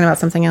guys were talking about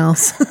something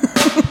else.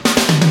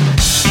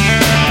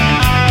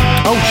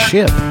 Oh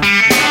shit!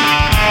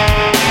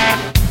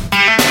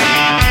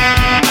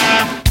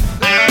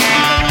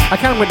 I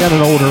kind of went down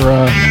an older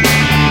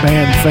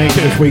band thing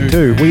this week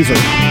too. Weezer,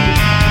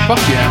 Fuck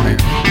yeah, man.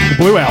 the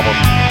Blue Album.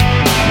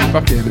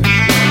 Fuck yeah, dude.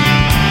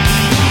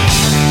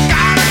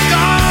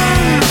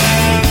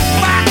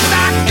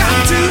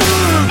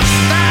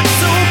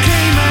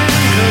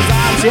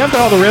 See, I've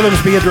got all the rhythms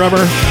to be a drummer,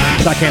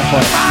 but I can't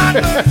play.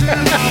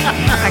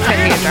 I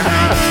couldn't be a drummer.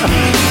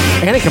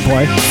 Annie can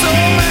play.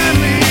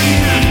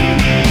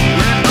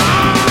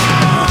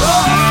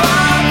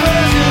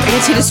 I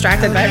get too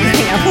distracted by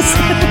everything else.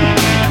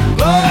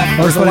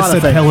 Or what lot I of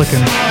said, things.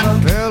 Pelican.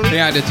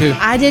 Yeah, I did too.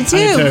 I did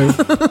too.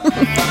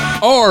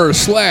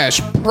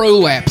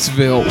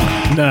 r/Prolapseville.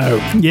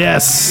 No,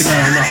 Yes.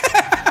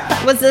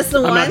 Was this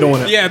the one? I'm not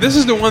doing it. Yeah, this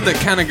is the one that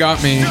kind of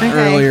got me Okay,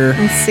 earlier.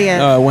 let's see it.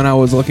 When I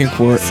was looking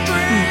for it. Oh,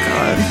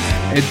 God.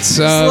 It's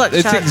look,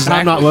 it's Chuck. exactly.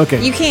 I'm not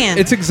looking. You can.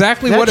 It's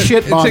exactly That what it. shit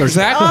It's bothers me.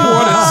 exactly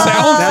what it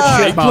sounds That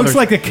shit like. bothers Looks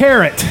like a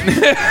carrot.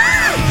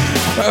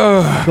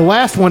 The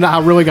last one, I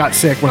really got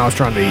sick when I was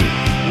trying to eat.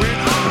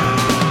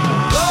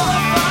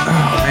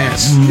 Oh man,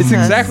 it's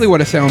exactly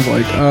what it sounds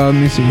like. Let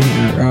me see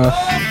here.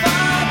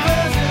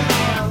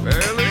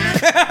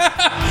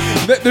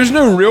 There's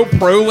no real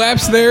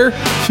prolapse there.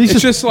 She's It's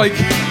just- just like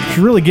She's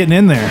really getting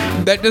in there.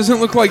 that doesn't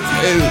look like.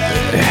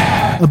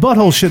 A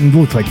butthole shouldn't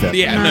look like that.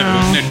 Yeah,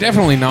 no,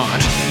 definitely not.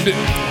 Chuck,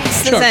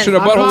 isn't- should a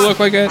butthole I'm look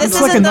like that? This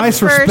It's like a isn't the nice,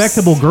 first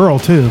respectable girl,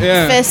 too.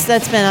 Yeah. fist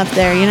that's been up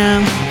there, you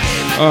know?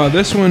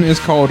 This one is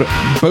called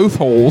Both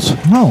Holes.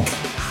 Oh.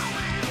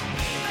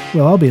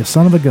 Well, I'll be a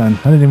son of a gun.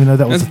 I didn't even know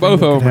that was That's a thing both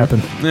that could over.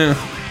 happen. Yeah.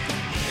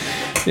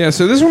 Yeah,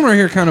 so this one right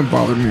here kind of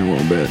bothered me a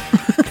little bit.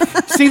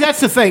 See, that's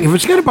the thing. If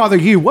it's going to bother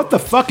you, what the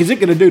fuck is it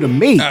going to do to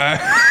me?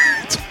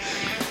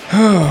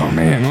 Oh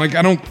man, like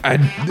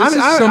this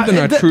is something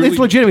I truly, it's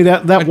legitimately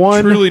that I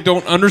one. truly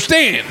don't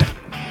understand.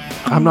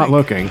 I'm not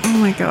looking. Oh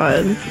my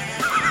God.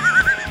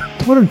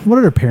 What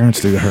did her parents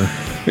do to her?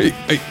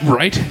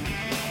 Right?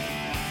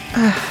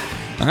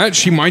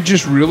 She might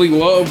just really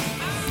love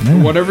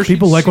Man, whatever.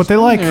 people she's like what they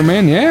like. there,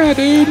 man. Yeah,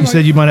 dude. You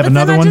said you might have But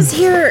then another I one. just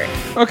hear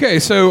Okay,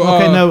 so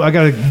Okay, no, I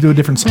got to do a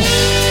different song.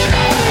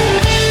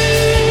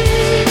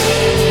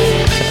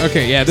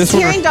 Okay, yeah, this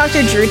one. hearing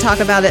Dr. Drew talk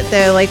about it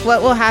though, like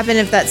what will happen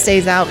if that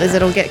stays out is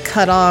it'll get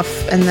cut off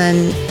and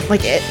then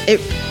like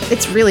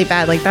it's really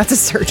bad. Like that's a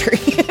surgery.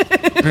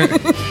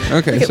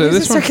 Okay, so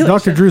loses this one circulation.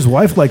 Dr. Drew's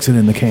wife likes it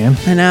in the can.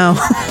 I know.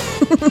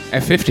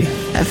 at 50.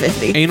 At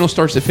 50. Anal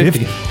starts at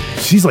 50.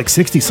 She's like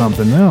 60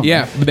 something now.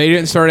 Yeah, but they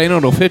didn't start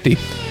anal till 50.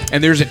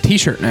 And there's a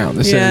T-shirt now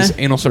that Yeah. says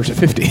anal starts at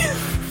 50.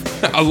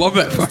 I love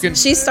that fucking.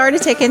 She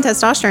started taking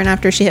testosterone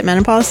after she hit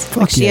menopause.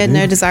 Like she yeah, had dude.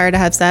 no desire to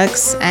have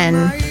sex,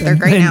 and they're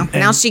great And- now. and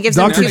Now she gives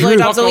them Dr. 2 Drew- blowjobs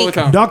a all the week.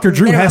 time. Dr.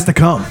 Drew has to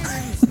come.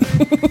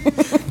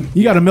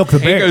 You got to milk the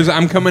He bear. goes,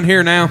 I'm coming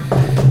here now.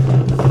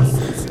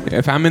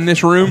 If I'm in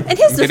this room, In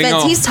his I'm getting defense,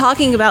 off. he's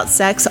talking about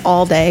sex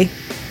all day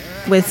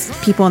with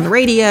people on the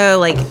radio.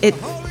 Like it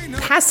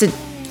has to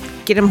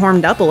get him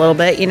warmed up a little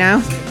bit, you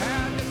know.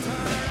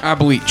 I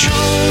bleach.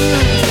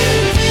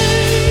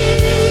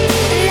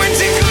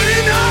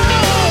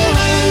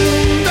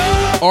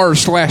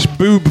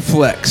 R/boob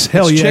flex.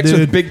 Hell It's yeah, chicks dude.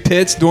 with big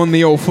tits doing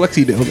the old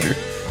flexi deal there.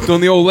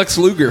 Doing the old Lex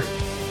Luger.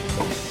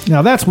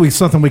 Now that's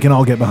something we can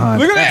all get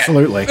behind. Look at that.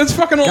 Absolutely. That's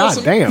fucking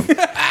awesome. God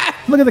damn.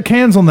 Look at the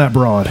cans on that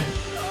broad.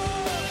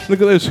 Look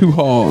at those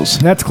hoo-haws.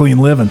 That's clean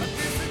living.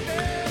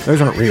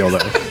 Those aren't real, though.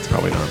 It's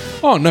probably not.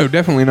 Oh, no,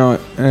 definitely not.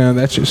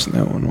 That's just,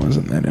 that one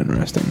wasn't that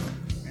interesting.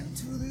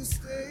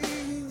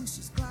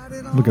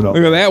 Look at all,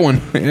 Look at that one.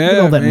 Yeah, look at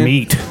all that man.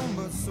 meat.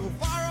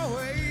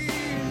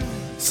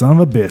 Son of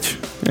a bitch.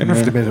 I wonder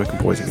if Dominican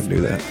poison can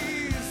do that.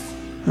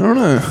 I don't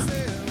know.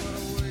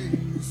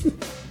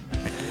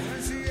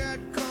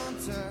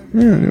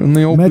 Yeah, doing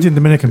the old Imagine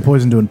Dominican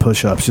poison doing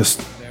push-ups.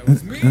 Just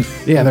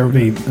Yeah, there would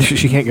be.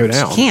 She can't go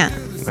down. Can't.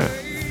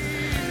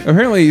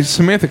 Apparently,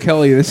 Samantha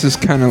Kelly, this is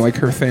kind of like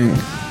her thing.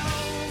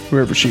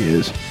 Whoever she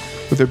is.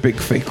 With her big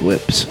fake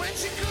lips.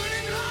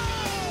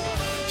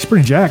 she's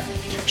pretty jacked.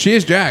 She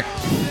is Jack.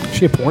 Is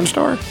she a porn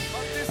star?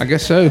 I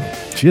guess so.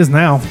 She is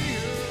now.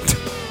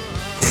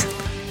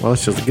 Well,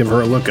 let's just give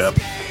her a look up.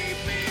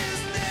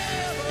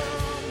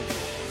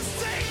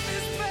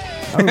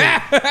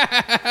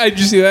 Did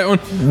you see that one?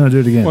 I'll do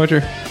it again. Watch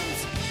her.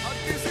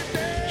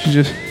 She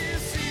just...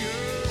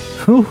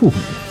 Ooh,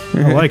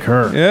 I like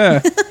her.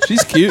 Yeah.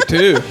 She's cute,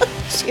 too.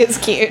 She is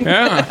cute.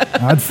 Yeah.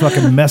 I'd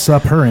fucking mess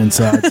up her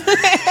insides.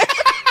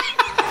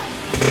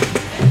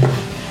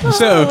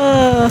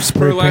 So,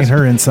 Spray paint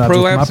her insides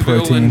with my Prolapseville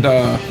protein.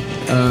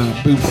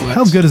 and boob flex.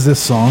 How good is this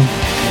song?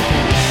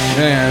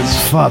 Yeah,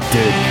 it's... Fuck,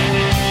 dude.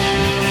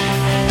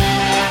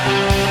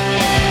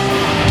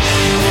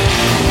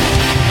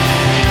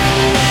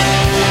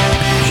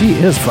 She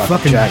is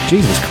fucking Jack.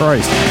 Jesus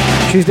Christ.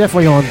 She's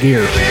definitely on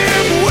gear.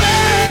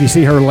 If you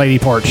see her lady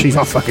part, she's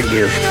on fucking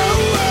gear.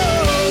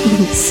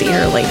 See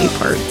her lady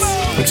parts.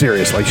 But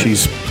seriously,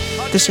 she's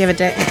Does she have a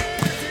dick?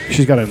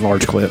 got a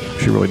large clip.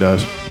 She really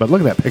does. But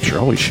look at that picture.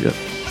 Holy shit.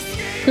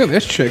 Look at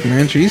this chick,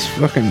 man. She's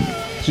fucking...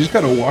 She's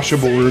got a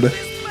washboard.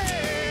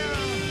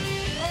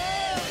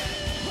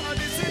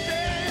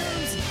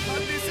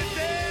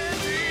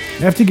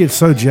 After you get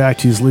so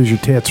jacked, you just lose your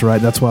tits,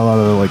 right? That's why a lot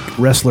of like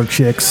wrestler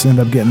chicks end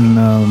up getting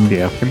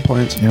Yeah.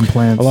 Implants.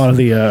 implants. A lot of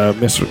the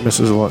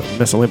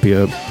Miss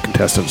Olympia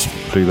contestants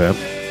do that.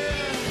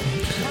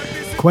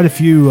 Quite a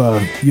few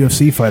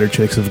UFC fighter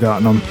chicks have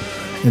gotten them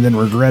and then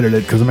regretted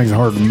it because it makes it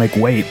hard to make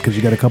weight because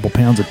you got a couple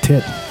pounds of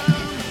tit.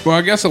 Well,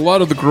 I guess a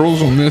lot of the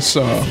girls on this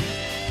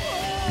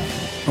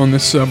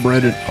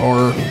subreddit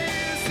are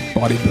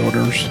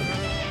bodybuilders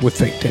with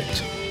fake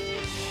tits.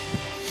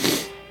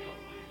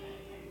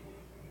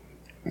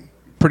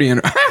 Pretty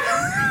Watch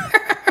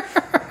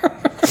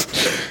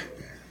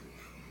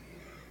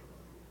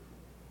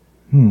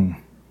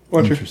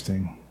her.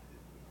 Interesting.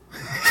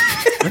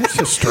 That's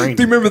just strange.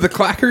 Do you remember the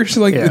clackers,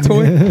 like Yeah. the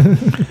toy?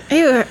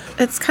 Ew,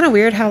 it's kind of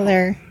weird how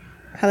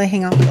they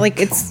hang out. Like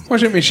it's,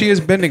 Watch me. She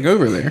is bending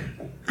over there.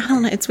 I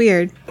don't know. It's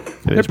weird.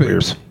 It is weird.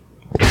 boobs.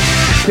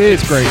 It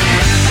is great.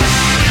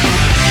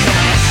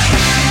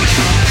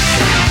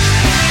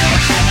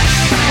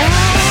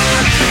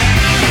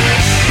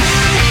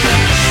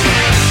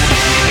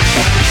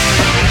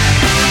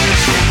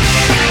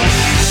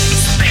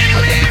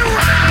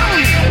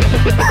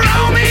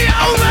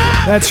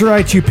 That's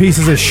right, you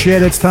pieces of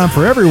shit. It's time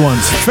for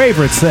everyone's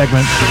favorite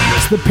segment.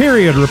 It's the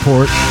Period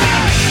Report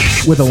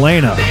with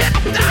Elena.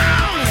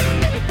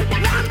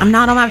 I'm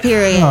not on my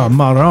period. Oh,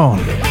 Maron.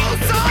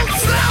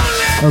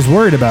 I was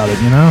worried about it,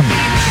 you know?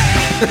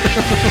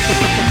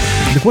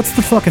 Like, what's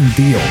the fucking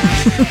deal?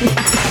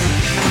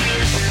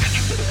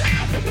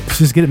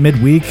 Just get it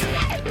midweek?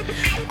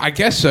 I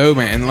guess so,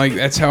 man. Like,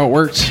 that's how it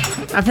works.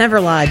 I've never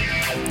lied.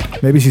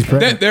 Maybe she's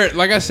pregnant. There,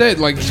 like I said,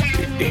 like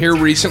here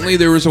recently,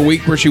 there was a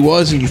week where she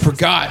was, and you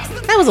forgot.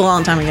 That was a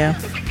long time ago.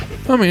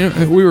 I mean,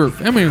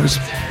 it was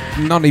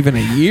not even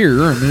a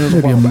year. I mean, it was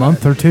Maybe a while back.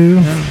 month or two.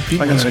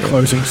 Like it's a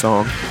closing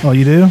song. Oh,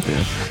 you do?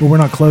 Yeah. Well, we're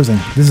not closing.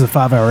 This is a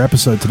 5-hour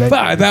episode today.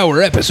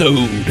 5-hour episode.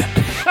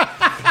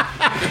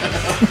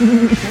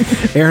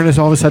 Aaron is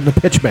all of a sudden a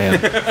pitch man.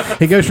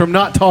 He goes from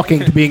not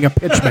talking to being a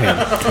pitch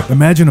man.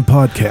 Imagine a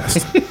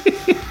podcast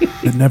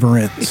that never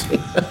ends.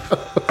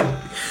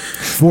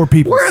 4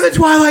 people We're in the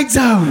Twilight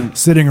Zone.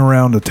 sitting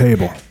around a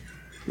table.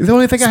 The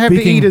only thing I have to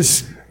Speaking eat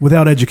is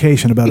without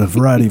education about a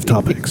variety of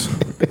topics.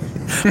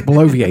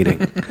 bloviating.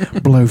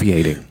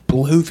 Bloviating.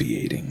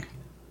 Bloviating.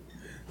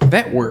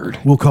 That word.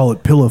 We'll call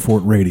it Pillow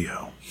Fort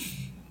Radio.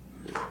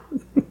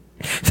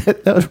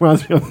 That was when I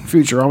was on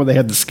Futurama. They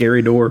had the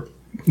scary door.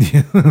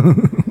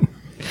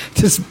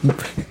 Just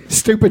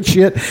stupid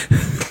shit.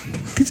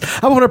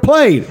 I'm on a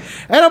plane,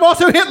 and I'm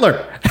also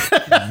Hitler.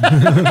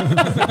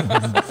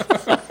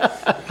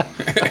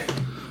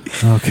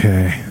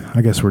 Okay,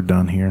 I guess we're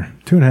done here.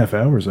 2.5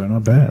 hours though,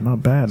 not bad,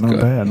 not bad, not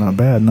bad, not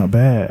bad, not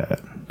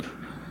bad.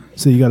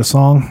 So you got a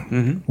song?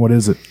 Mm-hmm. What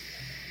is it?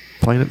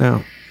 Playing it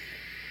now.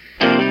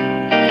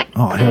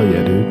 Oh hell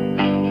yeah, dude!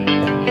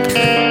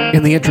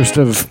 In the interest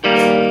of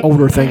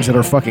older things that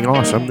are fucking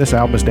awesome, this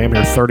album is damn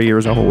near 30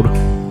 years old.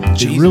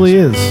 It really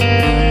is.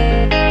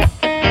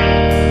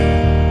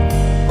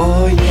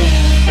 Oh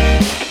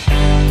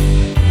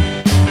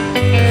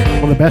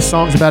yeah. One of the best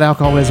songs about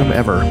alcoholism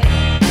ever.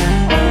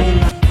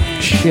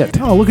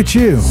 Shit. Oh, look at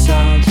you.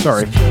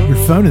 Sorry. Your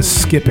phone is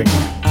skipping.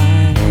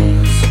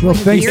 Well,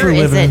 thanks Here for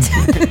is living.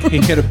 it? He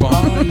hit a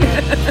bomb.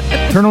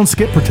 Turn on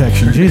skip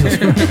protection. Jesus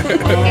Christ.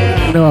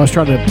 No, I was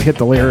trying to hit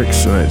the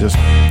lyrics, and it just...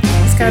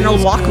 It's got an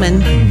old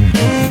Walkman.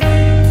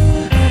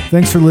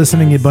 Thanks for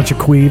listening, you bunch of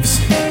queeves.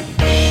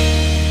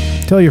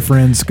 Tell your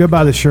friends. Go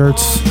buy the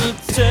shirts.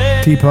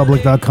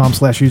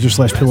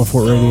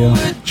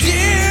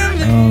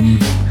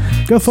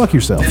 tpublic.com/user/pillowfortradio. Go fuck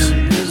yourselves.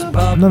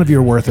 None of you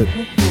are worth it.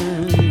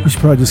 You should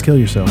probably just kill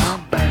yourselves.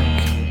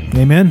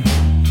 Amen?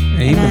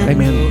 Amen.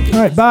 Amen.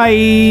 All right, bye.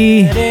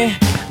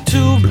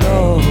 To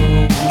blow.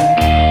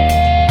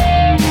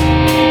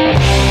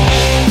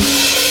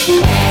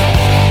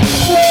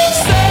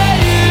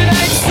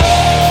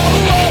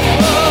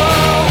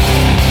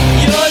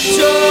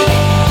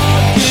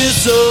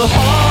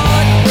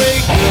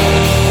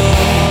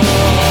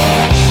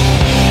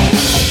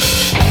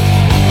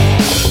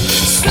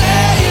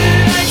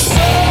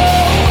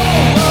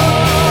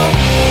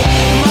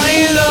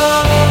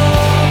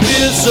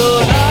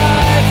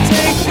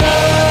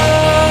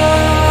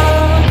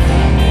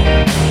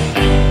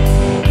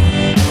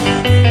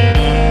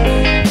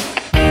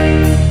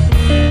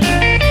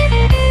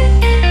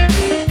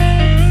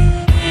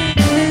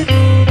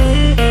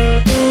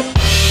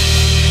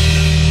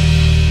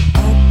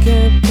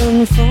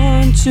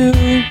 You,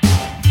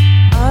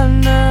 I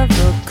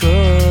never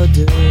could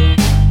do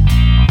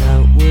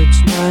that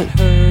which might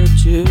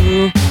hurt you.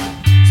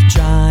 So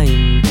try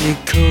and be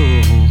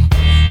cool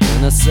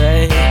when I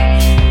say